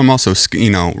 Well, I'm also,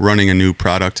 you know, running a new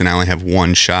product, and I only have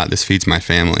one shot. This feeds my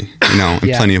family, you know, and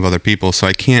Yeah. plenty of other people. So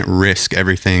I can't risk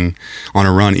everything on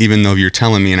a run, even though you're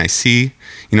telling me and I see,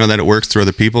 you know, that it works through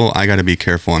other people. I got to be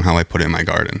careful on how I put it in my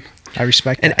garden. I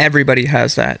respect And that. everybody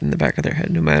has that in the back of their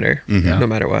head, no matter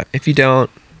what. If you don't,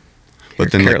 you're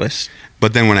But then, like, careless.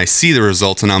 but then when I see the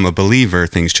results and I'm a believer,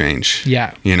 things change.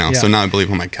 Yeah. You know, Yeah. so now I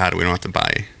believe, oh my God, we don't have to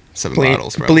buy 7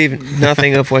 bottles, bro. Believe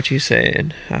nothing of what you say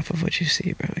and half of what you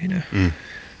see, bro. You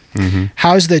know.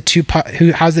 How's the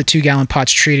 2-gallon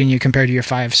pots treating you compared to your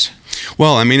 5s?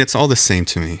 Well, I mean, it's all the same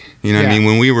to me. You know what I Yeah. mean?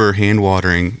 When we were hand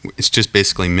watering, it's just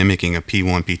basically mimicking a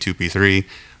P1, P2, P3.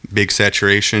 Big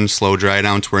saturation, slow dry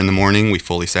down to where in the morning we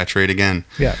fully saturate again.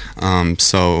 Yeah.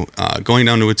 So going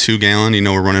down to a 2-gallon, you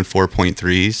know, we're running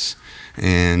 4.3s.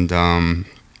 And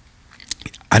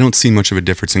I don't see much of a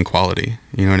difference in quality.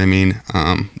 You know what I mean?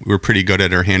 We're pretty good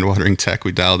at our hand watering tech.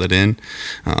 We dialed it in.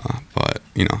 But,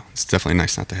 it's definitely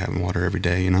nice not to have water every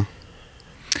day,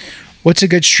 What's a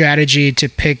good strategy to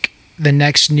pick the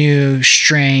next new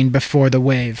strain before the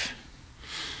wave?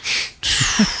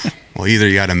 Well, either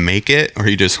you got to make it or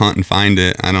you just hunt and find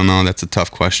it. I don't know. That's a tough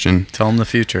question. Tell them the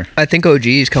future. I think OG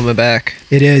is coming back.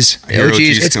 It is. I hear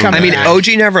OG's it's coming I mean, back. OG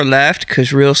never left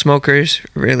because real smokers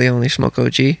really only smoke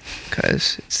OG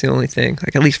because it's the only thing.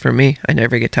 Like, at least for me, I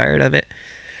never get tired of it.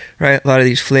 Right? A lot of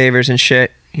these flavors and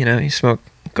shit, you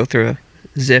go through a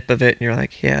zip of it and you're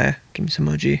like, yeah, give me some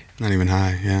OG. Not even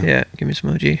high, yeah. Yeah, give me some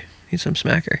OG. Need some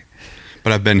smacker.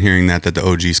 But I've been hearing that the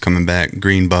OG's coming back,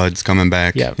 Green Bud's coming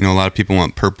back. Yep. A lot of people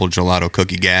want purple gelato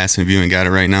cookie gas, and if you ain't got it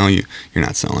right now, you're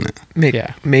not selling it.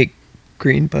 Make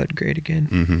Green Bud great again.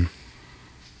 Mm-hmm.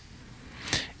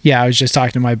 Yeah, I was just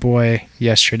talking to my boy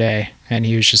yesterday, and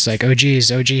he was just like, OGs,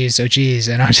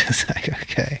 and I was just like,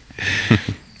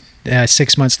 okay.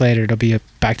 6 months later, it'll be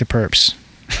back to perps.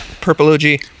 Purple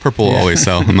OG. Purple will always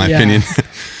sell, in my Yeah. opinion.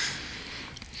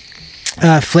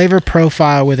 Flavor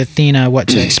profile with Athena, what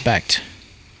to expect?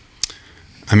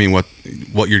 I mean, what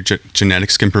your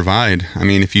genetics can provide. I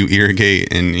mean, if you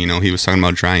irrigate and, he was talking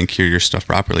about dry and cure your stuff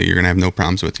properly, you're going to have no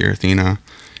problems with your Athena.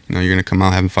 You're going to come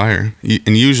out having fire.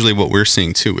 And usually what we're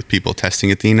seeing, too, with people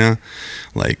testing Athena,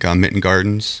 like Mitten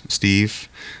Gardens, Steve,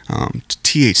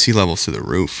 THC levels to the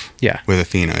roof. Yeah. With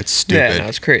Athena. It's stupid. Yeah, no,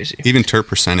 it's crazy. Even terp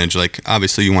percentage, like,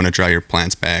 obviously you want to dry your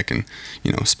plants back and,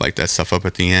 spike that stuff up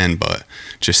at the end, but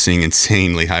just seeing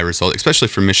insanely high results, especially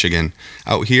for Michigan.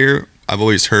 Out here, I've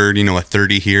always heard, a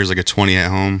 30 here is like a 20 at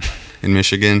home in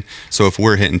Michigan. So if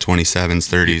we're hitting 27s,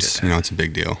 30s, it's a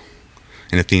big deal.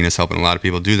 And Athena's helping a lot of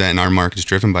people do that, and our market is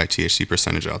driven by THC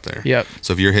percentage out there. Yep.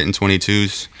 So if you're hitting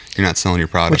 22s, you're not selling your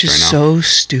product Which is right now. so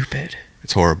stupid.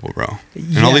 It's horrible, bro. And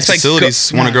Yeah, all these it's like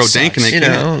facilities want to grow dank, and they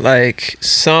can't. Like,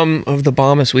 some of the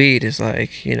bombest weed is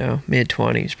like,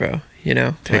 mid-20s, bro.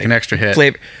 Take like, an extra hit.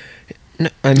 Flavor. No,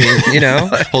 I mean,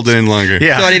 Hold it in longer.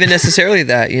 Yeah. Not even necessarily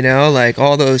that, like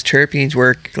all those terpenes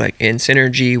work like in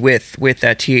synergy with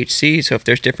that THC. So if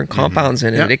there's different compounds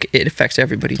in it, it affects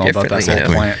everybody It's all about differently. that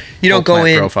whole plant. You don't whole go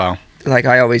plant in profile. like,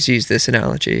 I always use this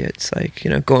analogy. It's like,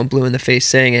 going blue in the face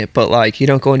saying it, but like, you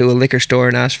don't go into a liquor store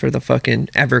and ask for the fucking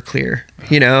Everclear.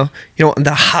 You want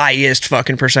the highest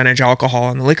fucking percentage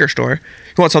alcohol in the liquor store.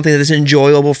 You want something that's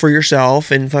enjoyable for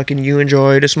yourself and fucking you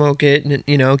enjoy to smoke it, and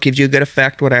it gives you a good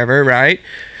effect, whatever, right?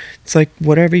 It's like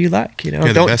whatever you like,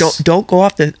 Yeah, don't go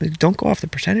off the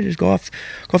percentages. Go off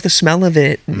the smell of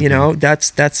it. Mm-hmm.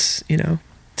 That's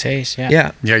Taste, yeah.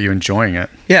 yeah. Yeah, you enjoying it.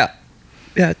 Yeah.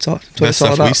 It's all. That's what That it's all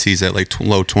stuff we about. see is at like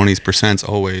low 20s%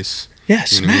 always. Yeah,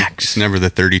 You know what I mean? smacks. It's never the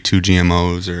 32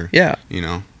 GMOs or Yeah.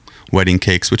 wedding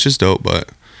cakes, which is dope, but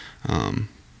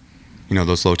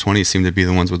those low 20s seem to be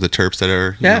the ones with the terps that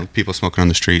are people smoking on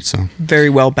the street. So Very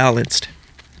well balanced.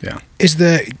 Yeah. Is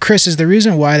the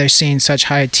reason why they're seeing such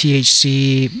high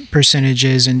THC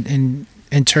percentages and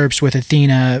terps with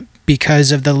Athena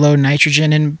because of the low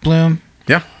nitrogen in bloom?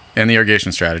 Yeah. And the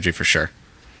irrigation strategy for sure.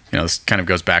 This kind of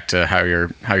goes back to how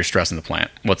you're stressing the plant.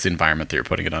 What's the environment that you're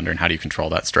putting it under, and how do you control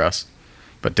that stress?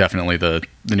 But definitely the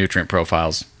nutrient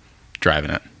profile's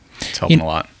driving it. It's helping a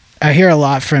lot. I hear a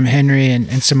lot from Henry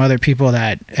and some other people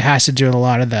that it has to do with a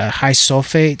lot of the high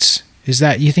sulfates.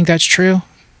 You think that's true?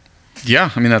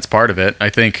 Yeah, I mean, that's part of it. I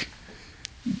think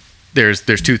there's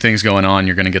two things going on.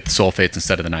 You're going to get the sulfates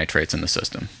instead of the nitrates in the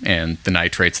system. And the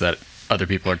nitrates that other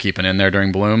people are keeping in there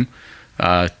during bloom,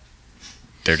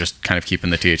 they're just kind of keeping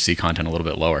the THC content a little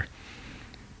bit lower.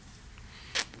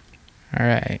 All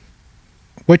right.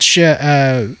 What's your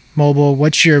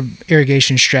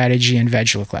irrigation strategy and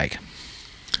veg look like?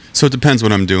 So it depends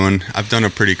what I'm doing. I've done a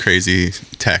pretty crazy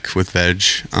tech with veg.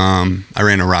 I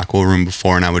ran a Rockwell room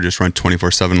before, and I would just run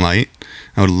 24/7 light.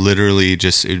 I would literally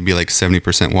it'd be like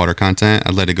 70% water content.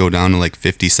 I'd let it go down to like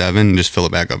 57 and just fill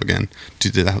it back up again. Do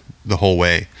that the whole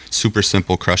way. Super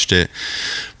simple, crushed it.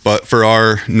 But for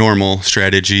our normal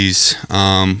strategies,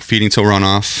 feeding till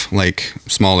runoff, like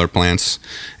smaller plants,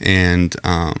 and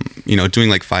doing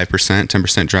like 5%,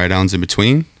 10% dry downs in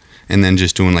between. And then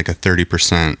just doing like a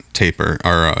 30% taper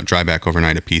or dry back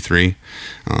overnight at P3.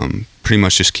 Pretty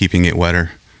much just keeping it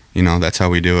wetter. That's how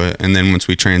we do it. And then once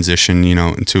we transition,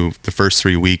 into the first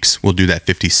 3 weeks, we'll do that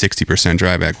 50-60%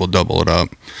 dry back. We'll double it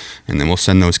up. And then we'll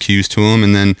send those cues to them.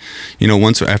 And then,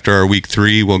 once after our week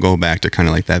 3, we'll go back to kind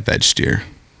of like that veg steer.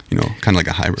 Kind of like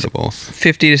a hybrid of both.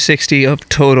 50 to 60 of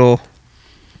total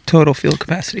field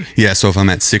capacity. Yeah, so if I'm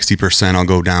at 60%, I'll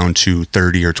go down to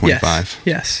 30 or 25.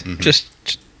 Yes. Just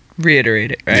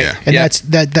reiterate it, right? Yeah. And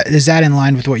is that in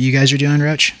line with what you guys are doing,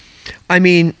 Roach? I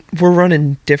mean, we're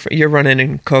running different. You're running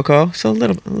in Coco, so a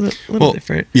little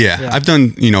different. Yeah, I've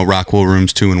done rock wool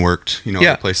rooms too and worked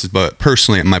other places, but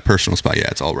personally at my personal spot,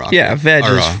 it's all rock. Yeah, wool. veg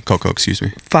or is Coco, excuse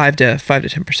me. 5 to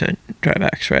 10%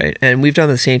 drybacks, right? And we've done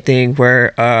the same thing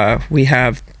where we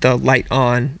have the light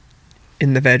on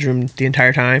in the veg room the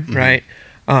entire time, right?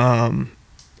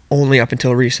 Only up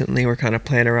until recently, we're kind of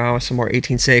playing around with some more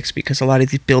 18.6 because a lot of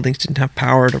these buildings didn't have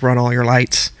power to run all your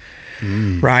lights.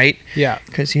 Right? Yeah.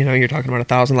 Because, you're talking about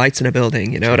 1,000 lights in a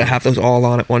building, to have those all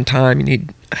on at one time, you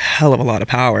need a hell of a lot of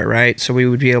power, right? So we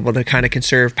would be able to kind of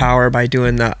conserve power by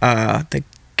doing the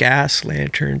gas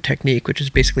lantern technique, which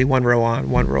is basically one row on,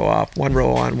 one row off, one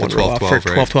row on, one row off for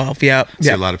 12-12. Yeah. I see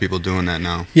a lot of people doing that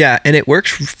now. Yeah, and it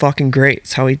works fucking great.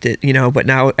 It's how we did, but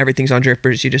now everything's on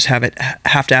drippers. You just have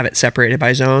to have it separated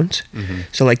by zones.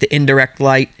 So like the indirect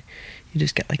light, you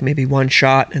just get like maybe one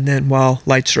shot, and then while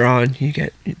lights are on, you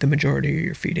get the majority of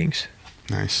your feedings.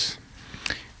 Nice.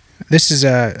 This is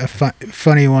a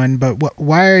funny one, but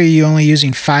why are you only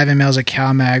using 5 mLs of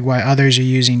CalMag while others are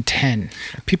using 10?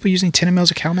 Are people using 10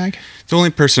 mLs of CalMag? The only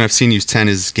person I've seen use 10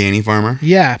 is Ganny Farmer.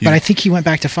 Yeah, but I think he went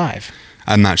back to 5.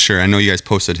 I'm not sure. I know you guys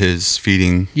posted his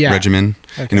feeding regimen,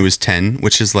 and it was 10,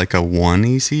 which is like a 1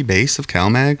 EC base of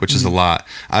CalMag, which is a lot.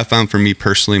 I found for me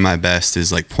personally, my best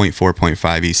is like 0.4,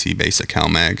 0.5 EC base of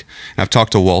CalMag. And I've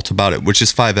talked to Walt about it, which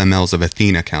is 5 mLs of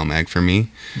Athena CalMag for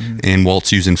me, and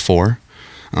Walt's using 4.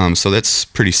 So that's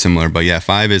pretty similar, but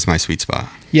 5 is my sweet spot.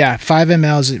 Yeah, 5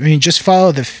 mLs. I mean, just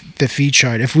follow the feed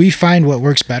chart. If we find what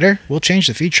works better, we'll change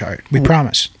the feed chart. We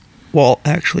promise. Walt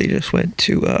actually just went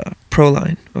to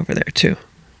Proline over there too.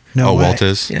 No way. Walt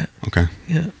is? Yeah. Okay.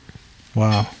 Yeah.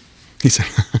 Wow. He said.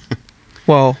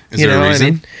 Well, is there a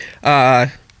reason? I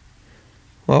mean?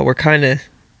 Well, we're kind of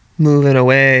moving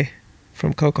away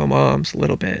from Coco Moms a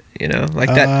little bit, like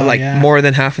that. More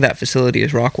than half of that facility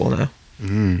is Rockwool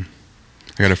now.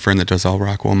 I got a friend that does all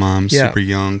Rockwool Moms, super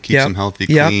young, keeps them healthy,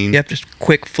 clean. Yep, just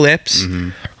quick flips.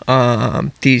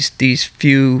 These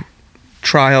few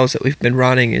trials that we've been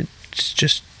running, it's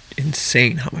just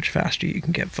insane how much faster you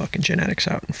can get fucking genetics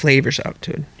out and flavors out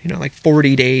to it. Like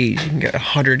 40 days, you can get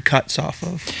 100 cuts off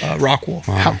of Rockwool.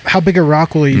 Wow. How big a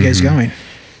Rockwool are you guys going?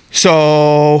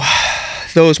 So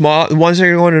those the ones that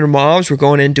are going into mobs, we're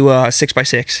going into a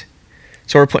 6x6.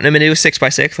 So we're putting them into a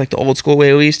 6x6, like the old school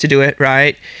way we used to do it,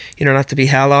 right? You don't have to be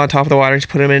hella on top of the water, just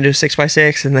put them into a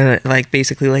 6x6, and then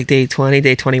basically day 20,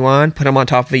 day 21, put them on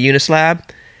top of a unislab,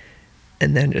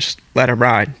 and then just let them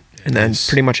ride. And then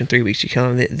pretty much in 3 weeks you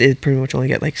kill them. They pretty much only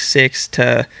get like 6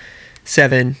 to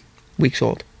 7 weeks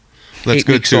old. That's 8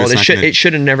 good weeks too. old. It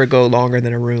shouldn't never go longer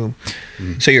than a room.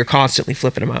 So you're constantly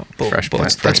flipping them out. Boom, Fresh boom.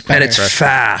 plant. And it's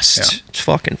fast. Yeah. It's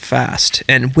fucking fast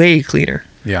and way cleaner.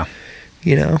 Yeah.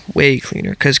 Way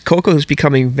cleaner, because cocoa is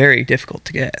becoming very difficult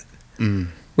to get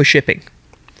with shipping,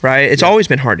 right? It's always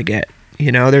been hard to get.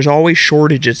 There's always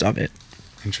shortages of it.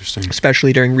 Interesting.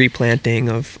 Especially during replanting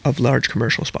of large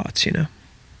commercial spots,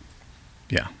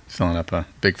 Yeah. Filling up a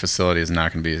big facility is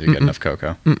not going to be easy to get enough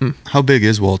cocoa. How big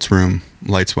is Walt's room,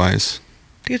 lights-wise?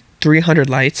 They get 300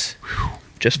 lights.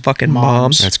 Just fucking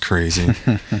moms. That's crazy.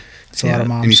 It's a lot of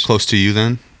moms. And he's close to you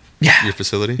then? Yeah. Your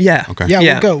facility? Yeah. Okay. Yeah,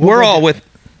 we'll go. We're all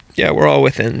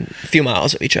within a few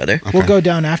miles of each other. Okay. We'll go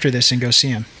down after this and go see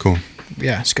him. Cool.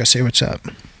 Yeah, let's go say what's up.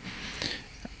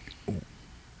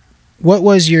 What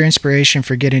was your inspiration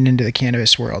for getting into the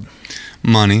cannabis world?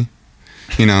 Money.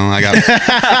 I got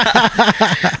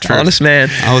honest man.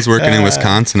 I was working in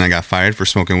Wisconsin. I got fired for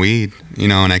smoking weed,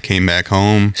 and I came back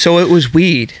home. So it was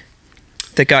weed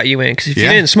that got you in, because if you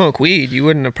didn't smoke weed, you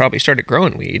wouldn't have probably started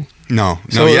growing weed. No.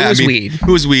 It was weed. It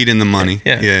was weed in the money.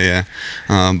 Yeah.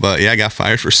 But I got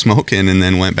fired for smoking, and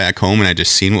then went back home, and I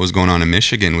just seen what was going on in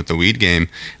Michigan with the weed game.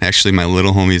 Actually, my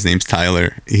little homie, his name's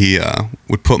Tyler. He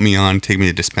would put me on, take me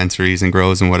to dispensaries and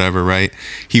grows and whatever. Right?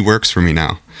 He works for me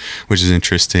now, which is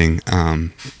interesting.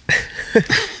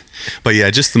 But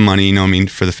just the money,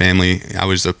 for the family. I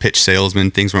was a pitch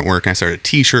salesman. Things weren't working. I started a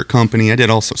t-shirt company. I did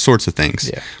all sorts of things.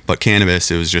 Yeah. But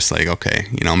cannabis, it was just like, okay,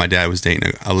 my dad was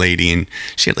dating a lady, and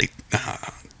she had like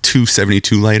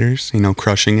 272 lighters,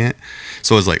 crushing it.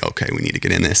 So I was like, okay, we need to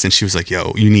get in this. And she was like,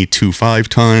 yo, you need 2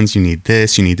 5-tons. You need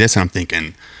this. And I'm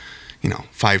thinking,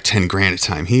 $5-10 grand a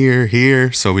time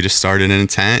here. So we just started in a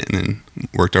tent and then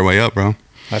worked our way up, bro.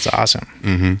 That's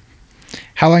awesome.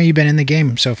 How long you been in the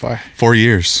game so far? 4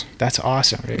 years. That's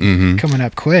awesome. Right? Coming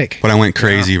up quick. But I went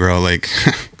crazy, bro. Like,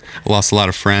 I lost a lot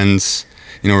of friends,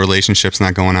 relationships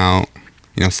not going out,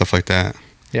 stuff like that.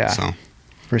 Yeah. So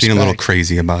Respect. being a little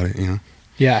crazy about it,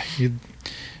 Yeah.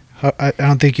 I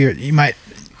don't think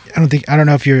I don't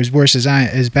know if you're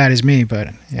as bad as me, but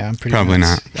yeah, I'm pretty. Probably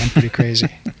not. I'm pretty crazy.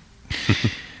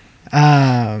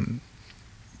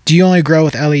 Do you only grow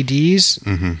with LEDs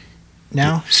Mm-hmm.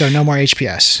 now? So no more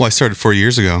HPS. Well, I started 4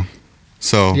 years ago.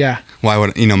 So Yeah. why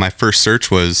would, my first search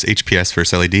was HPS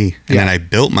versus LED. And then I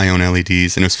built my own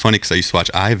LEDs. And it was funny because I used to watch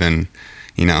Ivan,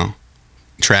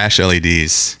 trash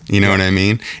LEDs. You know what I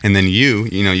mean? And then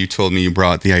you told me you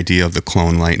brought the idea of the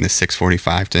clone light and the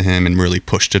 645 to him and really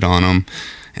pushed it on him.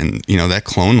 And, that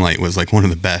clone light was like one of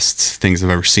the best things I've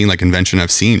ever seen, like invention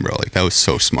I've seen, bro. Like that was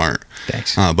so smart.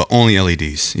 Thanks. But only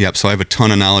LEDs. Yep. So I have a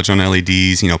ton of knowledge on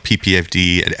LEDs,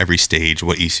 PPFD at every stage,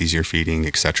 what ECs you're feeding,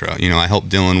 etc. I help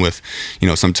Dylan with,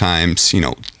 sometimes,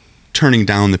 turning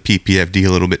down the PPFD a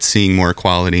little bit, seeing more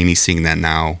quality, and he's seeing that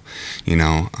now,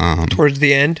 Towards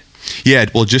the end. Yeah,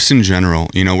 well, just in general,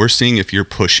 we're seeing if you're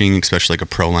pushing, especially like a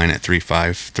Pro line at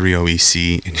 3.5, 3.0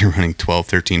 EC, and you're running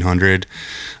 1300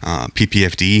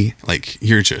 PPFD, like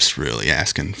you're just really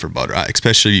asking for butter.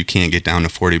 Especially you can't get down to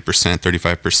 40%,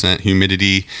 35%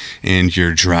 humidity, and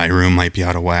your dry room might be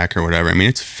out of whack or whatever. I mean,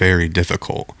 it's very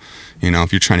difficult.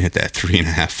 If you're trying to hit that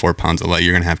 3.5, 4 pounds of light,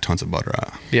 you're gonna have tons of butter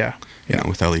out. Yeah.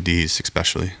 With LEDs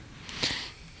especially.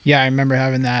 Yeah, I remember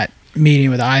having that meeting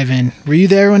with Ivan. Were you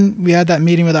there when we had that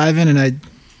meeting with Ivan? And I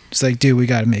was like, dude, we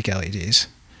got to make LEDs.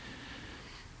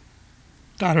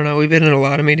 I don't know. We've been in a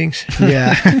lot of meetings.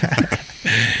 Yeah.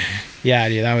 Yeah,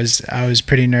 dude, I was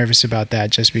pretty nervous about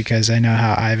that just because I know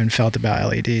how Ivan felt about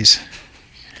LEDs.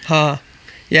 Huh.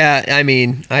 Yeah, I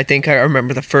mean, I think I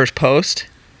remember the first post.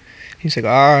 He's like,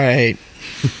 all right,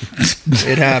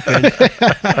 it happened.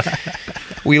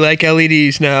 We like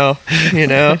LEDs now,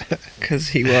 because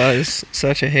he was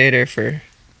such a hater for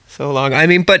so long. I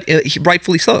mean, but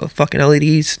rightfully so. Fucking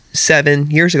LEDs 7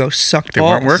 years ago sucked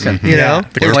balls. They weren't working.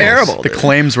 They were terrible. The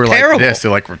claims were terrible. like this. They're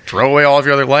like, throw away all of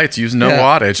your other lights, use no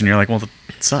wattage. And you're like, well,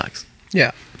 it sucks.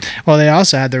 Yeah. Well, they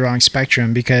also had the wrong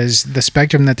spectrum because the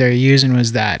spectrum that they're using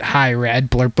was that high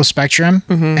red blurple spectrum.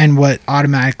 Mm-hmm. And what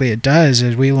automatically it does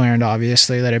is we learned,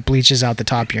 obviously, that it bleaches out the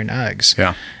top of your nugs.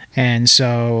 Yeah. And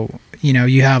so,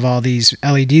 you have all these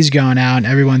LEDs going out and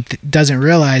everyone doesn't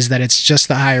realize that it's just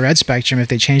the high red spectrum. If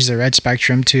they change the red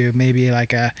spectrum to maybe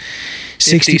like a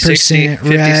 60%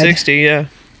 red. 50-60,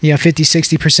 yeah.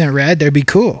 50-60% red, they'd be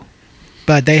cool.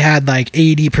 But they had like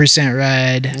 80%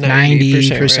 red,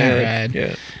 90% red.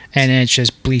 Yeah. And it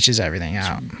just bleaches everything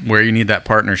out. Where you need that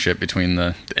partnership between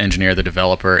the engineer, the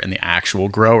developer, and the actual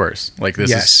growers. Like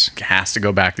this has to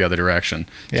go back the other direction.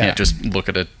 You can't just look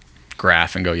at a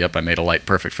graph and go, yep, I made a light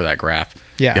perfect for that graph.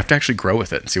 Yeah. You have to actually grow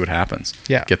with it and see what happens.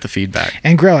 Yeah. Get the feedback.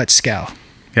 And grow at scale.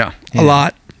 Yeah. A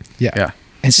lot. Yeah. Yeah.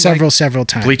 And several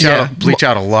times. Bleach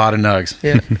out a lot of nugs.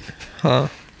 Yeah. Huh.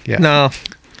 Yeah. No.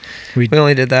 We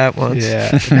only did that once.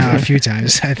 Yeah. No, a few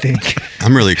times, I think.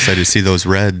 I'm really excited to see those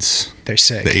reds. They're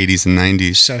sick. The 80s and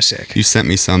 90s. So sick. You sent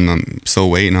me some. I'm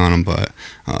still waiting on them, but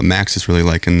Max is really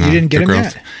liking the, you didn't get the them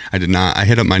growth. yet? I did not. I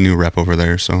hit up my new rep over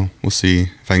there, so we'll see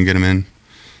if I can get them in.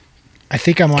 I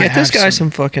think I might Get have this guy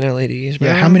some fucking LEDs, bro.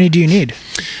 Uh-huh. Yeah, how many do you need?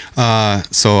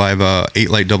 So I have a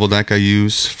 8-light double deck I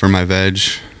use for my veg.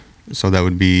 So that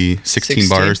would be 16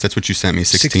 bars. That's what you sent me,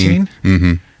 16.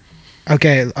 Mm-hmm.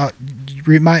 Okay,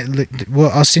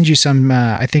 I'll send you some.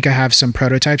 I think I have some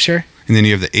prototypes here. And then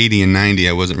you have the 80 and 90.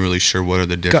 I wasn't really sure what are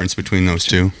the difference between those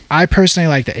two. I personally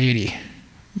like the 80.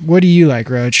 What do you like,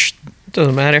 Roach?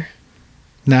 Doesn't matter.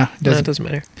 No, It doesn't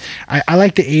matter. I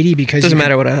like the 80 because Doesn't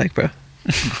matter what I like, bro.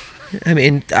 I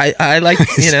mean, I like,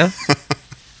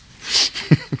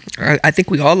 I think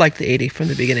we all like the 80 from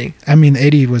the beginning. I mean, the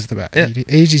 80 was the best. Yeah.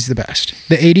 80 is the best.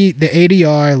 The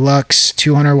 80R Lux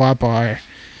 200 watt bar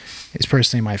is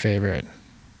personally my favorite.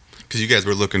 Because you guys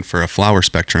were looking for a flower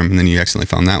spectrum, and then you accidentally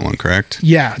found that one, correct?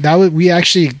 Yeah, we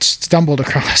actually stumbled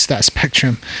across that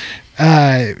spectrum.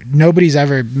 Nobody's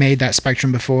ever made that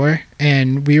spectrum before,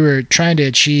 and we were trying to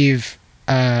achieve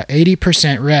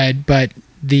 80% red, but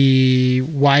the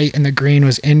white and the green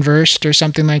was inversed or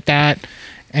something like that.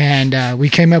 And we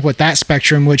came up with that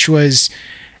spectrum, which was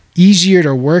easier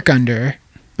to work under,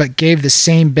 but gave the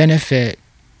same benefit.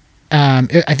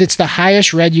 It's the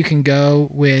highest red you can go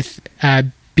with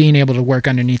being able to work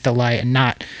underneath the light and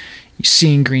not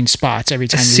seeing green spots every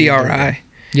time. CRI.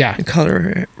 Yeah.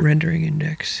 Color rendering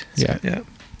index. Yeah. Yeah.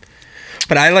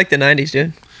 But I like the 90s,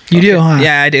 dude. You do, huh?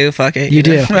 Yeah, I do. Fuck it. You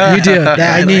do. You do.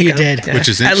 Yeah, I knew you them. did. Yeah. Which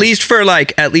is at least for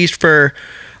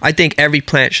I think every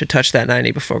plant should touch that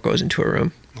 90 before it goes into a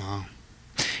room. Wow.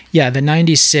 Yeah, the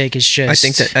 90's sick. It's just.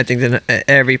 I think that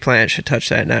every plant should touch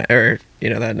that,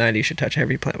 that 90 should touch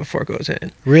every plant before it goes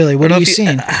in. Really, what are you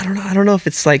seeing? I don't know. I don't know if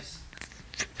it's like.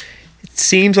 It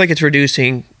seems like it's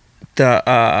reducing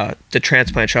the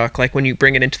transplant shock. Like when you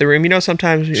bring it into the room,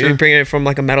 sometimes you bring it from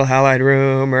like a metal halide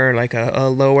room or like a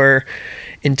lower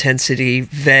intensity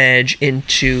veg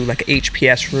into like a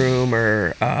HPS room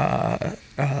or a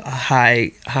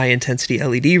high intensity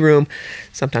LED room,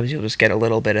 sometimes you'll just get a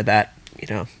little bit of that.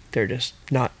 They're just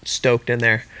not stoked in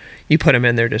there. You put them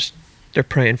in, they're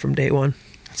praying from day one.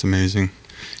 That's amazing.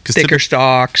 Thicker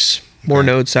stalks, more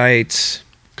node sites.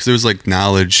 Because there was like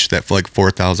knowledge that for like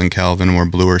 4,000 Kelvin or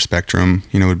bluer spectrum,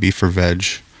 would be for veg.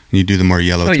 And you do the more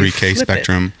yellow 3K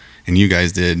spectrum. And you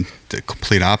guys did the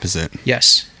complete opposite.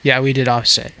 Yes. Yeah, we did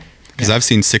opposite. Because I've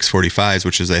seen 645s,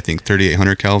 which is I think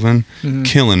 3,800 Kelvin,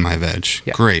 killing my veg.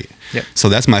 Yep. Great. Yep. So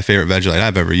that's my favorite veg light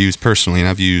I've ever used personally, and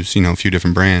I've used a few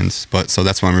different brands. So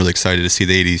that's why I'm really excited to see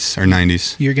the 80s or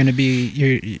 90s. You're gonna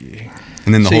be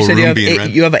and then the whole room being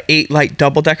red. You have an 8 light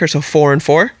double decker, so 4 and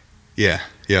 4. Yeah.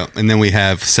 And then we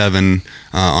have 7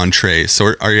 on trays.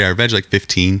 So our veg like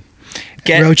 15.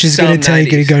 Roach is going to tell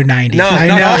you to go 90. No,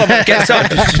 not all of them. Get some.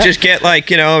 Just get like,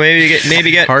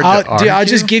 maybe get. I'll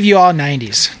just give you all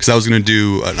 90s. Because I was going to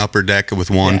do an upper deck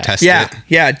with one, test it.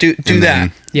 Yeah, do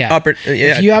that. Yeah.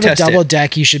 If you have a double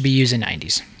deck, you should be using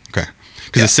 90s. Okay.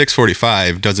 Because the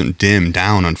 645 doesn't dim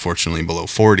down, unfortunately, below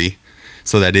 40.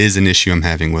 So that is an issue I'm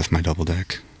having with my double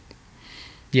deck.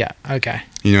 Yeah, okay.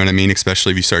 You know what I mean?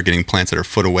 Especially if you start getting plants that are a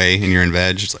foot away and you're in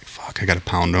veg, it's like, fuck, I got to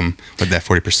pound them with that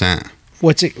 40%.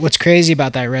 What's crazy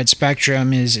about that red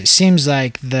spectrum is it seems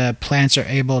like the plants are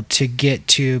able to get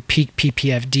to peak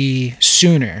PPFD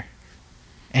sooner,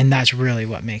 and that's really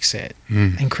what makes it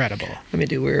incredible. I mean,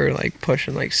 dude, we were like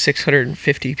pushing like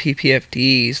 650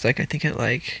 PPFDs, like I think at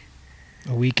like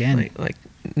a weekend.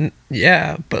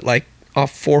 But like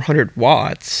off 400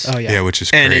 watts. Oh yeah. Yeah, which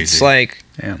is crazy. And it's like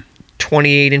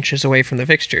 28 inches away from the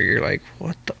fixture. You're like,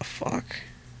 what the fuck?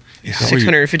 Yeah,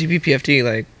 650 PPFD,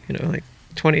 like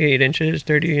 28 inches,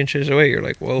 30 inches away. You're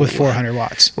like, whoa. With 400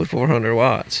 watts. With 400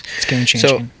 watts. It's game changing.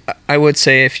 So I would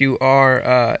say if you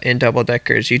are in double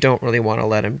deckers, you don't really want to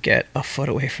let them get a foot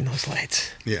away from those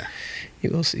lights. Yeah. You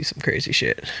will see some crazy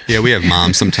shit. Yeah, we have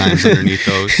moms sometimes underneath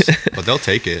those, but they'll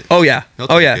take it. Oh yeah.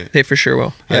 It. They for sure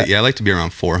will. Yeah. I like to be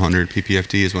around 400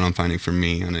 PPFD is what I'm finding for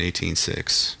me on an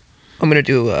 18.6. I'm going to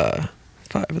do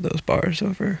 5 of those bars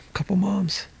over a couple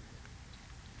moms.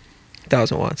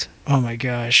 1,000 watts. Oh my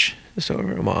gosh. Just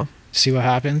over a mom. See what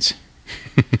happens?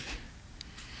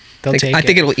 I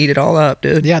think it'll eat it all up,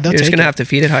 dude. Yeah, they'll You're take just going it. to have to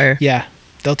feed it higher. Yeah,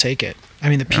 they'll take it. I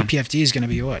mean, the PPFD is going to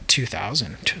be what,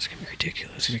 2,000? It's going to be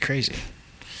ridiculous. It's going to be crazy.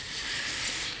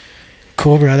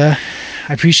 Cool, brother.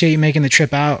 I appreciate you making the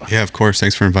trip out. Yeah, of course.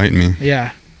 Thanks for inviting me.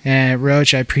 Yeah. And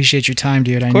Roach, I appreciate your time,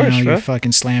 dude. I know you're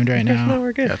fucking slammed right now. No,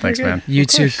 we're good. Yeah, thanks, man. You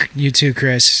too,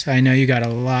 Chris. I know you got a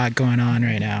lot going on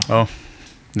right now. Oh,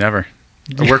 never.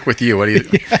 I work with you. What do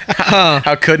you?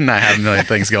 How couldn't I have a million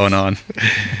things going on?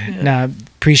 Nah,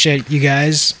 appreciate you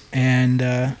guys, and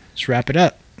let's wrap it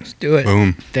up. Let's do it.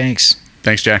 Boom. Thanks.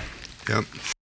 Thanks, Jay. Yep.